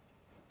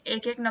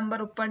 एक एक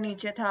नंबर ऊपर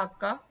नीचे था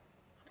आपका।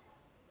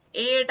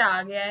 8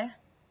 आ गया है।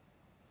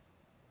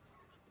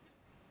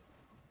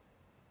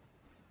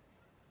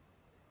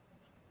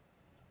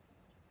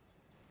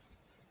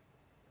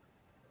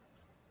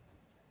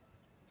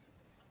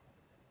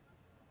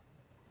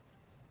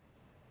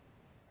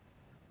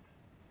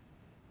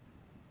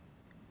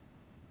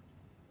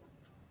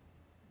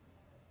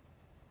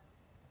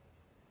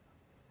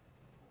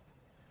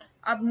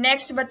 अब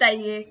नेक्स्ट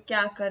बताइए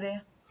क्या करें।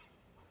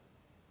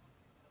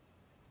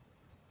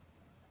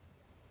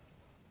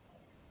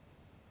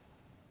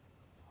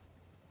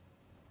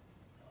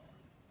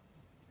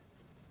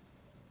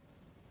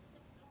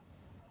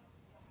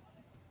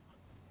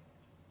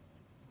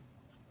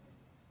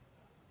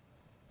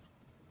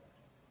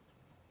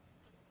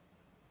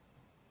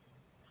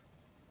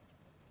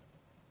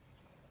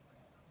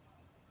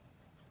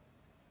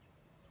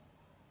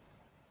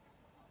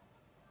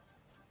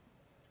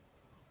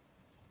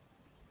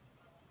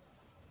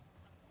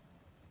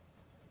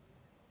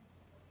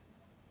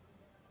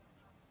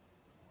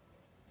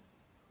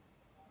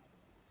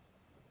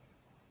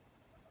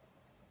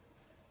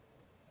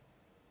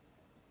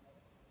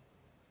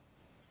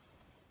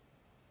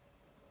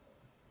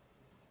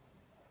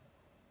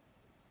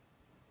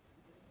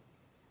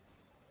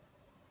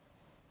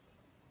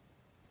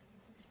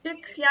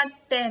 सिक्स या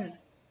 10?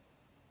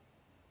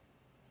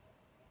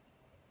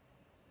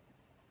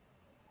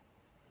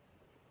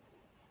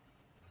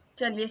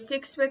 चलिए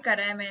 6 पे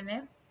करा है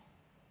मैंने।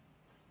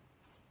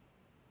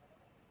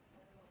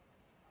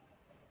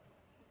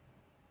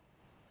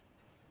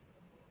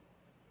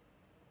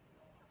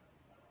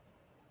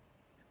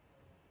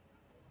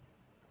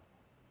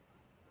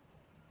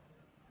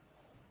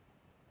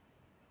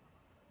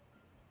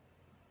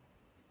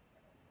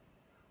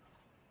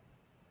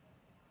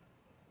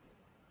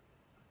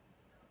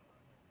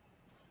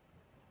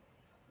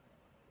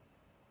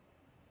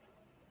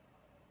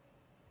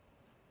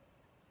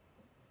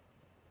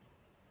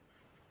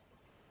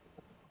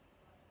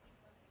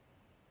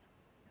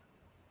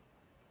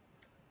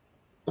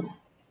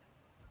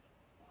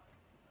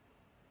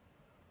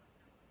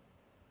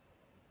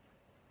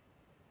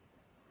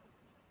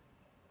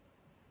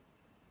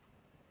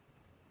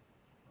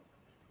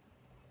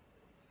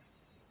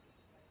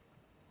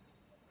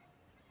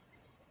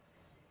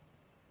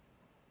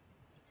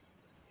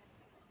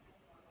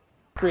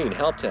 screen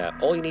help tab.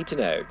 All you need to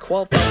know.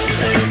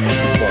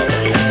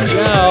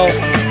 Ciao.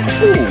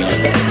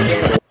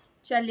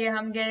 चलिए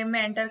हम गेम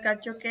में एंटर कर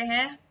चुके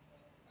हैं,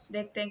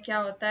 देखते हैं क्या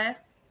होता है।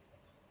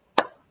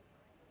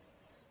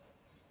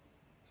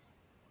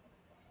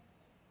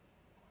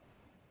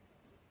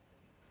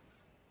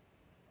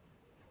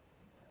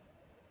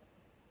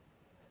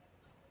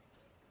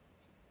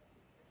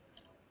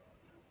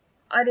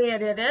 अरे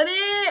अरे अरे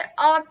अरे,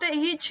 आते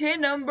ही 6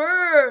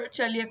 नंबर।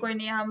 चलिए कोई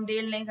नहीं, हम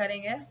डील नहीं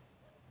करेंगे।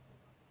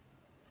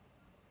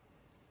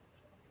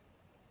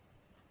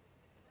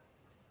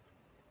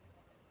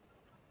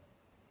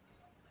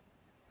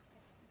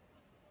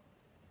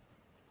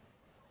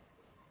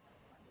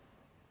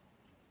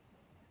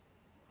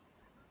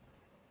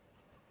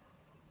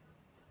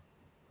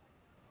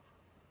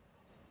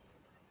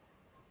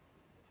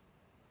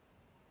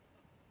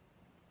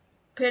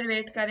 फिर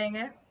वेट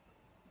करेंगे।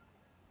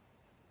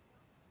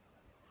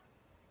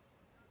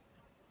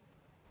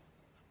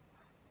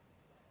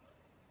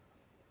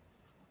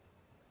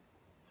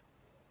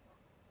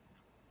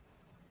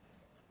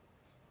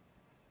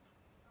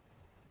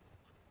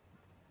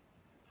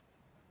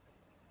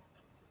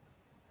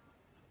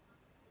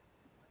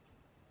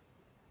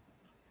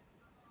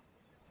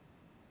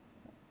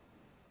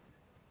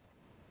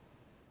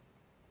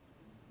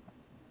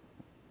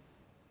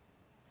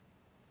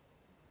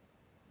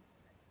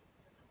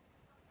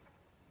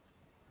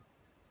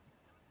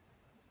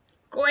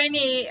 कोई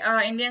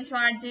नहीं इंडियन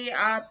स्मार्ट जी,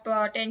 आप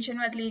टेंशन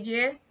मत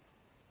लीजिए,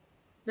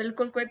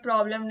 बिल्कुल कोई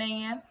प्रॉब्लम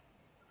नहीं है।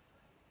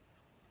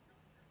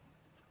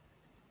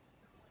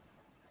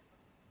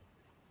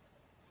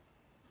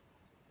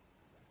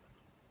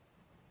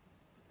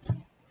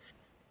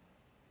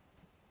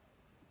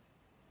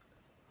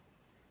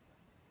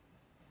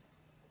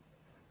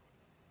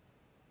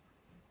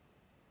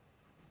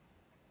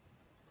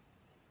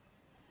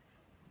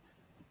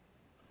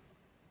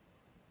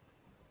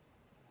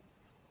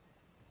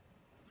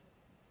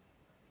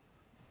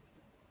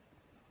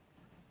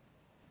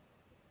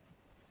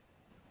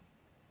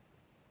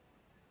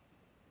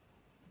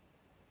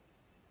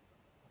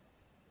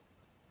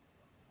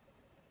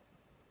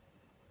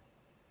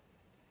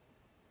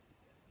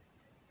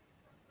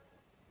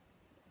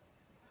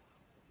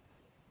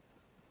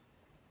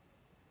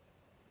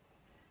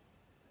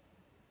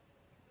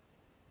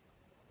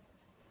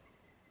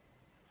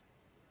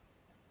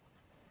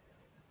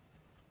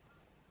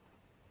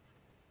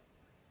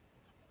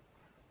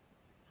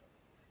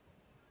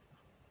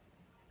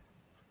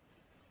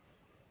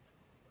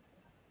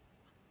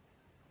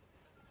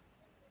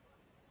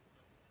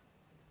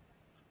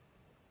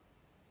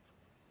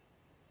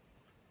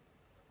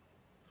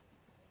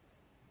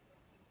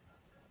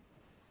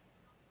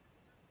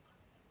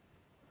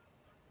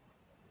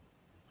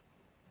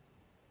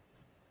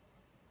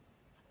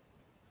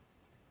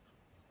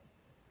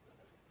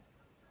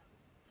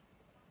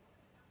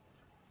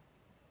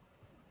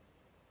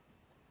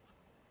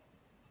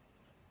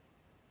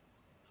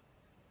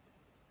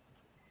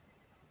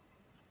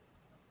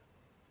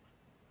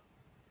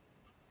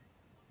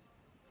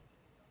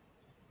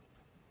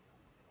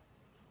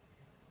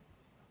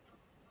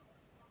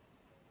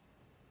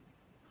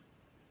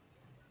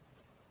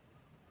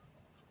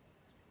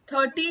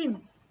 थर्टीन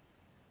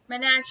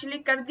मैंने एक्चुअली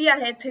कर दिया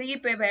है 3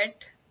 पे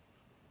बेट।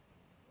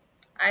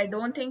 आई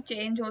डोंट थिंक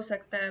चेंज हो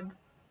सकता है अब।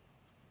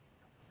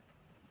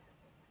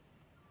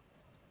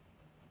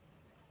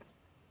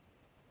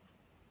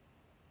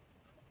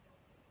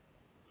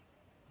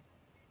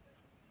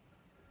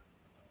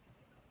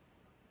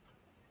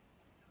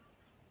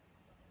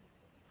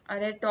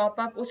 अरे टॉप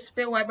अप उस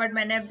पे हुआ है, बट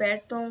मैंने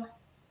बेट तो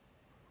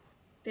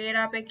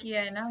 13 पे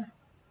किया है ना।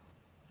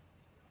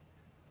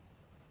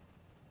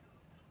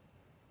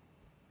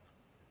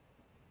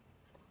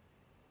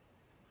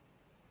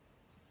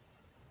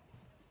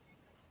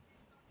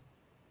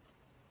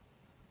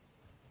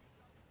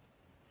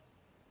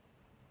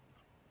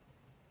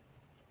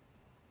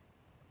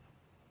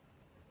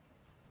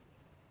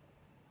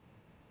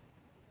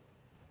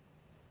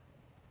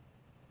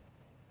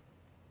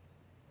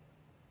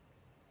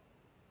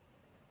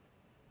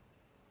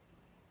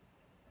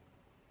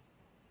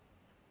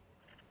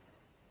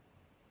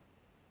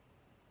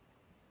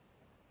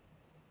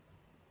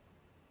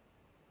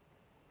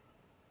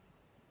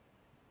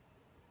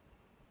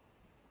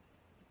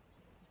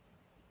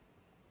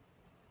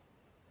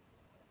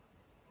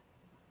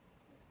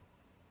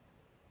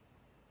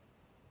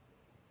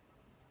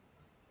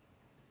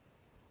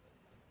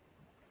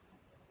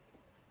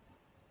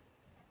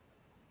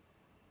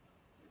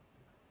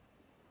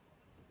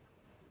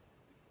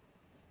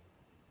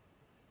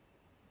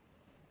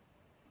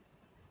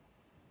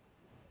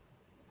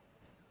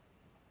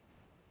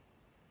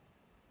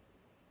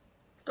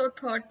 तो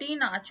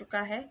 13 आ चुका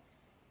है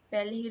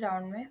पहले ही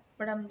राउंड में,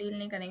 बट हम डील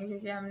नहीं करेंगे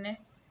क्योंकि हमने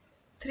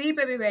 3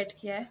 पे भी बैट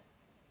किया है।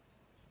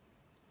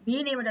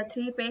 भी नहीं, मतलब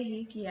 3 पे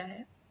ही किया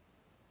है।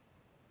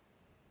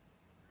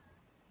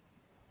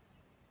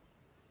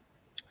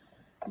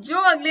 जो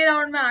अगले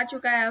राउंड में आ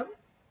चुका है अब।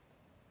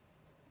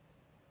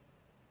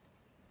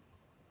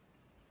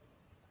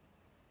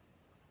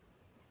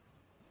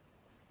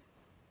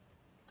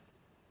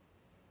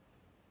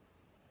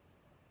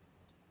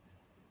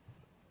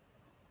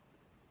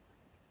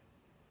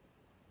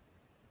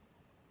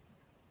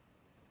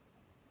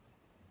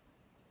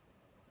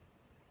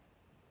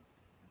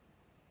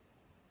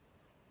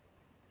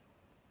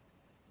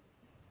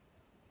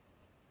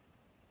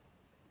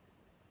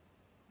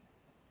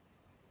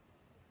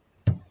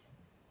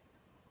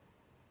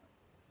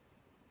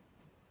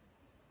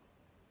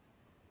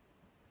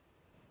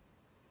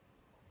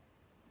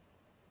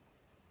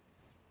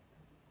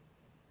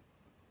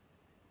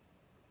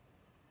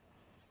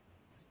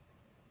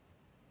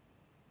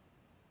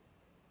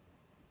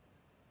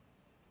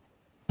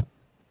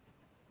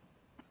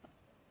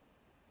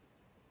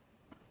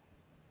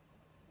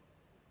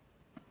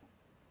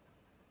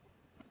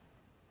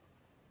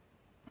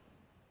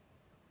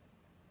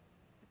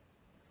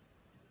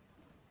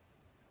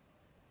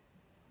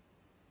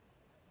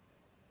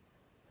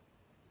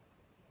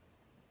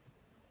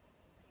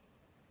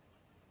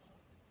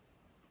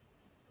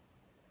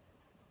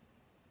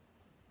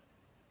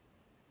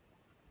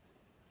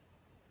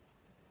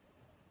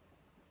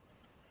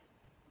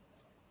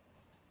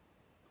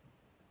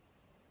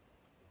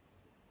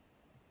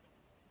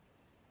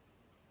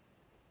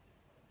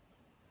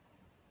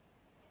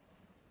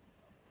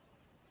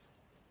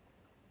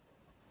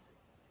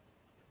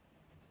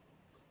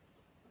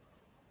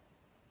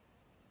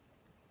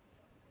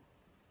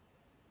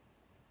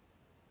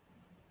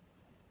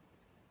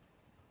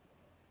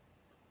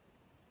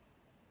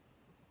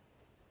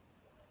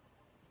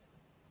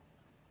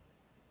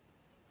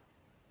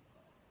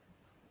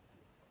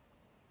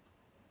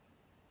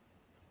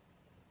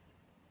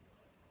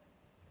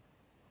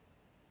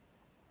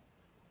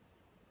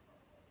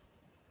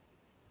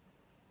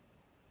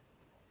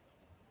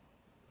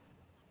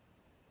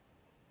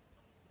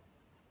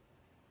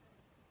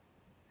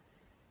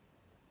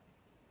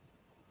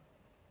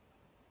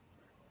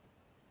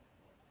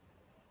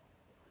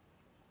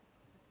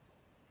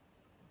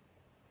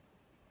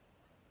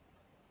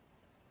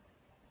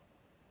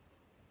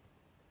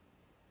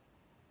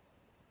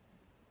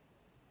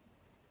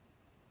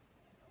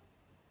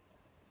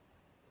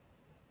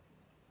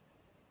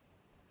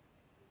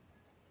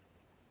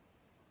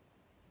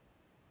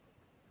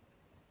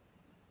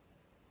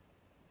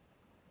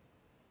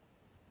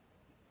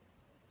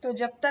 तो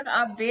जब तक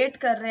आप वेट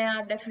कर रहे हैं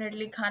आप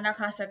डेफिनेटली खाना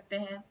खा सकते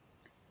हैं,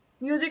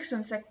 म्यूजिक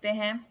सुन सकते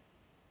हैं,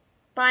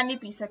 पानी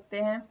पी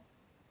सकते हैं,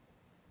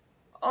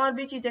 और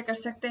भी चीजें कर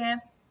सकते हैं।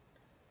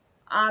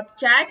 आप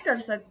चैट कर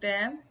सकते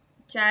हैं,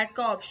 चैट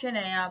का ऑप्शन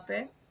है यहाँ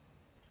पे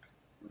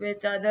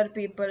विद अदर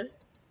पीपल।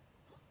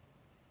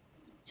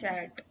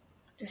 चैट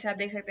जैसे आप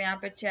देख सकते हैं यहाँ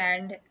पे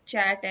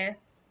चैट है,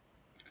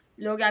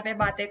 लोग यहाँ पे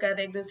बातें कर रहे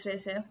हैं एक दूसरे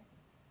से,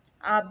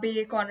 आप भी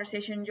ये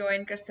कॉन्वर्सेशन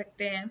ज्वाइन कर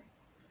सकते हैं।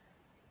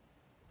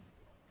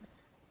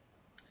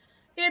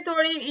 ये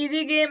थोड़ी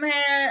इजी गेम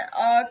है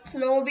और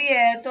स्लो भी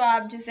है, तो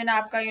आप जिस दिन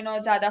आपका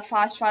ज्यादा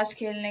फास्ट फास्ट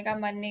खेलने का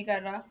मन नहीं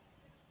कर रहा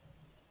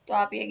तो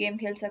आप ये गेम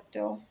खेल सकते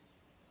हो।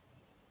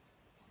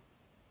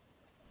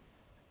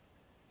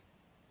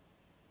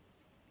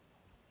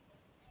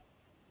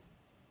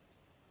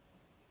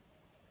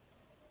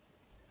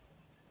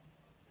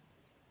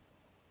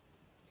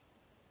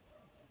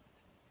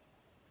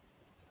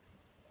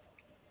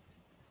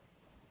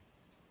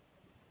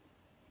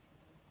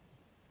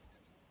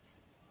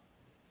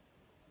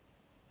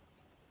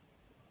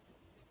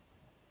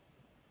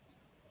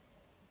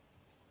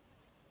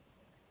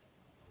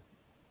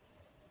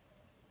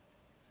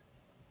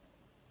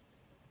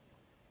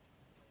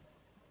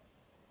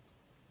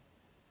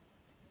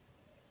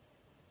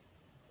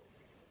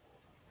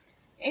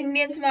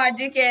 इंडियन स्मार्ट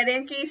जी कह रहे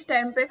हैं कि इस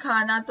टाइम पे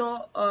खाना तो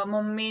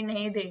मम्मी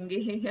नहीं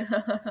देंगी।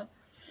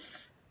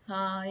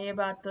 हाँ ये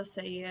बात तो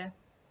सही है।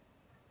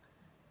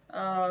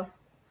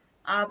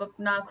 आप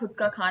अपना खुद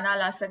का खाना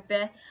ला सकते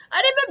हैं।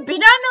 अरे मैं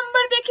बिना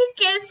नंबर देखे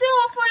कैसे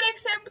ऑफर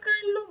एक्सेप्ट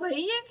कर लूं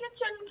भैया, क्या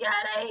चल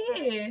क्या रहा है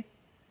ये?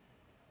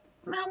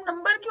 मैं हम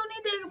नंबर क्यों नहीं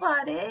देख पा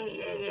रहे?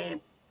 ये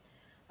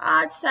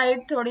आज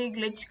साइट थोड़ी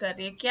ग्लिच कर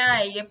रही है, क्या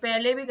है ये?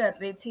 पहले भी कर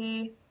रही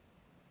थी।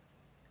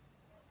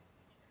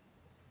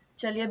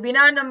 चलिए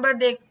बिना नंबर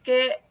देख के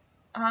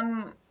हम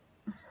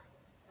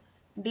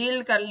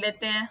डील कर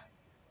लेते हैं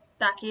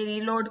ताकि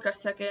रीलोड कर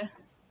सके।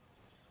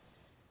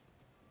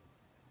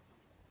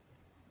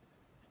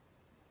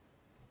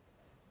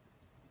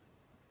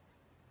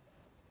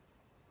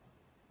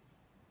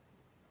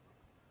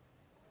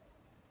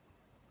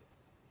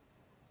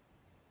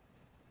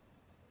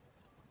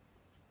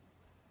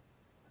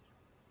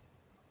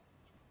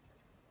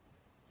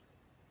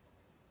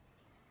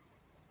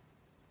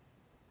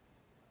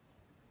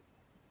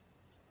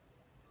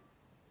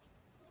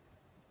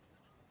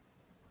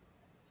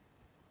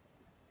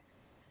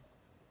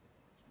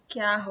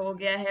 क्या हो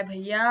गया है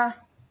भैया?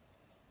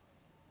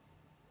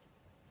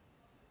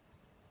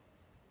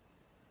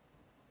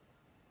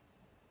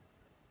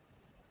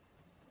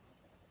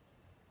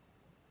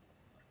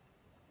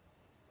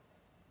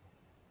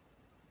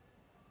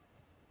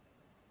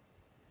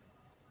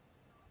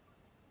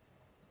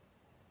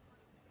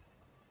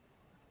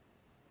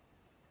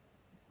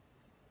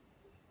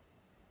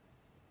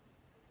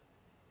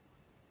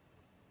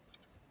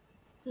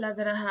 लग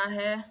रहा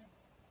है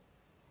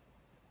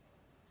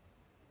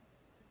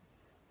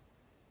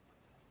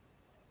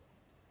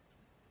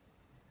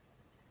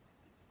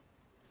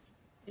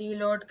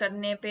रीलोड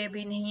करने पे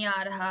भी नहीं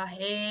आ रहा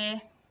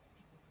है,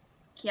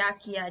 क्या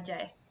किया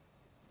जाए?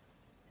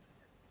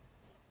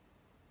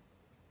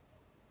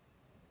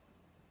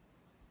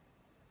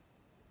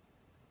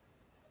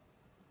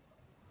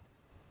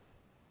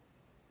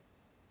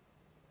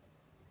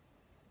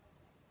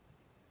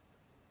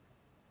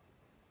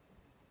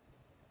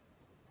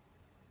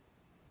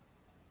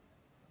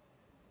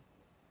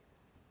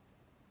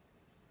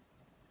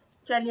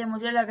 चलिए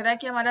मुझे लग रहा है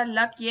कि हमारा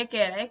लक ये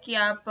कह रहा है कि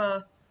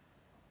आप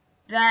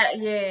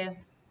ये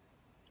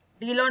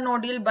डील और नो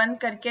डील बंद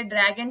करके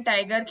ड्रैगन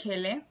टाइगर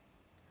खेलें।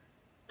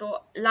 तो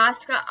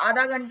लास्ट का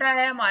आधा घंटा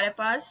है हमारे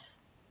पास,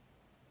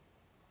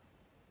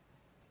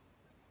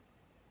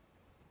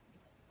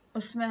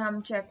 उसमें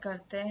हम चेक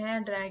करते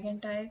हैं ड्रैगन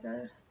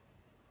टाइगर।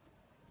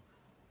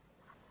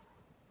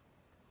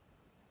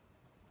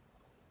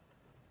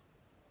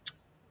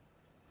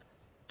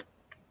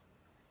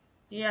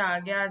 ये आ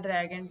गया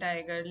dragon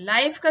tiger.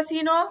 Live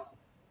casino,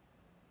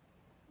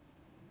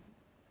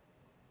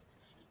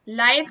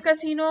 live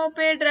casino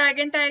पे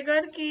ड्रैगन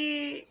टाइगर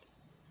की?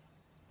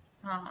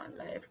 हाँ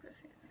लाइव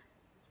कसिनो।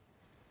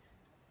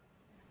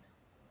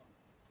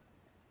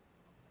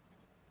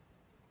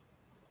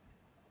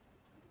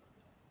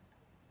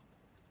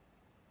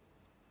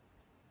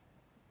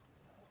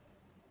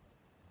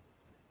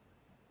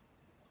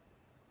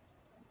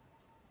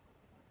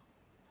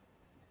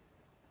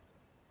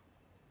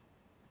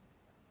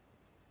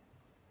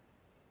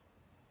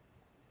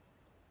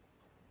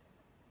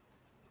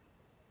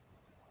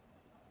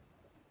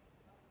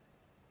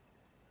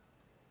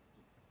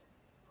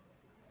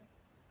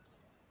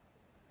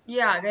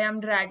 ये आ गए हम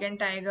ड्रैगन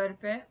टाइगर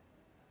पे।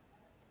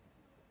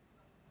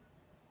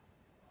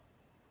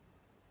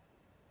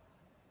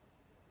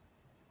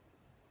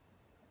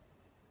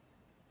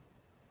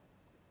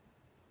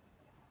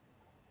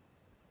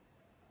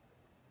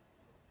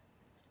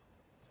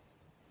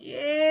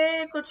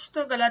 ये कुछ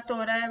तो गलत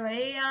हो रहा है भाई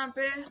यहाँ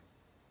पे।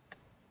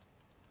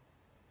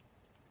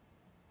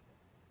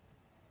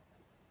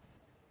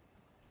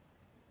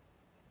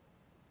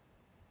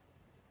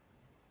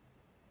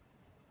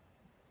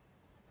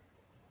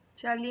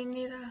 चल ही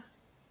नहीं रहा।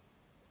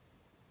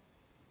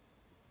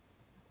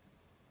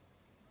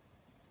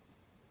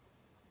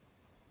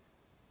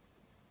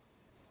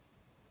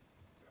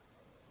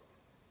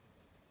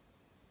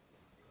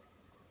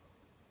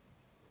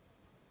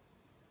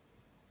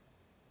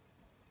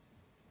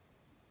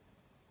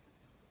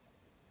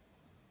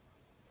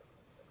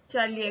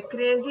 चलिए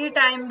क्रेजी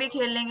टाइम भी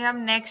खेलेंगे हम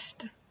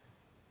नेक्स्ट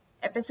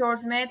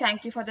एपिसोड्स में।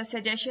 Thank you for the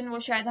suggestion. वो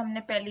शायद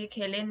हमने पहले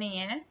खेले नहीं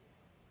है,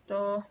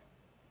 तो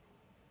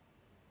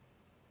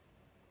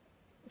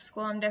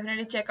उसको हम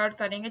डेफिनेटली चेकआउट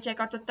करेंगे।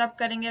 चेकआउट तो तब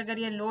करेंगे अगर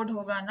ये लोड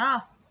होगा ना।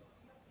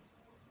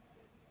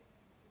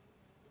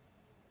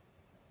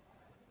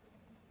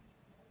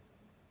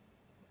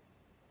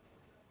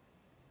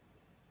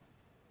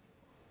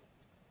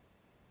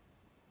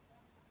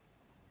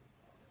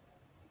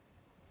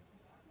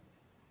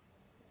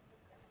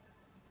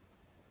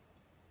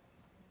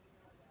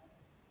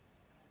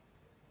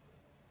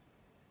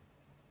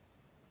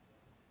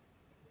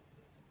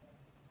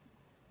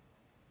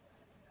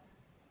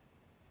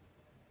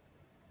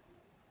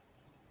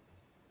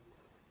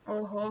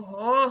 ओहो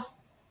हो।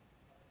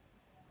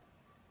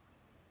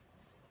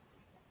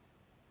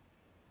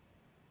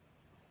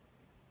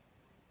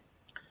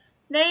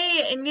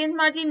 नहीं इंडियन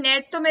मार्जी,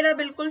 नेट तो मेरा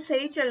बिल्कुल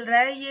सही चल रहा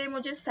है। ये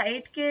मुझे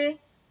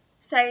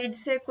साइड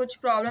से कुछ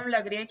प्रॉब्लम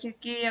लग रही है,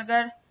 क्योंकि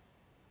अगर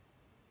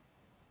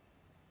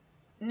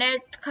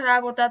नेट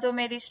खराब होता तो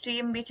मेरी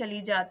स्ट्रीम भी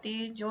चली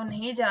जाती, जो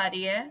नहीं जा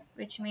रही है,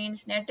 which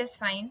means net is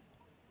fine.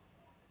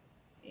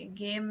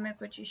 Game में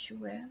कुछ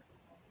इशू है।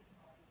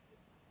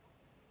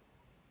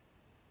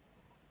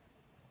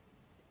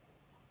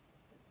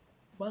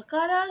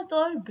 बकारात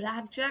और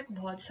ब्लैकजैक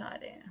बहुत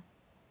सारे हैं।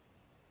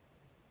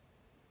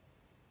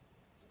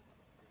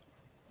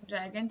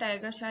 ड्रैगन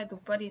टाइगर शायद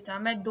ऊपर ही था।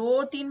 मैं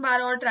 2-3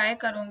 बार और ट्राई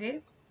करूंगी,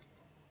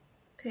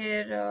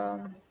 फिर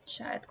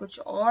शायद कुछ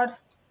और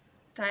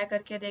ट्राई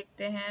करके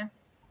देखते हैं।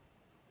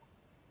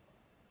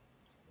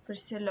 फिर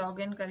से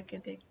लॉग इन करके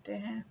देखते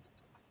हैं।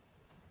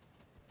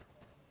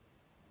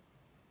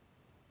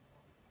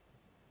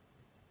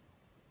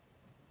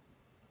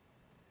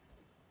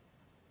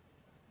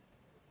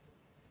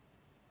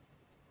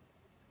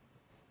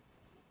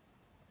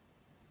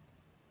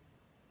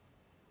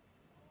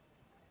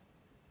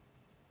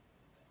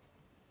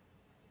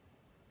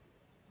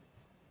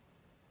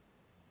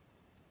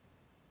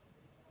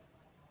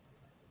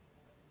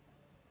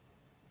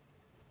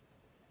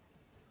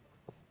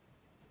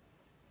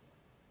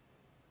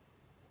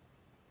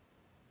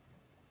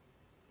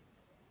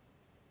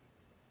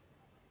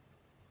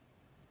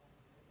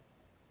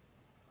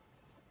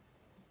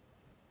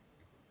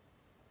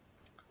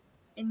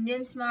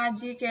 इंडियन स्मार्ट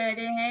जी कह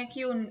रहे हैं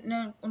कि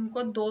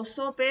उनको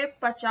 200 पे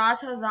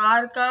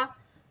 50,000 का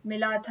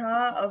मिला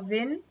था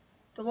विन,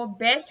 तो वो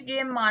बेस्ट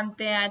गेम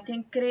मानते हैं। आई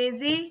थिंक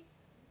क्रेजी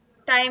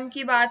टाइम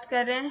की बात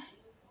कर रहे हैं।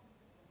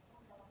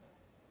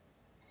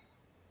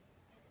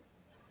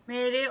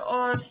 मेरे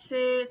ओर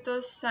से तो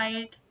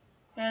साइट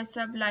है,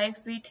 सब लाइफ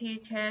भी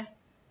ठीक है,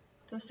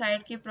 तो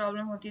साइट की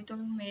प्रॉब्लम होती तो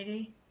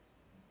मेरी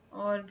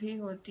और भी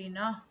होती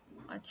ना।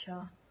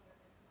 अच्छा,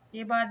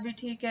 ये बात भी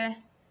ठीक है,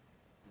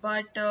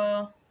 but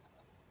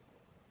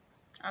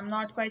I am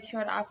not quite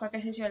sure आपका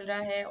कैसे चल रहा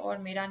है और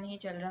मेरा नहीं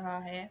चल रहा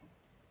है।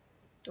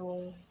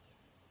 तो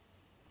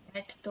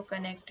नेट तो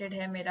कनेक्टेड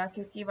है मेरा,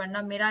 क्योंकि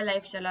वरना मेरा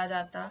लाइफ चला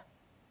जाता,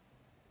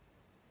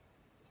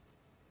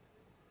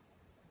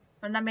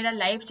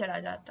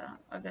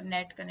 अगर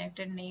नेट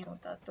कनेक्टेड नहीं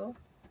होता तो।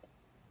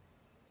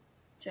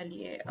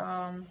 चलिए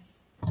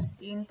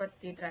 3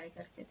 पत्ती ट्राई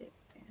करके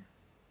देखते हैं।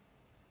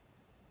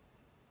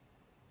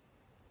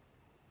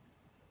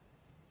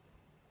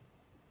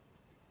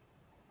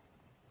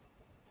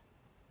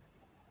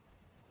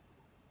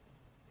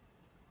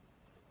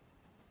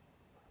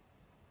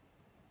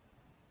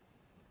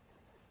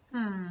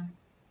 हम्म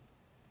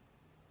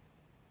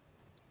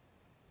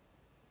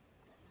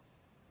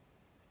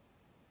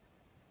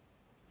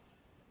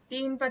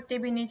 3 पत्ती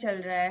भी नहीं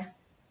चल रहा है।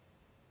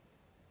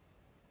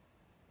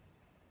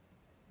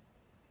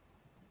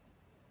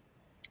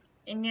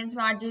 इंडियन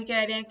स्मार्ट जी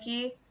कह रहे हैं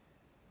कि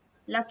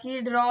लकी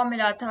ड्रॉ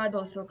मिला था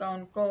 200 का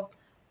उनको,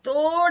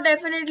 तो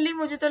डेफिनेटली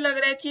मुझे तो लग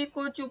रहा है कि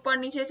कुछ ऊपर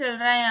नीचे चल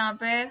रहा है यहाँ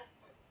पे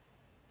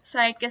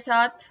साइट के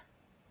साथ।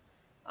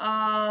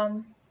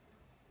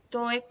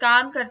 तो एक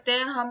काम करते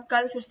हैं, हम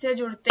कल फिर से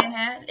जुड़ते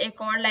हैं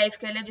एक और लाइव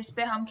के लिए,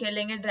 जिसपे हम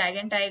खेलेंगे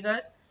ड्रैगन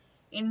टाइगर।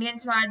 इंडियन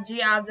स्मार्ट जी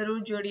आप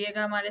जरूर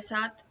जुड़िएगा हमारे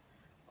साथ,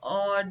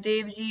 और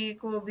देव जी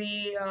को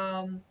भी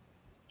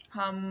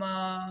हम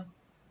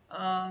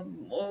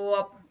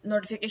वो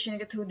नोटिफिकेशन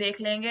के थ्रू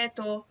देख लेंगे।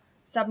 तो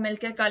सब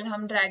मिलकर कल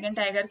हम ड्रैगन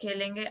टाइगर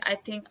खेलेंगे। आई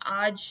थिंक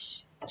आज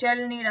चल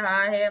नहीं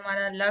रहा है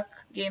हमारा लक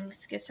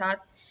गेम्स के साथ,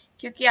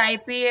 क्योंकि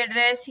आईपी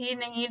एड्रेस ही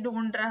नहीं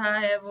ढूंढ रहा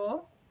है वो।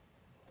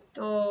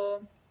 तो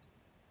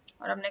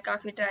और हमने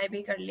काफी ट्राई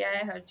भी कर लिया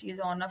है, हर चीज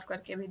ऑन ऑफ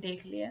करके भी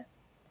देख लिया है।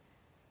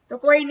 तो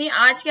कोई नहीं,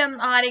 आज के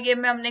हमारे गेम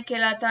में हमने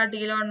खेला था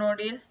डील और नो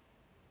डील।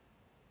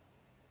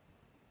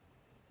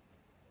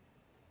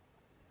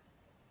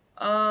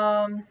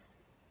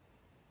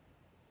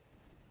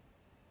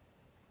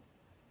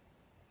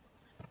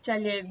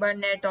 चलिए एक बार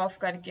नेट ऑफ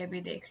करके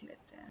भी देख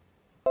लेते हैं।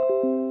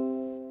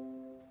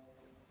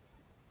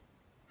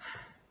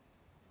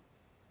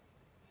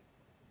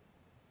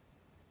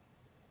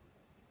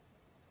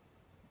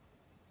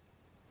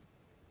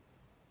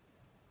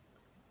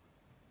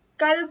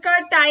 कल का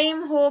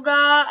टाइम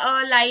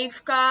होगा लाइव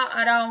का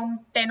अराउंड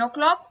 10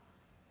 o'clock,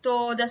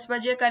 तो 10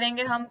 बजे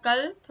करेंगे हम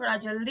कल थोड़ा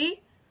जल्दी,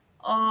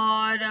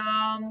 और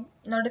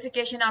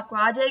नोटिफिकेशन आपको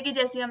आ जाएगी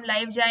जैसे ही हम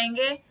लाइव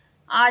जाएंगे।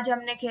 आज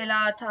हमने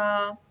खेला था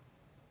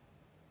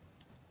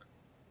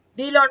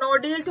डील और नो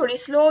डील, थोड़ी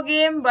स्लो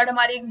गेम, बट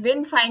हमारी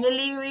विन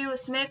फाइनली हुई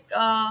उसमें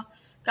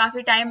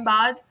काफी टाइम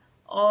बाद,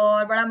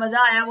 और बड़ा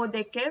मजा आया वो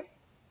देख के।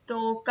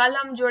 तो कल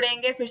हम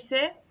जुड़ेंगे फिर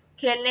से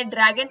खेलने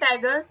ड्रैगन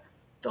टाइगर,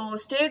 तो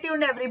stay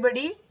tuned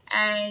everybody,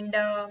 and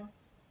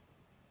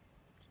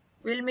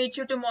we'll meet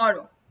you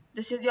tomorrow.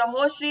 This is your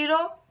host RiRo.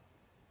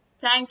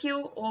 Thank you.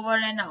 Over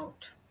and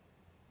out.